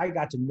I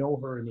got to know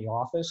her in the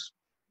office.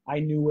 I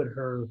knew what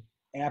her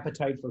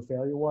appetite for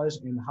failure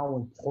was and how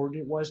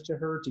important it was to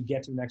her to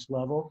get to the next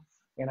level.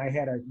 And I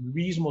had a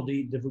reasonable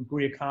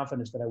degree of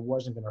confidence that I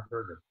wasn't going to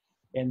hurt her.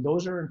 And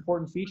those are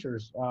important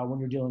features when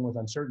you're dealing with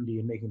uncertainty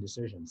and making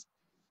decisions.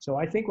 So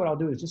I think what I'll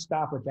do is just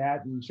stop with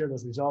that and share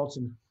those results.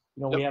 And,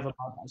 we have about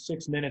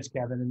 6 minutes,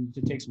 Kevin, and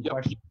to take some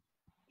questions.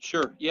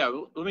 Sure. Yeah.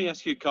 Let me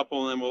ask you a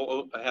couple, and then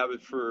we'll have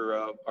it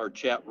for our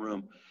chat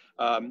room.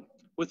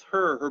 With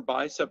her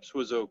biceps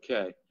was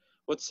okay.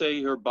 Let's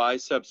say her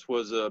biceps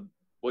was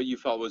what you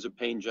felt was a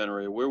pain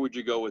generator. Where would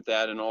you go with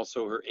that? And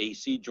also her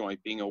AC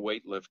joint, being a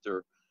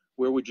weightlifter,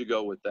 where would you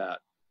go with that?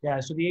 Yeah.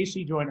 So the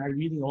AC joint, I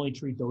really only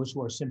treat those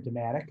who are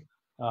symptomatic.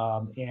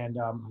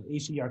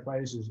 AC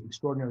arthritis is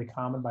extraordinarily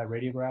common by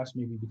radiographs,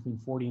 maybe between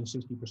 40 and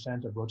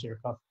 60% of rotator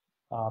cuff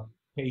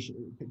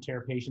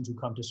tear patients who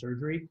come to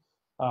surgery.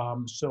 I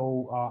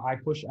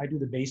do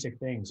the basic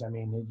things. I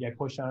mean, I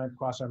push on it,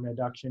 cross-arm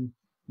adduction,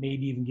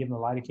 maybe even give them a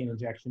lidocaine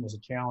injection as a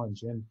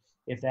challenge. And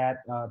if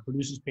that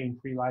produces pain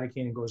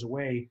pre-lidocaine and goes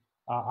away,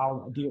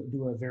 I'll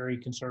do a very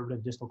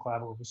conservative distal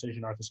clavicle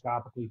precision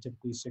arthroscopically,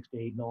 typically 6 to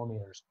 8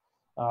 millimeters.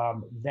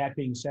 That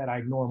being said, I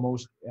ignore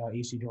most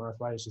AC joint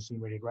arthritis is seen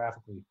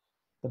radiographically.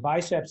 The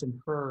biceps in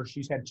her,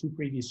 she's had 2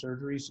 previous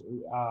surgeries.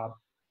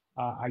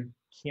 I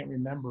can't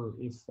remember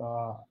if,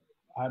 I'll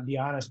be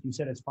honest, you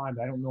said it's fine,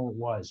 but I don't know what it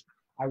was.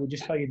 I would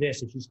just tell you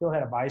this: if you still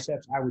had a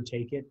biceps, I would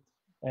take it,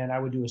 and I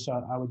would do a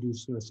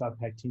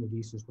subpec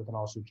tenodesis with an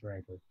all suture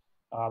anchor.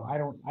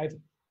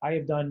 I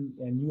have done,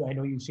 and I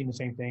know you've seen the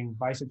same thing,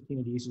 biceps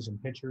tenodesis in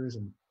pitchers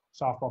and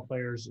softball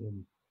players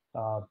and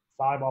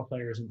volleyball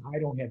players, and I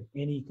don't have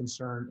any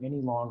concern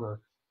any longer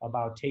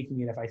about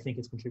taking it if I think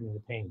it's contributing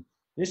to pain.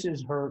 This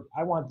is her.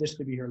 I want this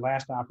to be her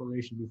last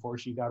operation before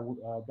she God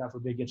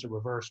forbid gets a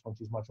reverse when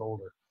she's much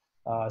older.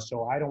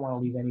 So I don't want to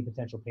leave any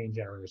potential pain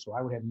generators. So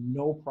I would have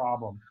no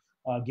problem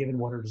given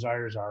what her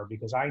desires are,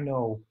 because I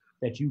know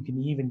that you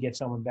can even get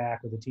someone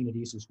back with a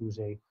tenodesis who's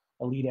a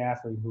elite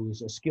athlete,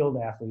 who's a skilled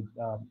athlete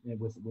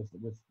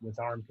with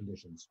arm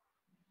conditions.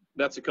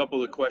 That's a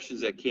couple of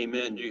questions that came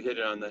in. You hit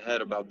it on the head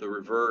about the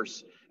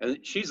reverse. And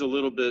she's a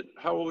little bit,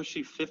 how old was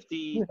she,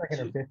 50? She's like in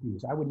her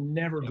 50s. I would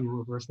never do a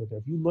reverse with her.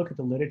 If you look at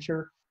the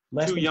literature,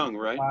 too young,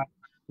 right?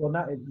 Well,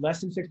 not less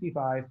than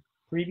 65,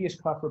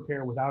 previous cuff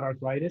repair without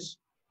arthritis,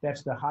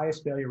 that's the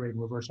highest failure rate in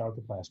reverse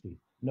arthroplasty.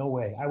 No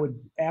way. I would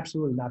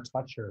absolutely not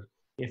touch her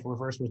if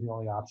reverse was the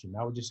only option.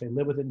 I would just say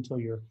live with it until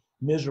you're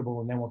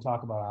miserable, and then we'll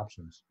talk about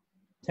options.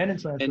 Tendon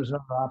transfer is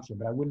another option,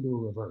 but I wouldn't do a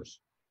reverse.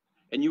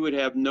 And you would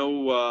have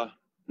no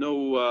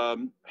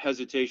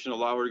hesitation,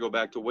 allow her to go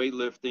back to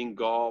weightlifting,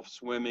 golf,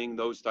 swimming,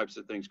 those types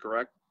of things,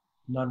 correct?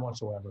 None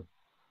whatsoever.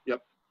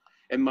 Yep.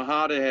 And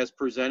Mahada has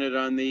presented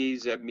on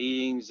these at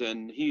meetings,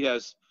 and he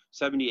has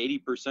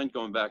 70, 80%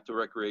 going back to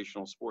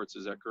recreational sports.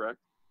 Is that correct?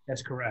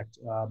 That's correct.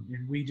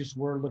 And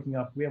we're looking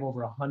up, we have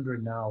over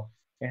 100 now.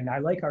 And I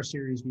like our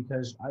series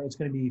because it's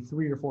going to be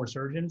 3 or 4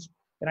 surgeons.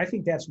 And I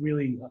think that's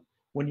really,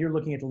 when you're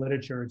looking at the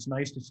literature, it's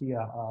nice to see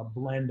a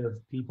blend of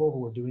people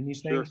who are doing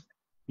these things. Sure.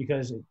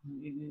 Because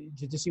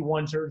to see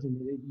one surgeon,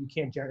 you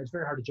can't, it's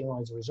very hard to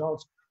generalize the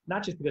results,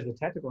 not just because of the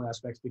technical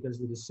aspects, because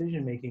the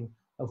decision making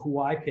of who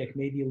I pick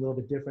may be a little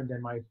bit different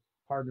than my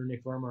partner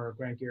Nick Verma or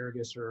Grant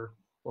Garrigus or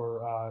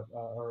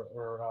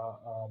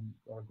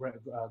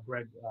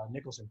Greg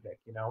Nicholson pick,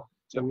 you know?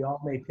 So Yep. we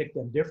all may pick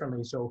them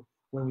differently. So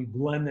when we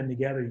blend them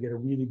together, you get a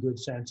really good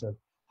sense of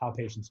how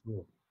patients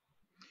do.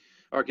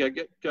 Okay,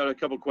 got a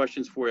couple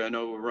questions for you. I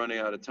know we're running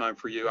out of time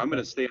for you. I'm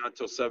going to stay on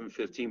until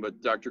 7:15, but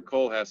Dr.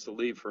 Cole has to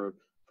leave for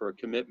a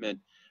commitment.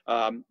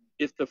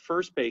 If the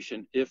first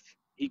patient, if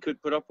he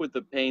could put up with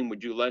the pain,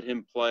 would you let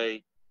him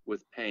play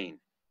with pain?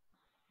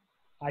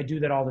 I do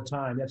that all the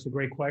time. That's a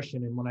great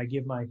question. And when I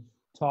give my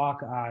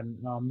talk on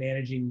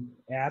managing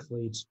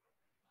athletes,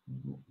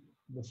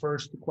 the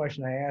first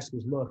question I ask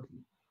is, look,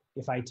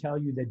 if I tell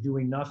you that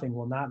doing nothing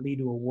will not lead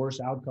to a worse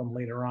outcome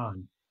later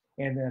on,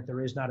 and that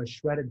there is not a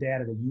shred of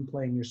data that you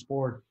playing your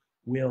sport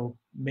will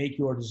make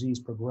your disease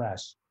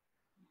progress,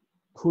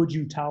 could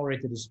you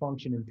tolerate the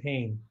dysfunction and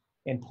pain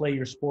and play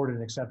your sport at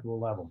an acceptable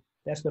level?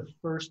 That's the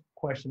first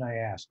question I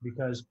ask,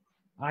 because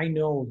I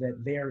know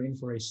that they are in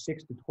for a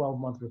 6 to 12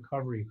 month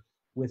recovery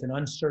with an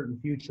uncertain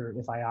future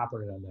if I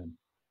operate on them.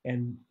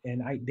 And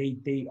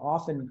they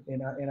often,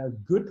 in a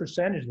good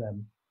percentage of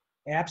them,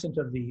 absent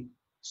of the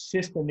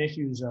system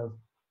issues of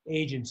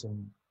agents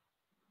and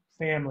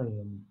family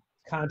and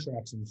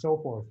contracts and so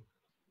forth,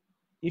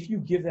 if you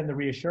give them the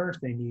reassurance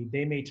they need,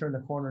 they may turn the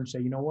corner and say,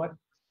 you know what,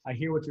 I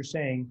hear what you're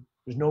saying.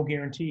 There's no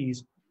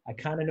guarantees. I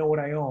kind of know what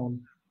I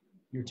own.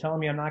 You're telling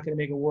me I'm not going to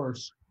make it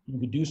worse. You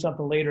could do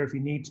something later if you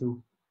need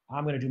to.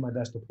 I'm going to do my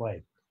best to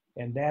play.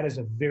 And that is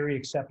a very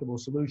acceptable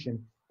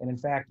solution. And in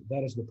fact,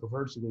 that is the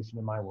preferred solution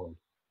in my world.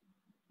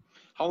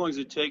 How long does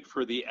it take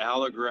for the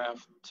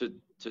allograft to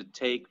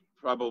take,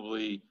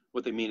 probably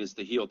what they mean is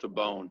the heel to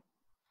bone?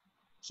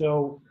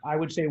 So I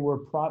would say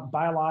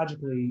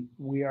biologically,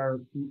 we are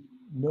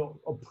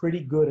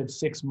pretty good at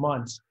 6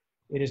 months.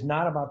 It is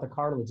not about the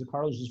cartilage. The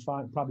cartilage is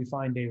probably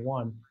fine day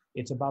one.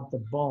 It's about the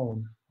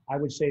bone. I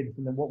would say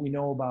from what we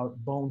know about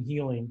bone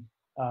healing,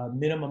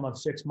 minimum of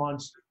 6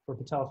 months for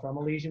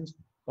patellofemoral lesions,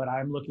 but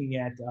I'm looking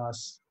at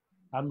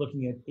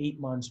 8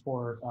 months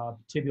for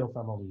tibial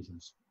femoral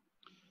lesions.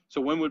 So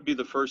when would be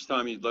the first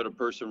time you'd let a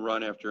person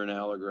run after an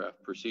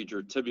allograft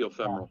procedure, tibial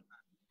femoral?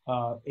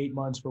 8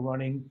 months for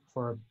running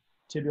for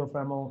tibial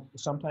femoral,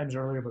 sometimes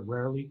earlier, but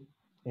rarely,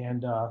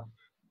 and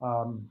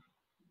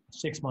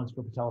 6 months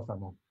for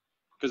patellofemoral.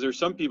 Because there's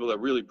some people that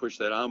really push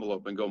that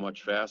envelope and go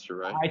much faster,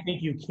 right? I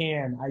think you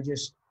can.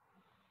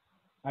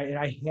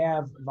 I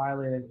have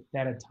violated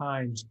that at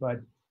times,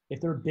 but if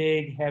they're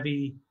big,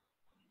 heavy,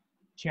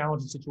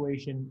 challenging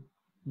situation,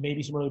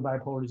 maybe some early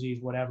bipolar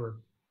disease, whatever,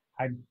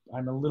 I'm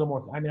a little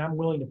more, I'm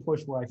willing to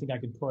push where I think I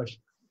can push,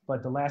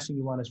 but the last thing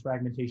you want is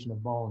fragmentation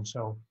of bone.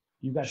 So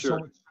you've got so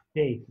much at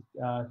stake.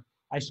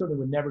 I certainly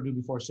would never do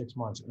before 6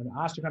 months. An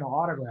osteochondral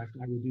autograft,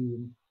 I would do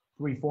in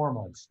 3-4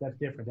 months. That's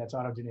different. That's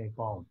autogenetic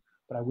bone.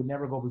 But I would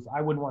never go before,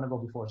 I wouldn't want to go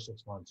before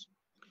 6 months.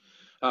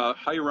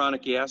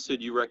 Hyaluronic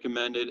acid, you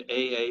recommended.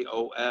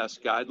 AAOS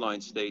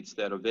guideline states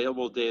that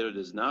available data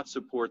does not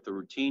support the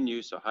routine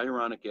use of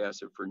hyaluronic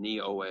acid for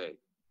knee OA.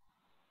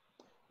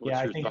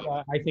 Yeah,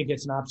 I think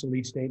it's an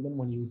obsolete statement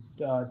when you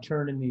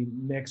turn in the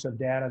mix of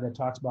data that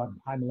talks about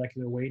high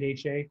molecular weight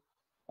HA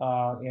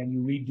and you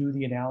redo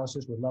the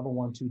analysis with level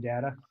 1-2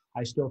 data.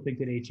 I still think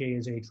that HA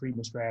is a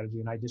treatment strategy,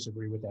 and I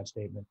disagree with that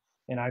statement.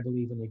 And I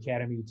believe in the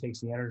academy who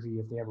takes the energy,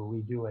 if they ever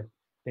redo it,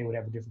 they would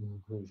have a different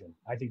conclusion.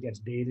 I think that's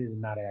dated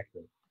and not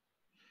accurate.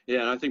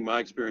 Yeah, and I think my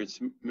experience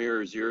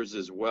mirrors yours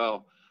as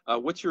well.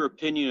 What's your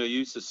opinion of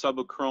use of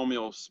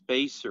subacromial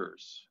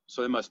spacers?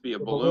 So it must be a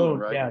balloon,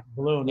 right? Yeah, the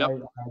balloon. Yep.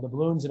 The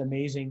balloon's an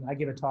amazing. I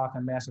give a talk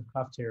on massive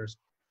cuff tears.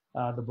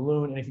 The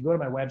balloon, and if you go to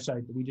my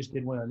website, we just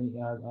did one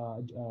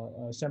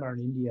on a seminar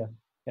in India,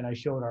 and I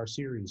showed our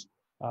series.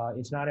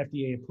 It's not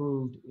FDA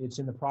approved. It's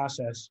in the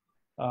process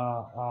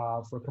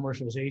for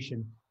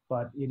commercialization,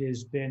 but it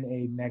has been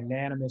a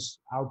magnanimous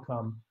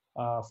outcome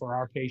for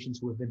our patients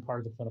who have been part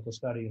of the clinical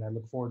study, and I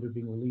look forward to it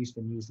being released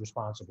and used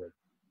responsibly.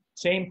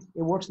 It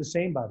works the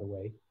same, by the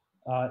way.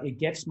 It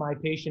gets my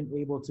patient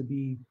able to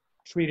be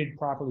treated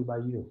properly by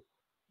you.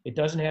 It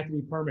doesn't have to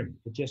be permanent.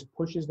 It just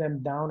pushes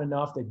them down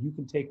enough that you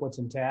can take what's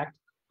intact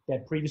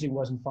that previously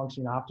wasn't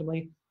functioning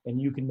optimally,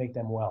 and you can make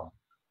them well.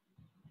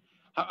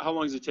 How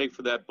long does it take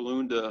for that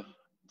balloon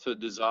to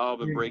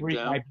dissolve and break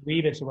down? I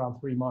believe it's around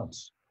 3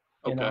 months.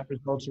 Okay. And our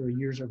results are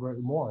years or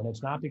more. And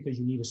it's not because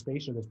you need a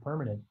spacer that's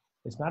permanent.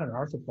 It's not an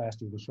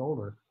arthroplasty of the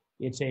shoulder.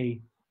 It's a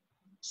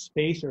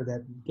spacer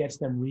that gets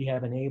them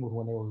rehab enabled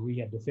when they were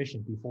rehab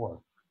deficient before.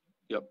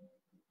 Yep.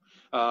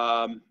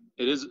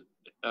 It is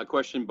a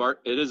question,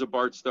 Bart. It is a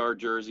Bart Starr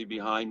jersey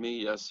behind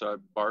me. Yes,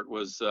 Bart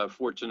was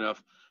fortunate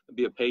enough to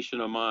be a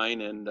patient of mine,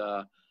 and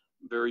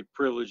very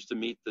privileged to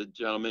meet the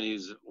gentleman.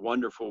 He's a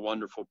wonderful,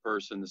 wonderful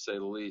person, to say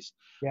the least.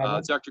 Yeah,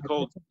 Dr.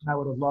 Cole. that's something I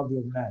would have loved to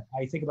have met.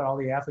 I think about all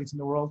the athletes in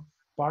the world.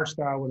 Bart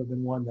Starr would have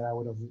been one that I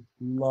would have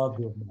loved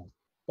to have met.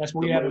 That's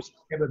when we have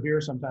a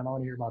beer sometime. I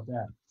want to hear about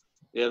that.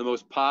 Yeah, the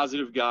most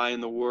positive guy in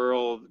the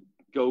world.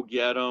 Go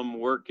get him,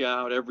 work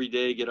out every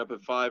day, get up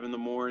at 5 in the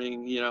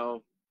morning, you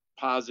know,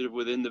 positive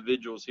with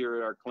individuals here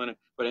at our clinic.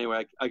 But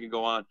anyway, I could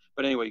go on.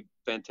 But anyway,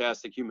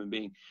 fantastic human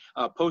being.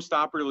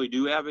 Post-operatively,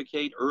 do you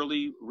advocate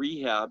early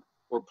rehab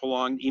or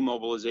prolonged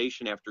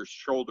immobilization after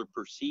shoulder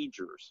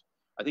procedures?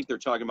 I think they're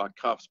talking about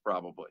cuffs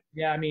probably.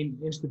 Yeah, I mean,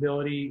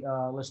 instability,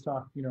 let's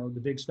talk, you know, the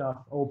big stuff,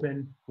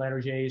 open,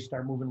 Latarjets,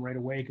 start moving right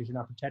away because you're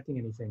not protecting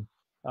anything.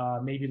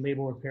 Maybe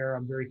labral repair,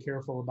 I'm very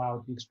careful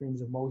about the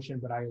extremes of motion,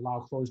 but I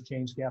allow closed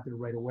chain scapular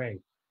right away.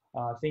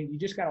 You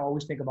just got to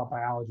always think about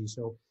biology.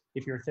 So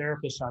if you're a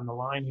therapist on the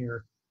line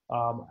here,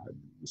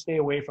 stay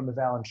away from the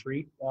Val and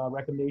treat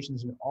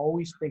recommendations and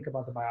always think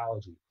about the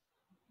biology.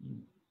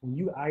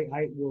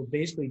 I will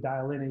basically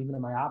dial in, and even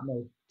in my op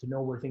note, to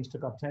know where things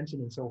took up tension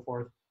and so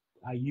forth.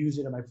 I use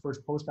it in my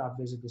first post-op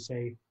visit to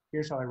say,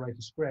 here's how I write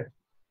the script.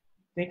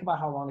 Think about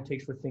how long it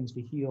takes for things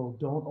to heal.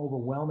 Don't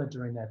overwhelm it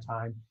during that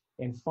time,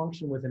 and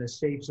function within a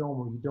safe zone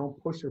where you don't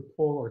push or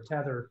pull or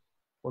tether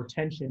or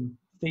tension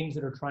things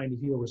that are trying to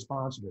heal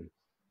responsibly.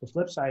 The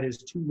flip side is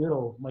too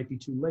little might be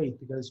too late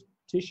because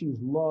tissues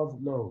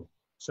love load.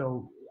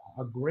 So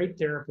a great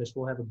therapist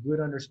will have a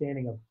good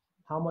understanding of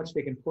how much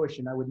they can push,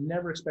 and I would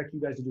never expect you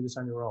guys to do this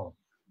on your own.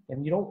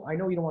 And I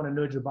know you don't want to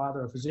nudge or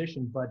bother a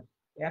physician, but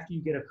after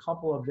you get a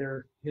couple of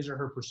his or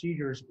her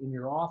procedures in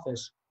your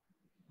office,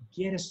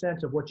 get a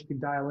sense of what you can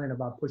dial in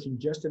about pushing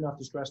just enough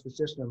to stress the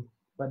system,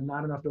 but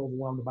not enough to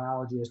overwhelm the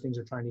biology as things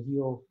are trying to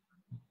heal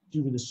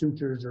due to the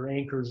sutures or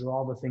anchors or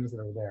all the things that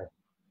are there.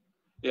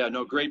 Yeah,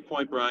 no, great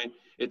point, Brian.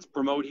 It's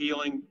promote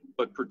healing,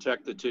 but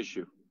protect the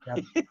tissue.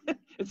 Yep.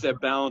 It's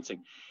that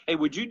balancing. Hey,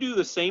 would you do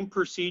the same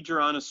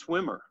procedure on a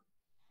swimmer?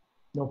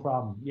 No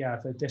problem. Yeah,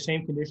 if it's the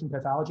same condition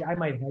pathology, I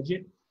might hedge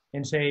it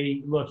and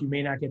say, look, you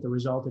may not get the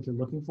result that you're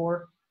looking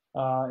for,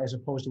 as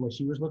opposed to what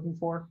she was looking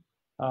for.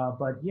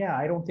 But yeah,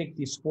 I don't think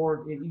the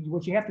sport,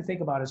 what you have to think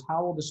about is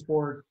how will the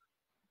sport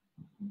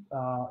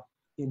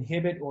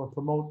inhibit or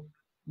promote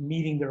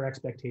meeting their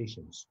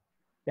expectations.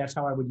 That's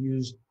how I would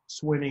use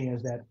swimming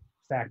as that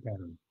fact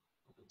pattern.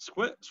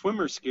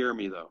 Swimmers scare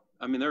me though.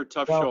 I mean, they're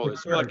tough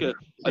shoulders. Sure, like a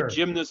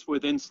gymnast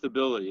with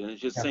instability, and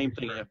it's just same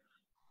thing. Sure.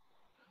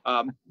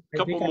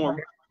 Couple more.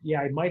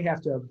 I might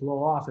have to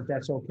blow off if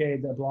that's okay.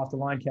 Blow off the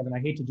line, Kevin. I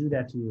hate to do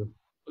that to you.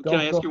 Can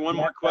I ask you one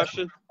more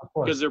question?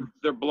 Because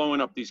they're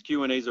blowing up. These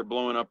Q&As are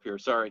blowing up here.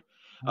 Sorry.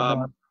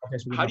 How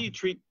do you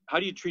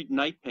treat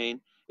night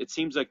pain? It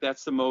seems like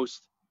that's the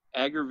most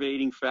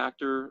aggravating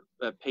factor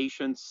that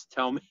patients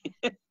tell me.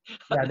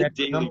 Yeah, that's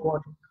number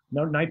one.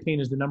 No, night pain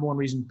is the number one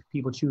reason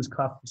people choose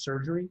cuff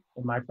surgery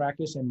in my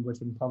practice and what's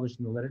been published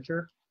in the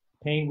literature.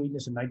 Pain,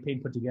 weakness, and night pain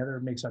put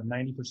together makes up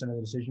 90% of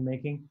the decision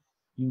making.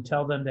 You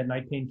tell them that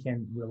night pain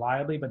can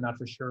reliably, but not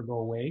for sure, go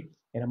away.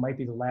 And it might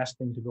be the last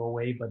thing to go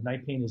away, but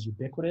night pain is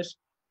ubiquitous.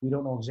 We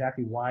don't know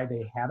exactly why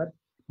they have it.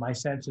 My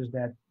sense is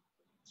that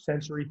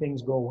sensory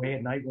things go away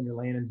at night when you're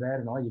laying in bed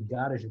and all you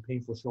got is your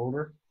painful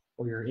shoulder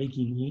or your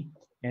achy knee.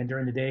 And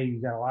during the day,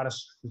 you've got a lot of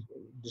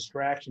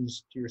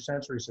distractions to your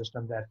sensory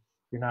system that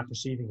you're not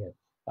perceiving it.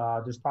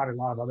 There's probably a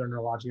lot of other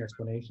neurologic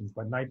explanations,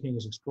 but night pain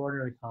is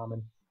extraordinarily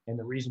common. And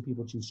the reason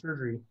people choose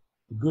surgery,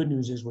 the good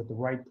news is with the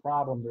right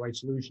problem, the right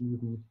solution,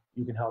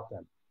 you can help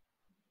them.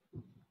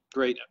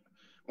 Great.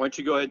 Why don't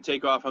you go ahead and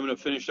take off? I'm going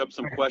to finish up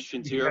some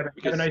questions here.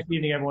 Have a nice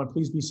evening, everyone.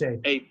 Please be safe.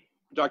 Hey,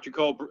 Dr.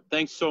 Cole,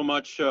 thanks so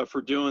much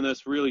for doing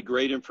this. Really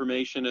great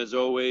information as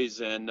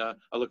always. And I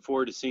look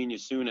forward to seeing you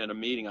soon at a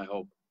meeting, I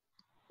hope.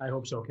 I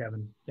hope so,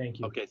 Kevin. Thank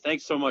you. Okay.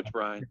 Thanks so much,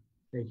 Brian.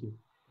 Thank you.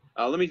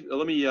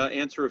 Let me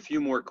answer a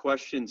few more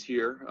questions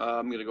here.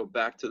 I'm going to go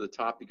back to the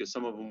topic because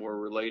some of them were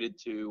related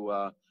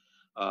to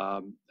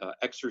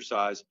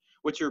exercise.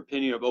 What's your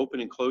opinion of open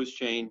and closed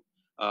chain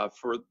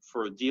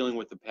for dealing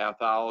with the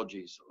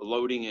pathologies,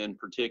 loading in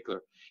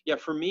particular? Yeah,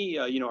 for me,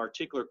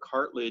 articular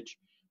cartilage,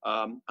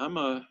 I'm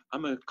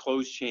a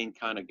closed chain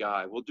kind of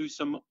guy. We'll do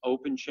some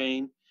open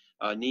chain,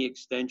 knee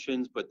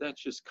extensions, but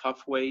that's just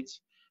cuff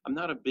weights. I'm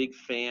not a big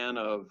fan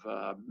of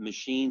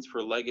machines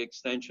for leg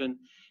extension.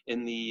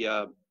 In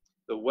the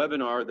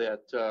webinar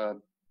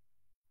that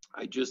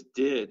I just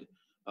did,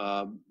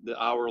 the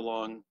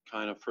hour-long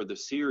kind of for the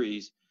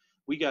series,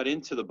 we got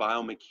into the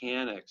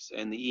biomechanics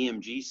and the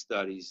EMG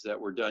studies that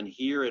were done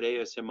here at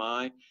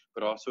ASMI,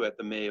 but also at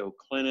the Mayo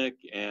Clinic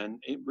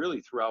and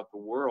really throughout the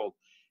world.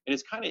 And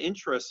it's kind of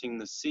interesting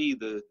to see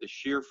the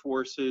shear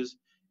forces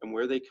and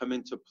where they come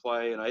into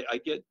play. And I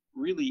get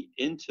really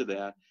into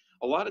that.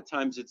 A lot of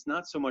times it's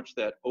not so much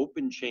that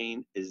open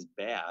chain is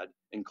bad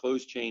and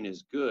closed chain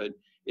is good.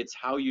 It's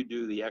how you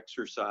do the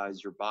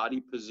exercise, your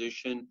body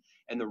position,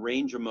 and the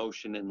range of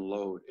motion and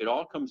load. It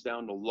all comes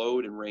down to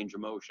load and range of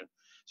motion.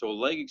 So a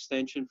leg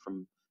extension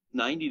from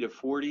 90 to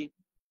 40,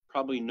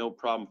 probably no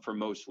problem for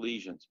most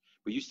lesions.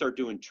 But you start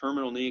doing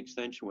terminal knee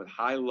extension with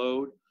high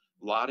load,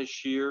 A lot of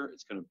shear,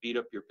 it's going to beat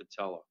up your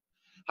patella.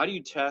 How do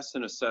you test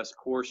and assess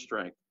core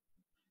strength?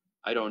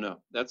 I don't know.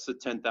 That's the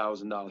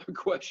 $10,000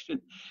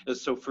 question. And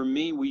so for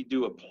me, we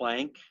do a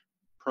plank,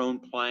 prone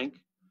plank.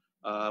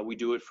 We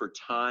do it for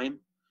time.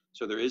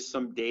 So there is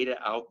some data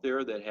out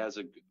there that has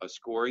a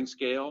scoring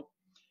scale.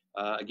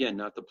 Again,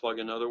 not to plug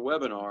another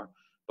webinar,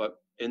 but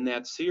in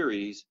that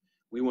series,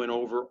 we went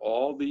over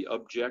all the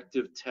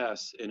objective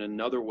tests in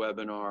another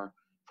webinar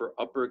for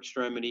upper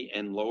extremity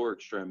and lower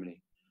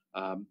extremity.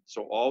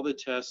 So all the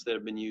tests that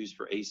have been used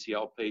for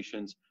ACL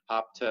patients,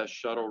 hop tests,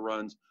 shuttle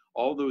runs,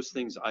 all those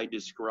things I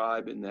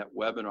describe in that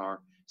webinar,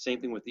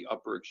 same thing with the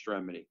upper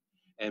extremity.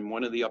 And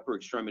one of the upper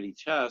extremity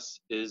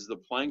tests is the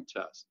plank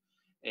test.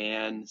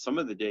 And some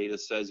of the data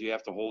says you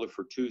have to hold it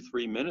for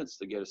 2-3 minutes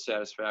to get a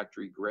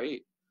satisfactory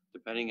grade,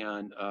 depending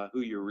on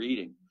who you're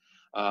reading.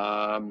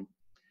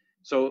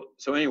 So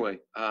anyway,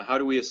 how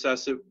do we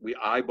assess it? We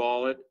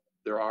eyeball it.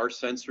 There are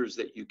sensors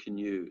that you can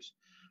use.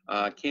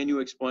 Can you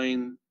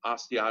explain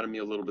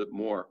osteotomy a little bit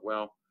more?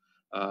 Well,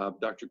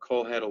 Dr.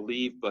 Cole had to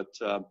leave, but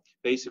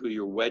basically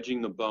you're wedging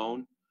the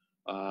bone,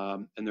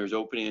 and there's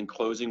opening and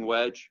closing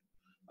wedge.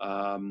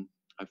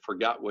 I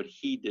forgot what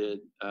he did,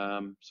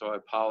 so I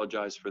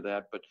apologize for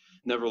that. But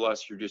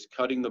nevertheless, you're just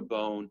cutting the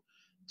bone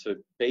to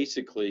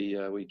basically,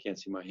 well, you can't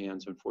see my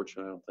hands,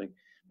 unfortunately, I don't think.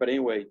 But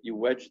anyway, you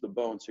wedge the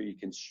bone so you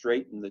can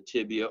straighten the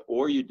tibia,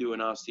 or you do an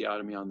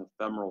osteotomy on the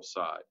femoral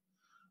side.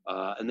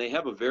 And they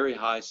have a very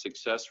high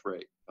success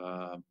rate.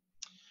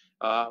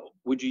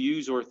 Would you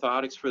use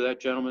orthotics for that,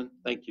 gentleman?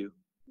 Thank you.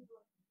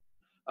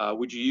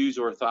 Would you use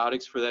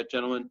orthotics for that,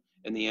 gentleman?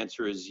 And the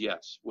answer is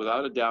yes.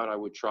 Without a doubt, I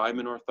would try him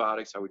in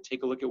orthotics. I would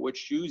take a look at what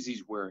shoes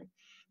he's wearing.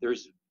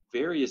 There's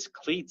various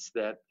cleats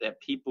that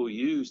people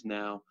use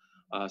now.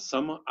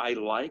 Some I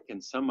like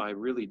and some I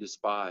really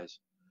despise.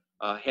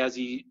 Does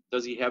he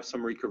have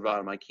some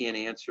recurvatum? I can't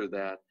answer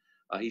that.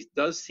 He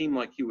does seem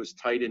like he was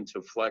tight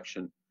into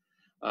flexion.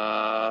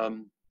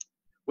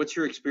 What's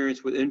your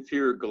experience with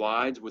inferior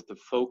glides with the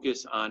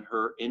focus on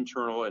her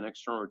internal and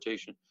external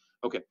rotation?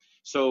 Okay,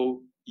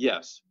 so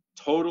yes,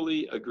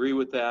 totally agree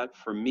with that.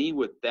 For me,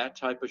 with that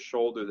type of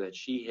shoulder that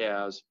she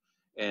has,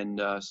 and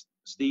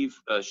Steve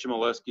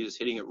Shimoleski is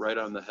hitting it right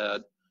on the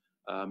head.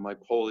 My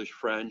Polish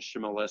friend,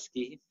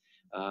 Shimoleski.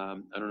 I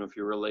don't know if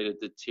you're related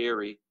to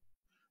Terry.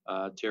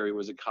 Terry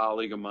was a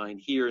colleague of mine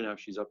here. Now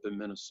she's up in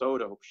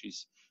Minnesota. Hope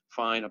she's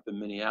fine up in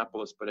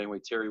Minneapolis. But anyway,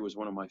 Terry was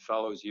one of my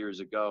fellows years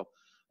ago.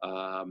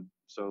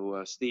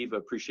 Steve, I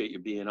appreciate you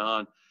being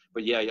on.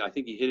 But yeah, I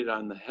think you hit it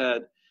on the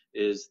head.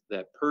 Is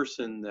that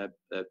person that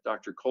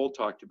Dr. Cole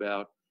talked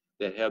about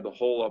that had the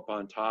hole up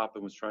on top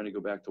and was trying to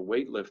go back to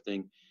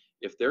weightlifting,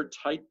 if they're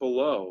tight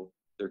below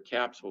their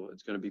capsule,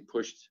 it's going to be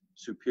pushed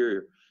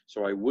superior.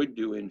 So I would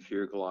do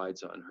inferior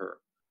glides on her,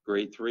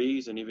 grade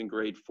 3s and even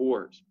grade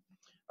 4s.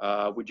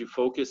 Would you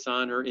focus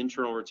on her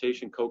internal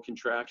rotation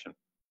co-contraction?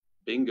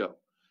 Bingo.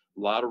 A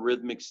lot of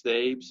rhythmic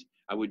staves.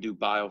 I would do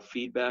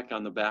biofeedback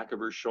on the back of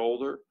her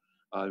shoulder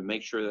to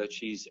make sure that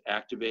she's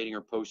activating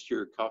her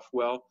posterior cuff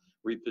well,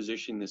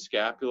 repositioning the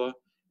scapula.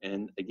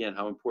 And again,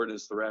 how important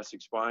is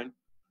thoracic spine?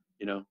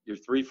 You know, you're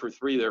 3 for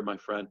 3 there, my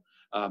friend.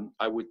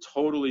 I would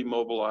totally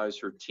mobilize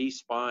her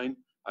T-spine.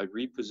 I'd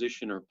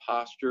reposition her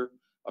posture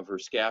of her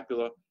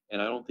scapula.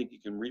 And I don't think you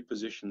can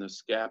reposition the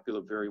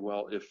scapula very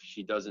well if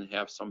she doesn't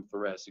have some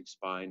thoracic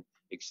spine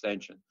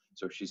extension.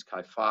 So she's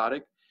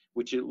kyphotic,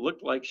 which it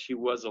looked like she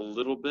was a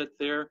little bit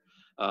there.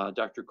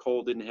 Dr.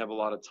 Cole didn't have a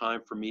lot of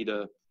time for me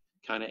to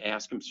kind of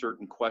ask him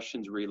certain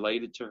questions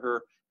related to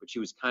her, but she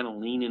was kind of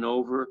leaning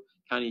over,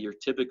 kind of your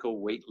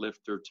typical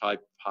weightlifter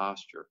type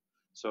posture.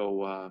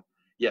 So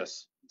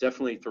yes,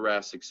 definitely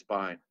thoracic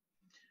spine.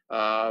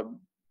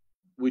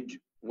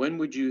 When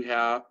would you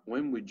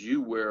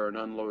wear an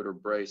unloader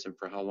brace and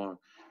for how long?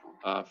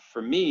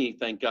 For me,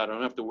 thank God, I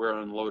don't have to wear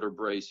an unloader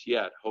brace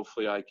yet.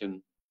 Hopefully I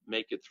can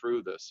make it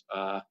through this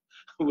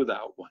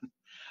without one.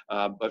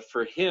 But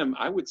for him,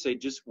 I would say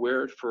just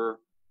wear it for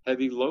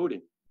heavy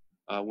loading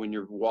when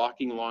you're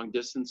walking long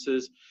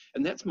distances.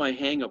 And that's my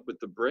hang up with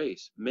the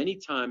brace. Many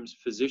times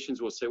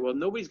physicians will say, well,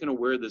 nobody's going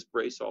to wear this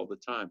brace all the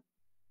time.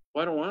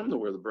 Well, I don't want them to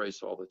wear the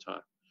brace all the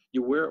time.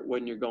 You wear it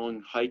when you're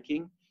going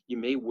hiking. You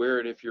may wear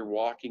it if you're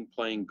walking,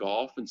 playing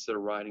golf instead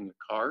of riding a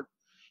cart.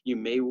 You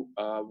may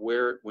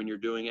wear it when you're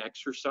doing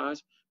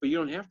exercise, but you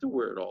don't have to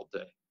wear it all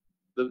day.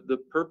 The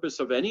purpose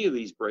of any of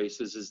these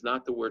braces is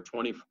not to wear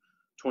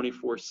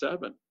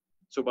 24/7.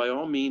 So by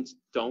all means,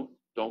 don't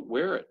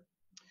wear it.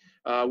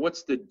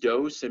 What's the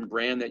dose and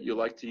brand that you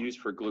like to use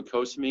for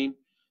glucosamine?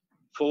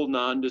 Full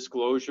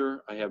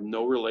non-disclosure. I have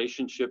no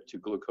relationship to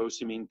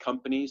glucosamine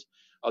companies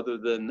other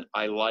than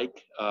I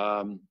like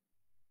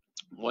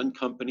one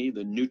company,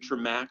 the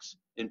Nutramax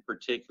in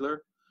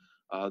particular.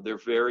 They're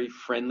very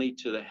friendly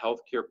to the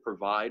healthcare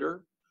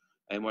provider.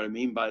 And what I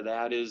mean by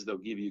that is they'll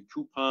give you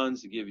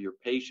coupons to give your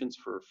patients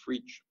for a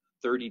free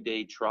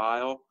 30-day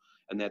trial.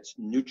 And that's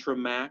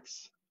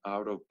Nutramax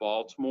out of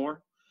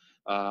Baltimore.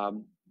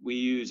 We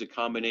use a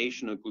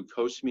combination of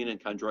glucosamine and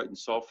chondroitin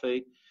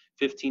sulfate,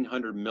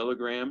 1,500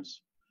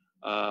 milligrams.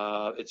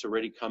 It's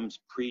already comes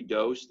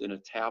pre-dosed in a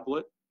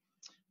tablet.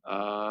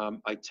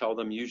 I tell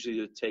them usually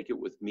to take it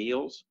with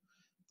meals.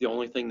 The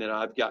only thing that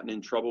I've gotten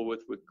in trouble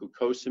with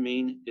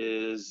glucosamine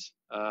is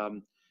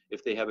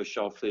if they have a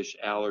shellfish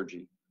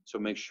allergy. So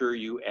make sure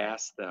you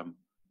ask them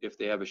if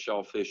they have a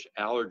shellfish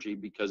allergy,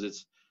 because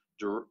it's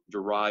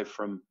derived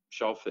from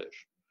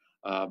shellfish.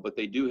 But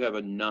they do have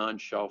a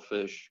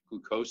non-shellfish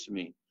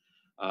glucosamine.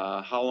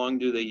 How long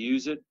do they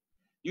use it?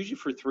 Usually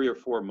for 3 or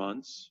 4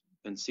 months,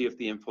 and see if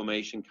the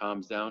inflammation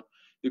calms down.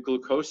 The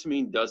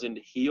glucosamine doesn't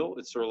heal.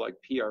 It's sort of like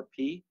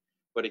PRP,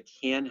 but it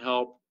can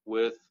help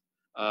with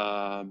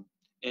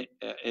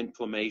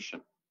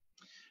inflammation.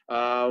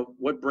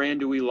 What brand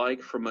do we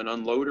like from an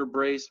unloader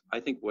brace? I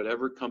think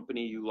whatever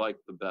company you like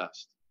the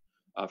best.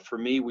 For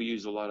me, we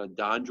use a lot of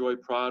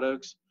DonJoy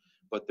products,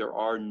 but there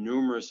are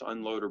numerous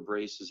unloader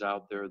braces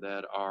out there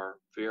that are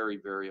very,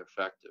 very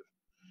effective.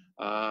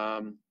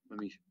 Let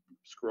me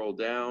scroll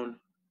down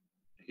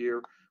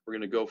here. We're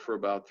going to go for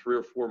about 3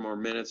 or 4 more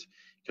minutes,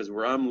 because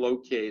where I'm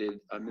located,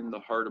 I'm in the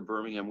heart of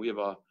Birmingham. We have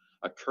a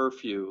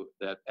curfew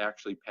that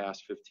actually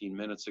passed 15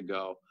 minutes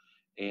ago.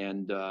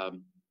 And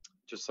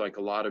just like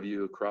a lot of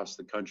you across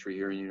the country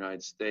here in the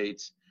United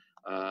States,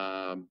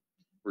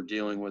 we're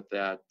dealing with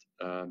that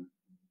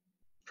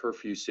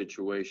curfew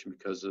situation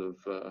because of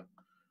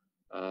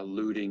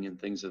looting and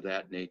things of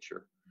that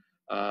nature.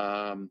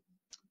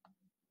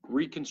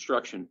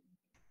 Reconstruction,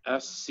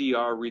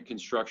 SCR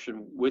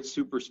reconstruction with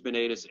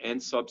supraspinatus and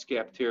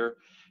subscap tear,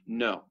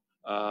 no.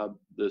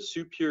 The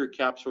superior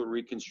capsular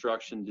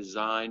reconstruction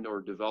designed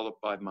or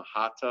developed by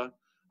Mahata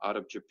out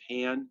of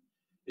Japan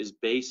is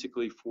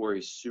basically for a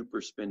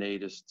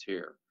supraspinatus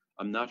tear.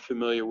 I'm not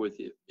familiar with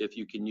if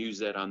you can use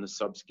that on the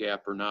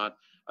subscap or not.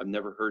 I've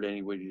never heard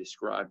anybody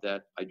describe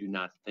that. I do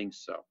not think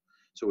so.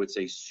 So it's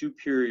a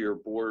superior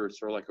border,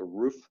 sort of like a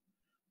roof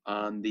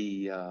on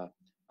the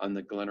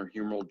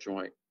glenohumeral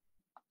joint.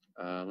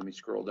 Let me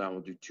scroll down.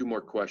 We'll do 2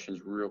 more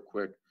questions real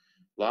quick.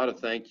 A lot of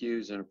thank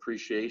yous and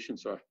appreciation.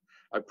 So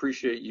I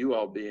appreciate you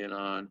all being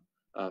on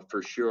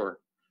for sure.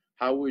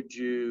 How would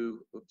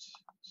you, oops,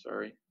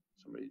 sorry,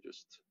 somebody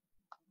just.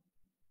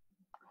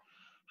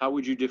 How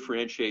would you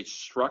differentiate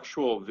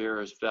structural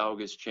varus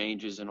valgus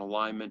changes in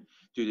alignment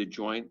due to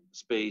joint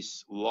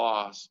space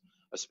loss,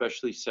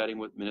 especially setting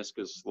with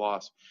meniscus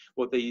loss?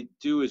 What they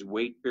do is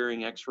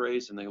weight-bearing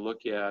x-rays, and they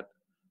look at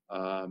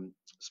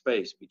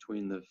space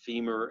between the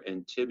femur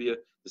and tibia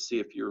to see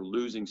if you're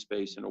losing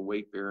space in a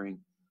weight-bearing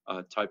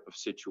type of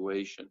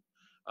situation.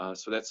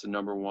 So that's the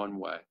 #1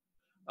 way.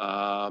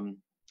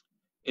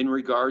 In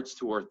regards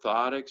to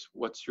orthotics,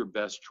 what's your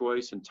best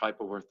choice and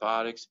type of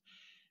orthotics?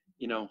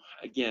 You know,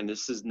 again,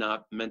 this is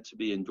not meant to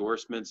be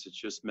endorsements. It's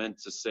just meant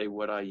to say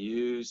what I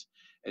use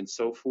and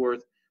so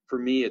forth. For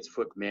me, it's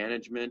Foot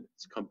Management.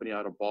 It's a company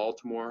out of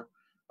Baltimore.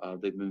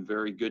 They've been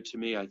very good to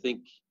me. I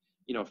think,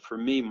 you know, for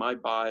me, my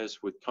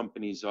bias with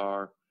companies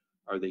are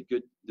they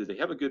good? Do they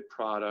have a good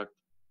product?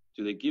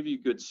 Do they give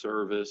you good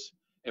service?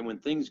 And when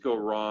things go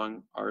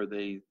wrong, are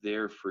they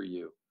there for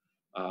you?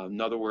 In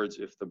other words,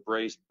 if the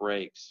brace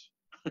breaks,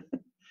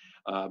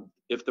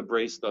 if the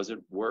brace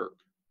doesn't work,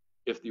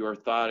 if the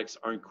orthotics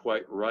aren't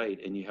quite right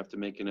and you have to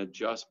make an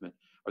adjustment,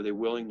 are they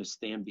willing to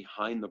stand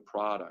behind the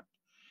product?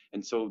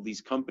 And so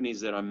these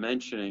companies that I'm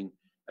mentioning,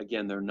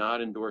 again, they're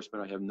not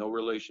endorsement. I have no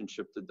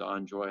relationship to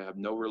DonJoy. I have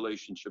no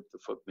relationship to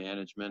Foot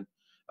Management,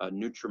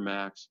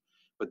 Nutramax,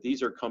 but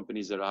these are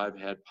companies that I've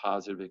had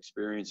positive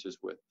experiences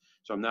with.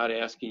 So I'm not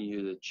asking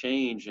you to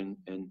change and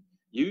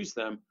use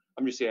them.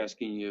 I'm just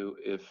asking you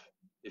if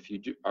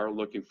you are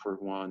looking for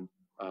one,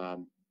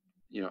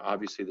 you know,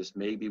 obviously this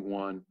may be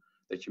one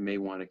that you may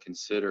want to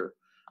consider.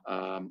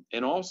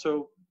 And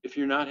also, if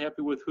you're not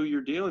happy with who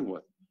you're dealing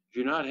with, if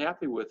you're not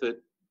happy with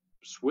it,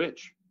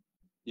 switch.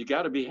 You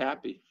got to be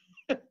happy.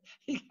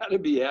 You got to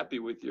be happy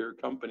with your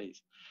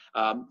companies.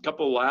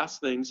 Couple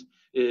last things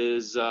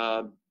is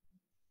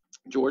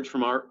George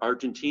from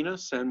Argentina,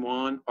 San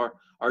Juan,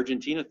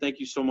 Argentina. Thank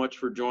you so much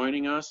for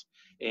joining us,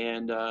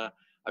 and I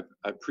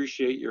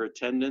appreciate your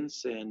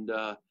attendance and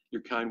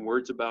your kind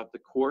words about the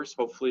course.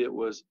 Hopefully, it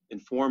was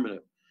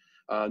informative.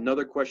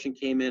 Another question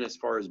came in as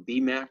far as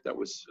BMAC. That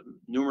was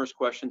numerous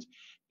questions.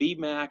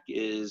 BMAC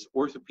is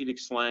orthopedic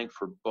slang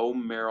for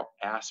bone marrow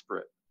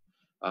aspirate.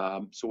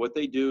 So what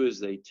they do is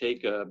they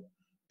take a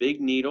big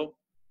needle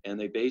and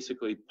they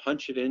basically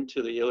punch it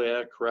into the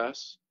iliac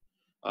crest.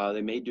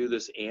 They may do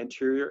this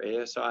anterior,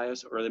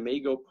 ASIS, or they may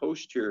go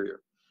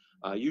posterior.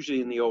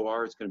 Usually in the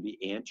OR, it's going to be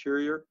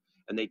anterior,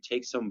 and they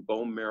take some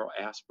bone marrow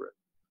aspirate.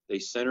 They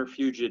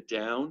centrifuge it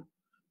down,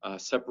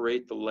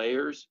 separate the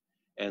layers,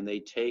 and they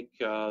take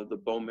the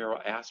bone marrow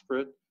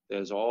aspirate that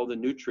has all the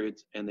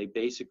nutrients, and they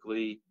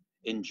basically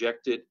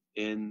inject it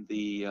in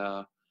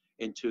the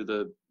into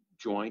the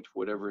joint,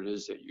 whatever it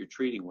is that you're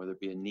treating, whether it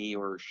be a knee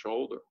or a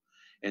shoulder.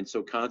 And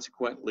so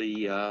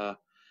consequently,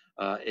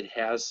 it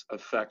has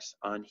effects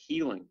on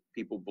healing.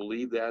 People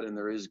believe that, and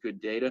there is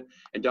good data.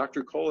 And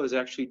Dr. Cole has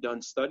actually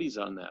done studies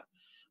on that.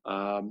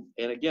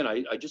 And again,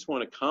 I just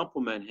want to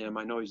compliment him.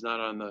 I know he's not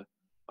on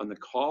the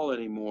call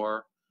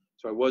anymore,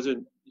 So I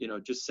wasn't,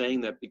 just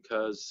saying that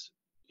because,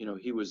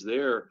 he was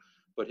there,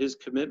 but his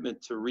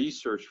commitment to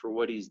research for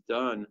what he's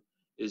done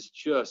is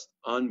just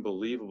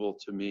unbelievable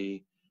to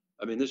me.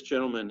 I mean, this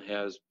gentleman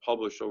has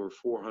published over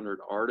 400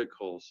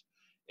 articles,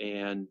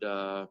 and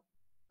I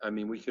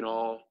mean, we can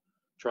all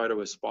try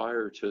to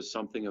aspire to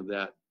something of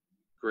that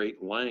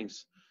great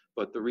lengths,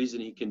 but the reason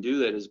he can do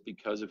that is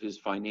because of his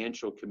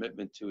financial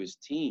commitment to his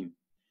team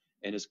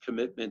and his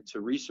commitment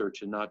to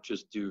research, and not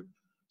just do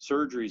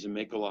surgeries and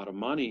make a lot of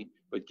money,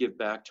 but give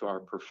back to our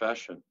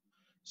profession.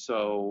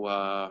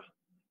 So,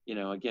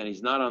 again,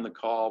 he's not on the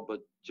call, but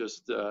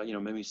just,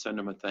 maybe send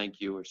him a thank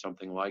you or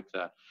something like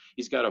that.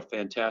 He's got a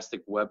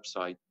fantastic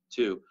website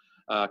too.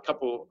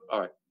 All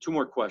right, 2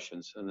 more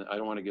questions, and I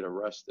don't want to get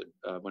arrested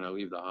when I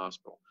leave the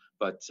hospital.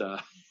 But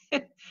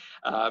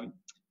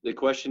the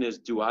question is,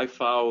 do I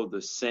follow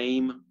the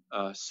same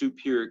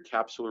superior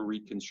capsular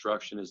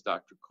reconstruction as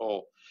Dr.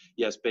 Cole?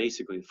 Yes,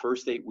 basically, the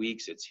first 8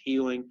 weeks, it's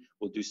healing.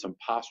 We'll do some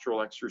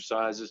postural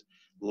exercises,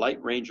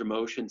 light range of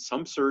motion.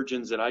 Some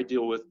surgeons that I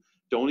deal with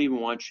don't even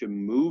want you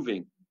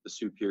moving the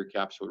superior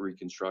capsular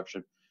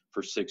reconstruction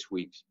for 6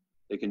 weeks.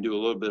 They can do a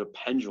little bit of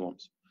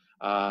pendulums.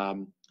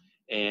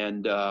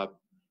 And so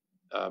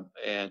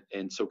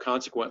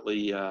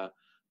consequently,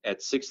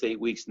 at 6 to 8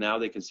 weeks, now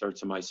they can start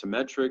some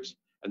isometrics,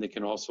 and they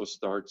can also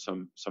start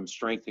some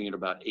strengthening at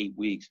about 8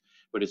 weeks.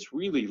 But it's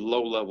really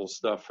low-level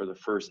stuff for the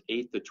first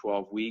 8 to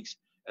 12 weeks,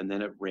 and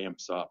then it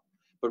ramps up.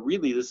 But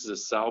really, this is a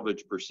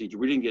salvage procedure.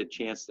 We didn't get a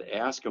chance to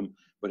ask him,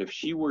 but if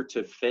she were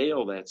to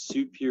fail that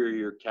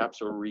superior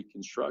capsular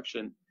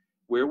reconstruction,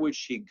 where would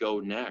she go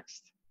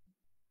next?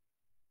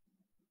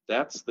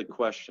 That's the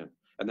question.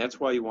 And that's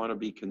why you want to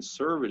be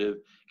conservative,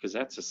 because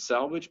that's a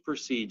salvage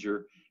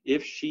procedure.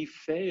 If she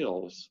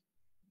fails,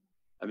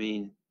 I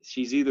mean,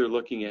 she's either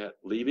looking at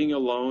leaving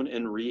alone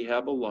and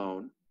rehab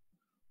alone,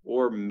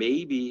 or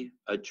maybe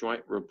a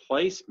joint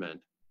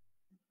replacement.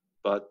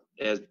 But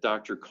as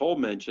Dr. Cole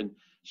mentioned,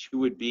 she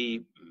would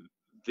be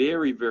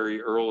very,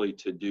 very early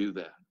to do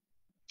that.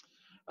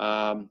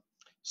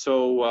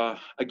 So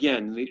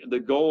again, the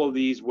goal of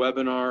these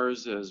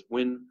webinars, as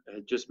Wynn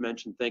had just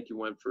mentioned, thank you,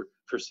 Wynn,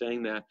 for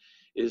saying that,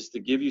 is to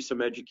give you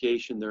some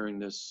education during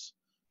this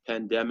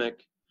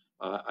pandemic.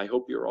 I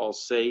hope you're all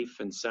safe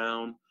and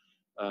sound.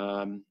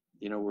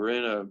 We're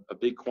in a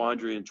big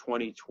quandary in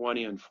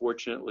 2020,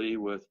 unfortunately,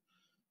 with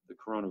the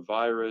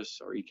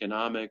coronavirus, our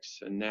economics,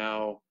 and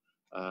now,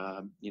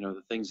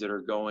 the things that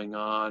are going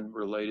on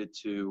related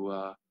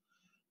to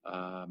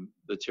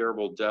the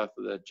terrible death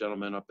of that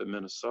gentleman up in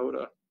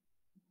Minnesota.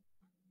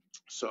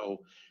 So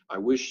I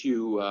wish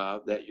you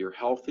that you're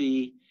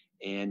healthy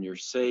and you're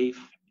safe,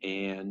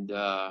 and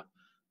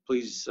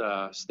please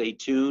stay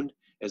tuned.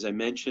 As I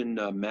mentioned,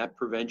 Matt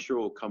Provencher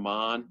will come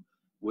on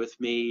with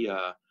me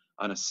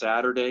on a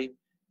Saturday.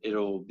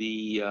 It'll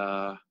be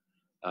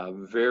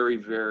very,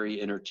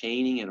 very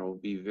entertaining, and it'll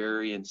be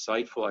very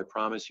insightful. I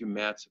promise you,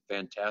 Matt's a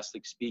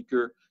fantastic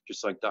speaker,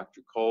 just like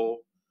Dr. Cole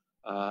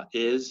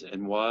is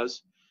and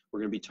was. We're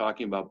going to be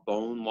talking about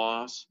bone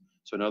loss.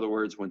 So in other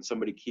words, when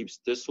somebody keeps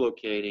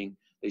dislocating,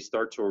 they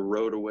start to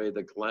erode away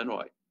the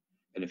glenoid.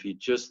 And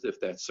if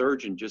that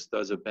surgeon just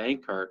does a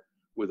Bankart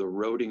with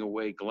eroding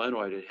away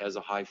glenoid, it has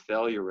a high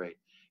failure rate.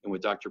 And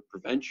what Dr.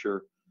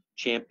 Provencher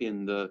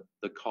championed the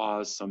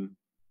cause some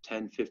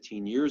 10,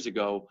 15 years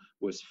ago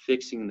was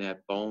fixing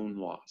that bone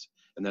loss.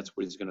 And that's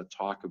what he's going to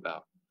talk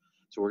about.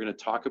 So we're going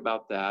to talk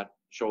about that,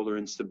 shoulder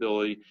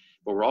instability,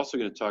 but we're also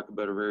going to talk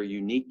about a very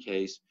unique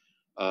case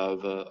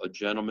of a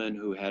gentleman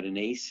who had an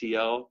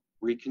ACL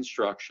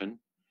reconstruction,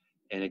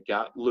 and it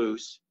got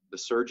loose. The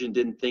surgeon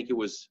didn't think it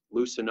was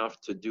loose enough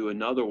to do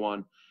another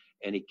one,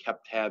 and he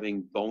kept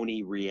having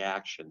bony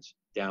reactions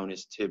down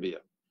his tibia.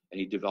 And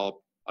he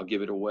developed, I'll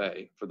give it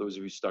away, for those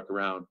of you stuck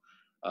around,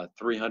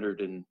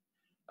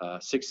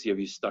 360 of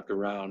you stuck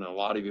around, and a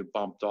lot of you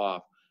bumped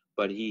off,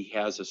 but he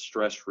has a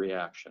stress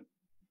reaction.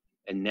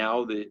 And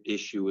now the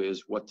issue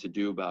is what to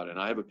do about it. And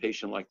I have a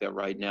patient like that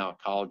right now, a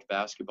college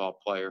basketball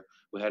player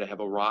who had to have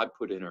a rod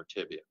put in her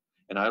tibia.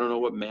 And I don't know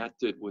what Matt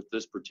did with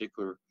this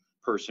particular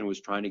person who was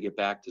trying to get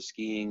back to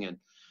skiing and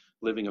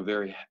living a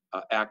very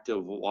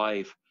active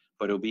life,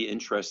 but it'll be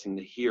interesting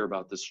to hear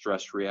about the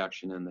stress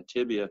reaction in the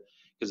tibia,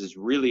 because it's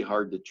really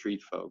hard to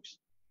treat, folks.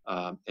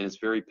 And it's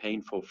very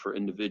painful for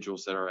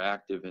individuals that are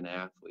active and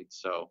athletes.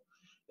 So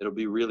it'll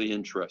be really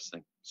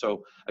interesting.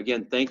 So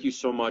again, thank you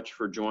so much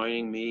for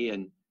joining me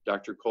and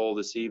Dr. Cole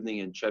this evening,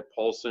 and Chet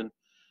Paulson.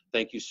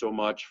 Thank you so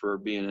much for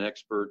being an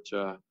expert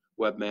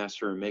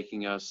webmaster and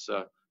making us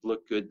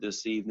look good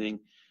this evening.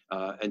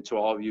 And to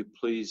all of you,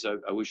 please,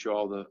 I wish you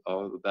all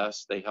the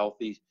best. Stay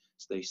healthy,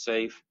 stay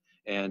safe,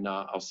 and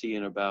I'll see you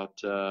in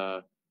about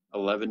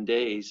 11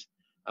 days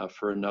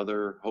for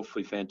another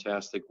hopefully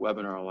fantastic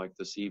webinar like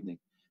this evening.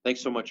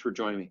 Thanks so much for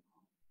joining me.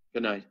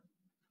 Good night.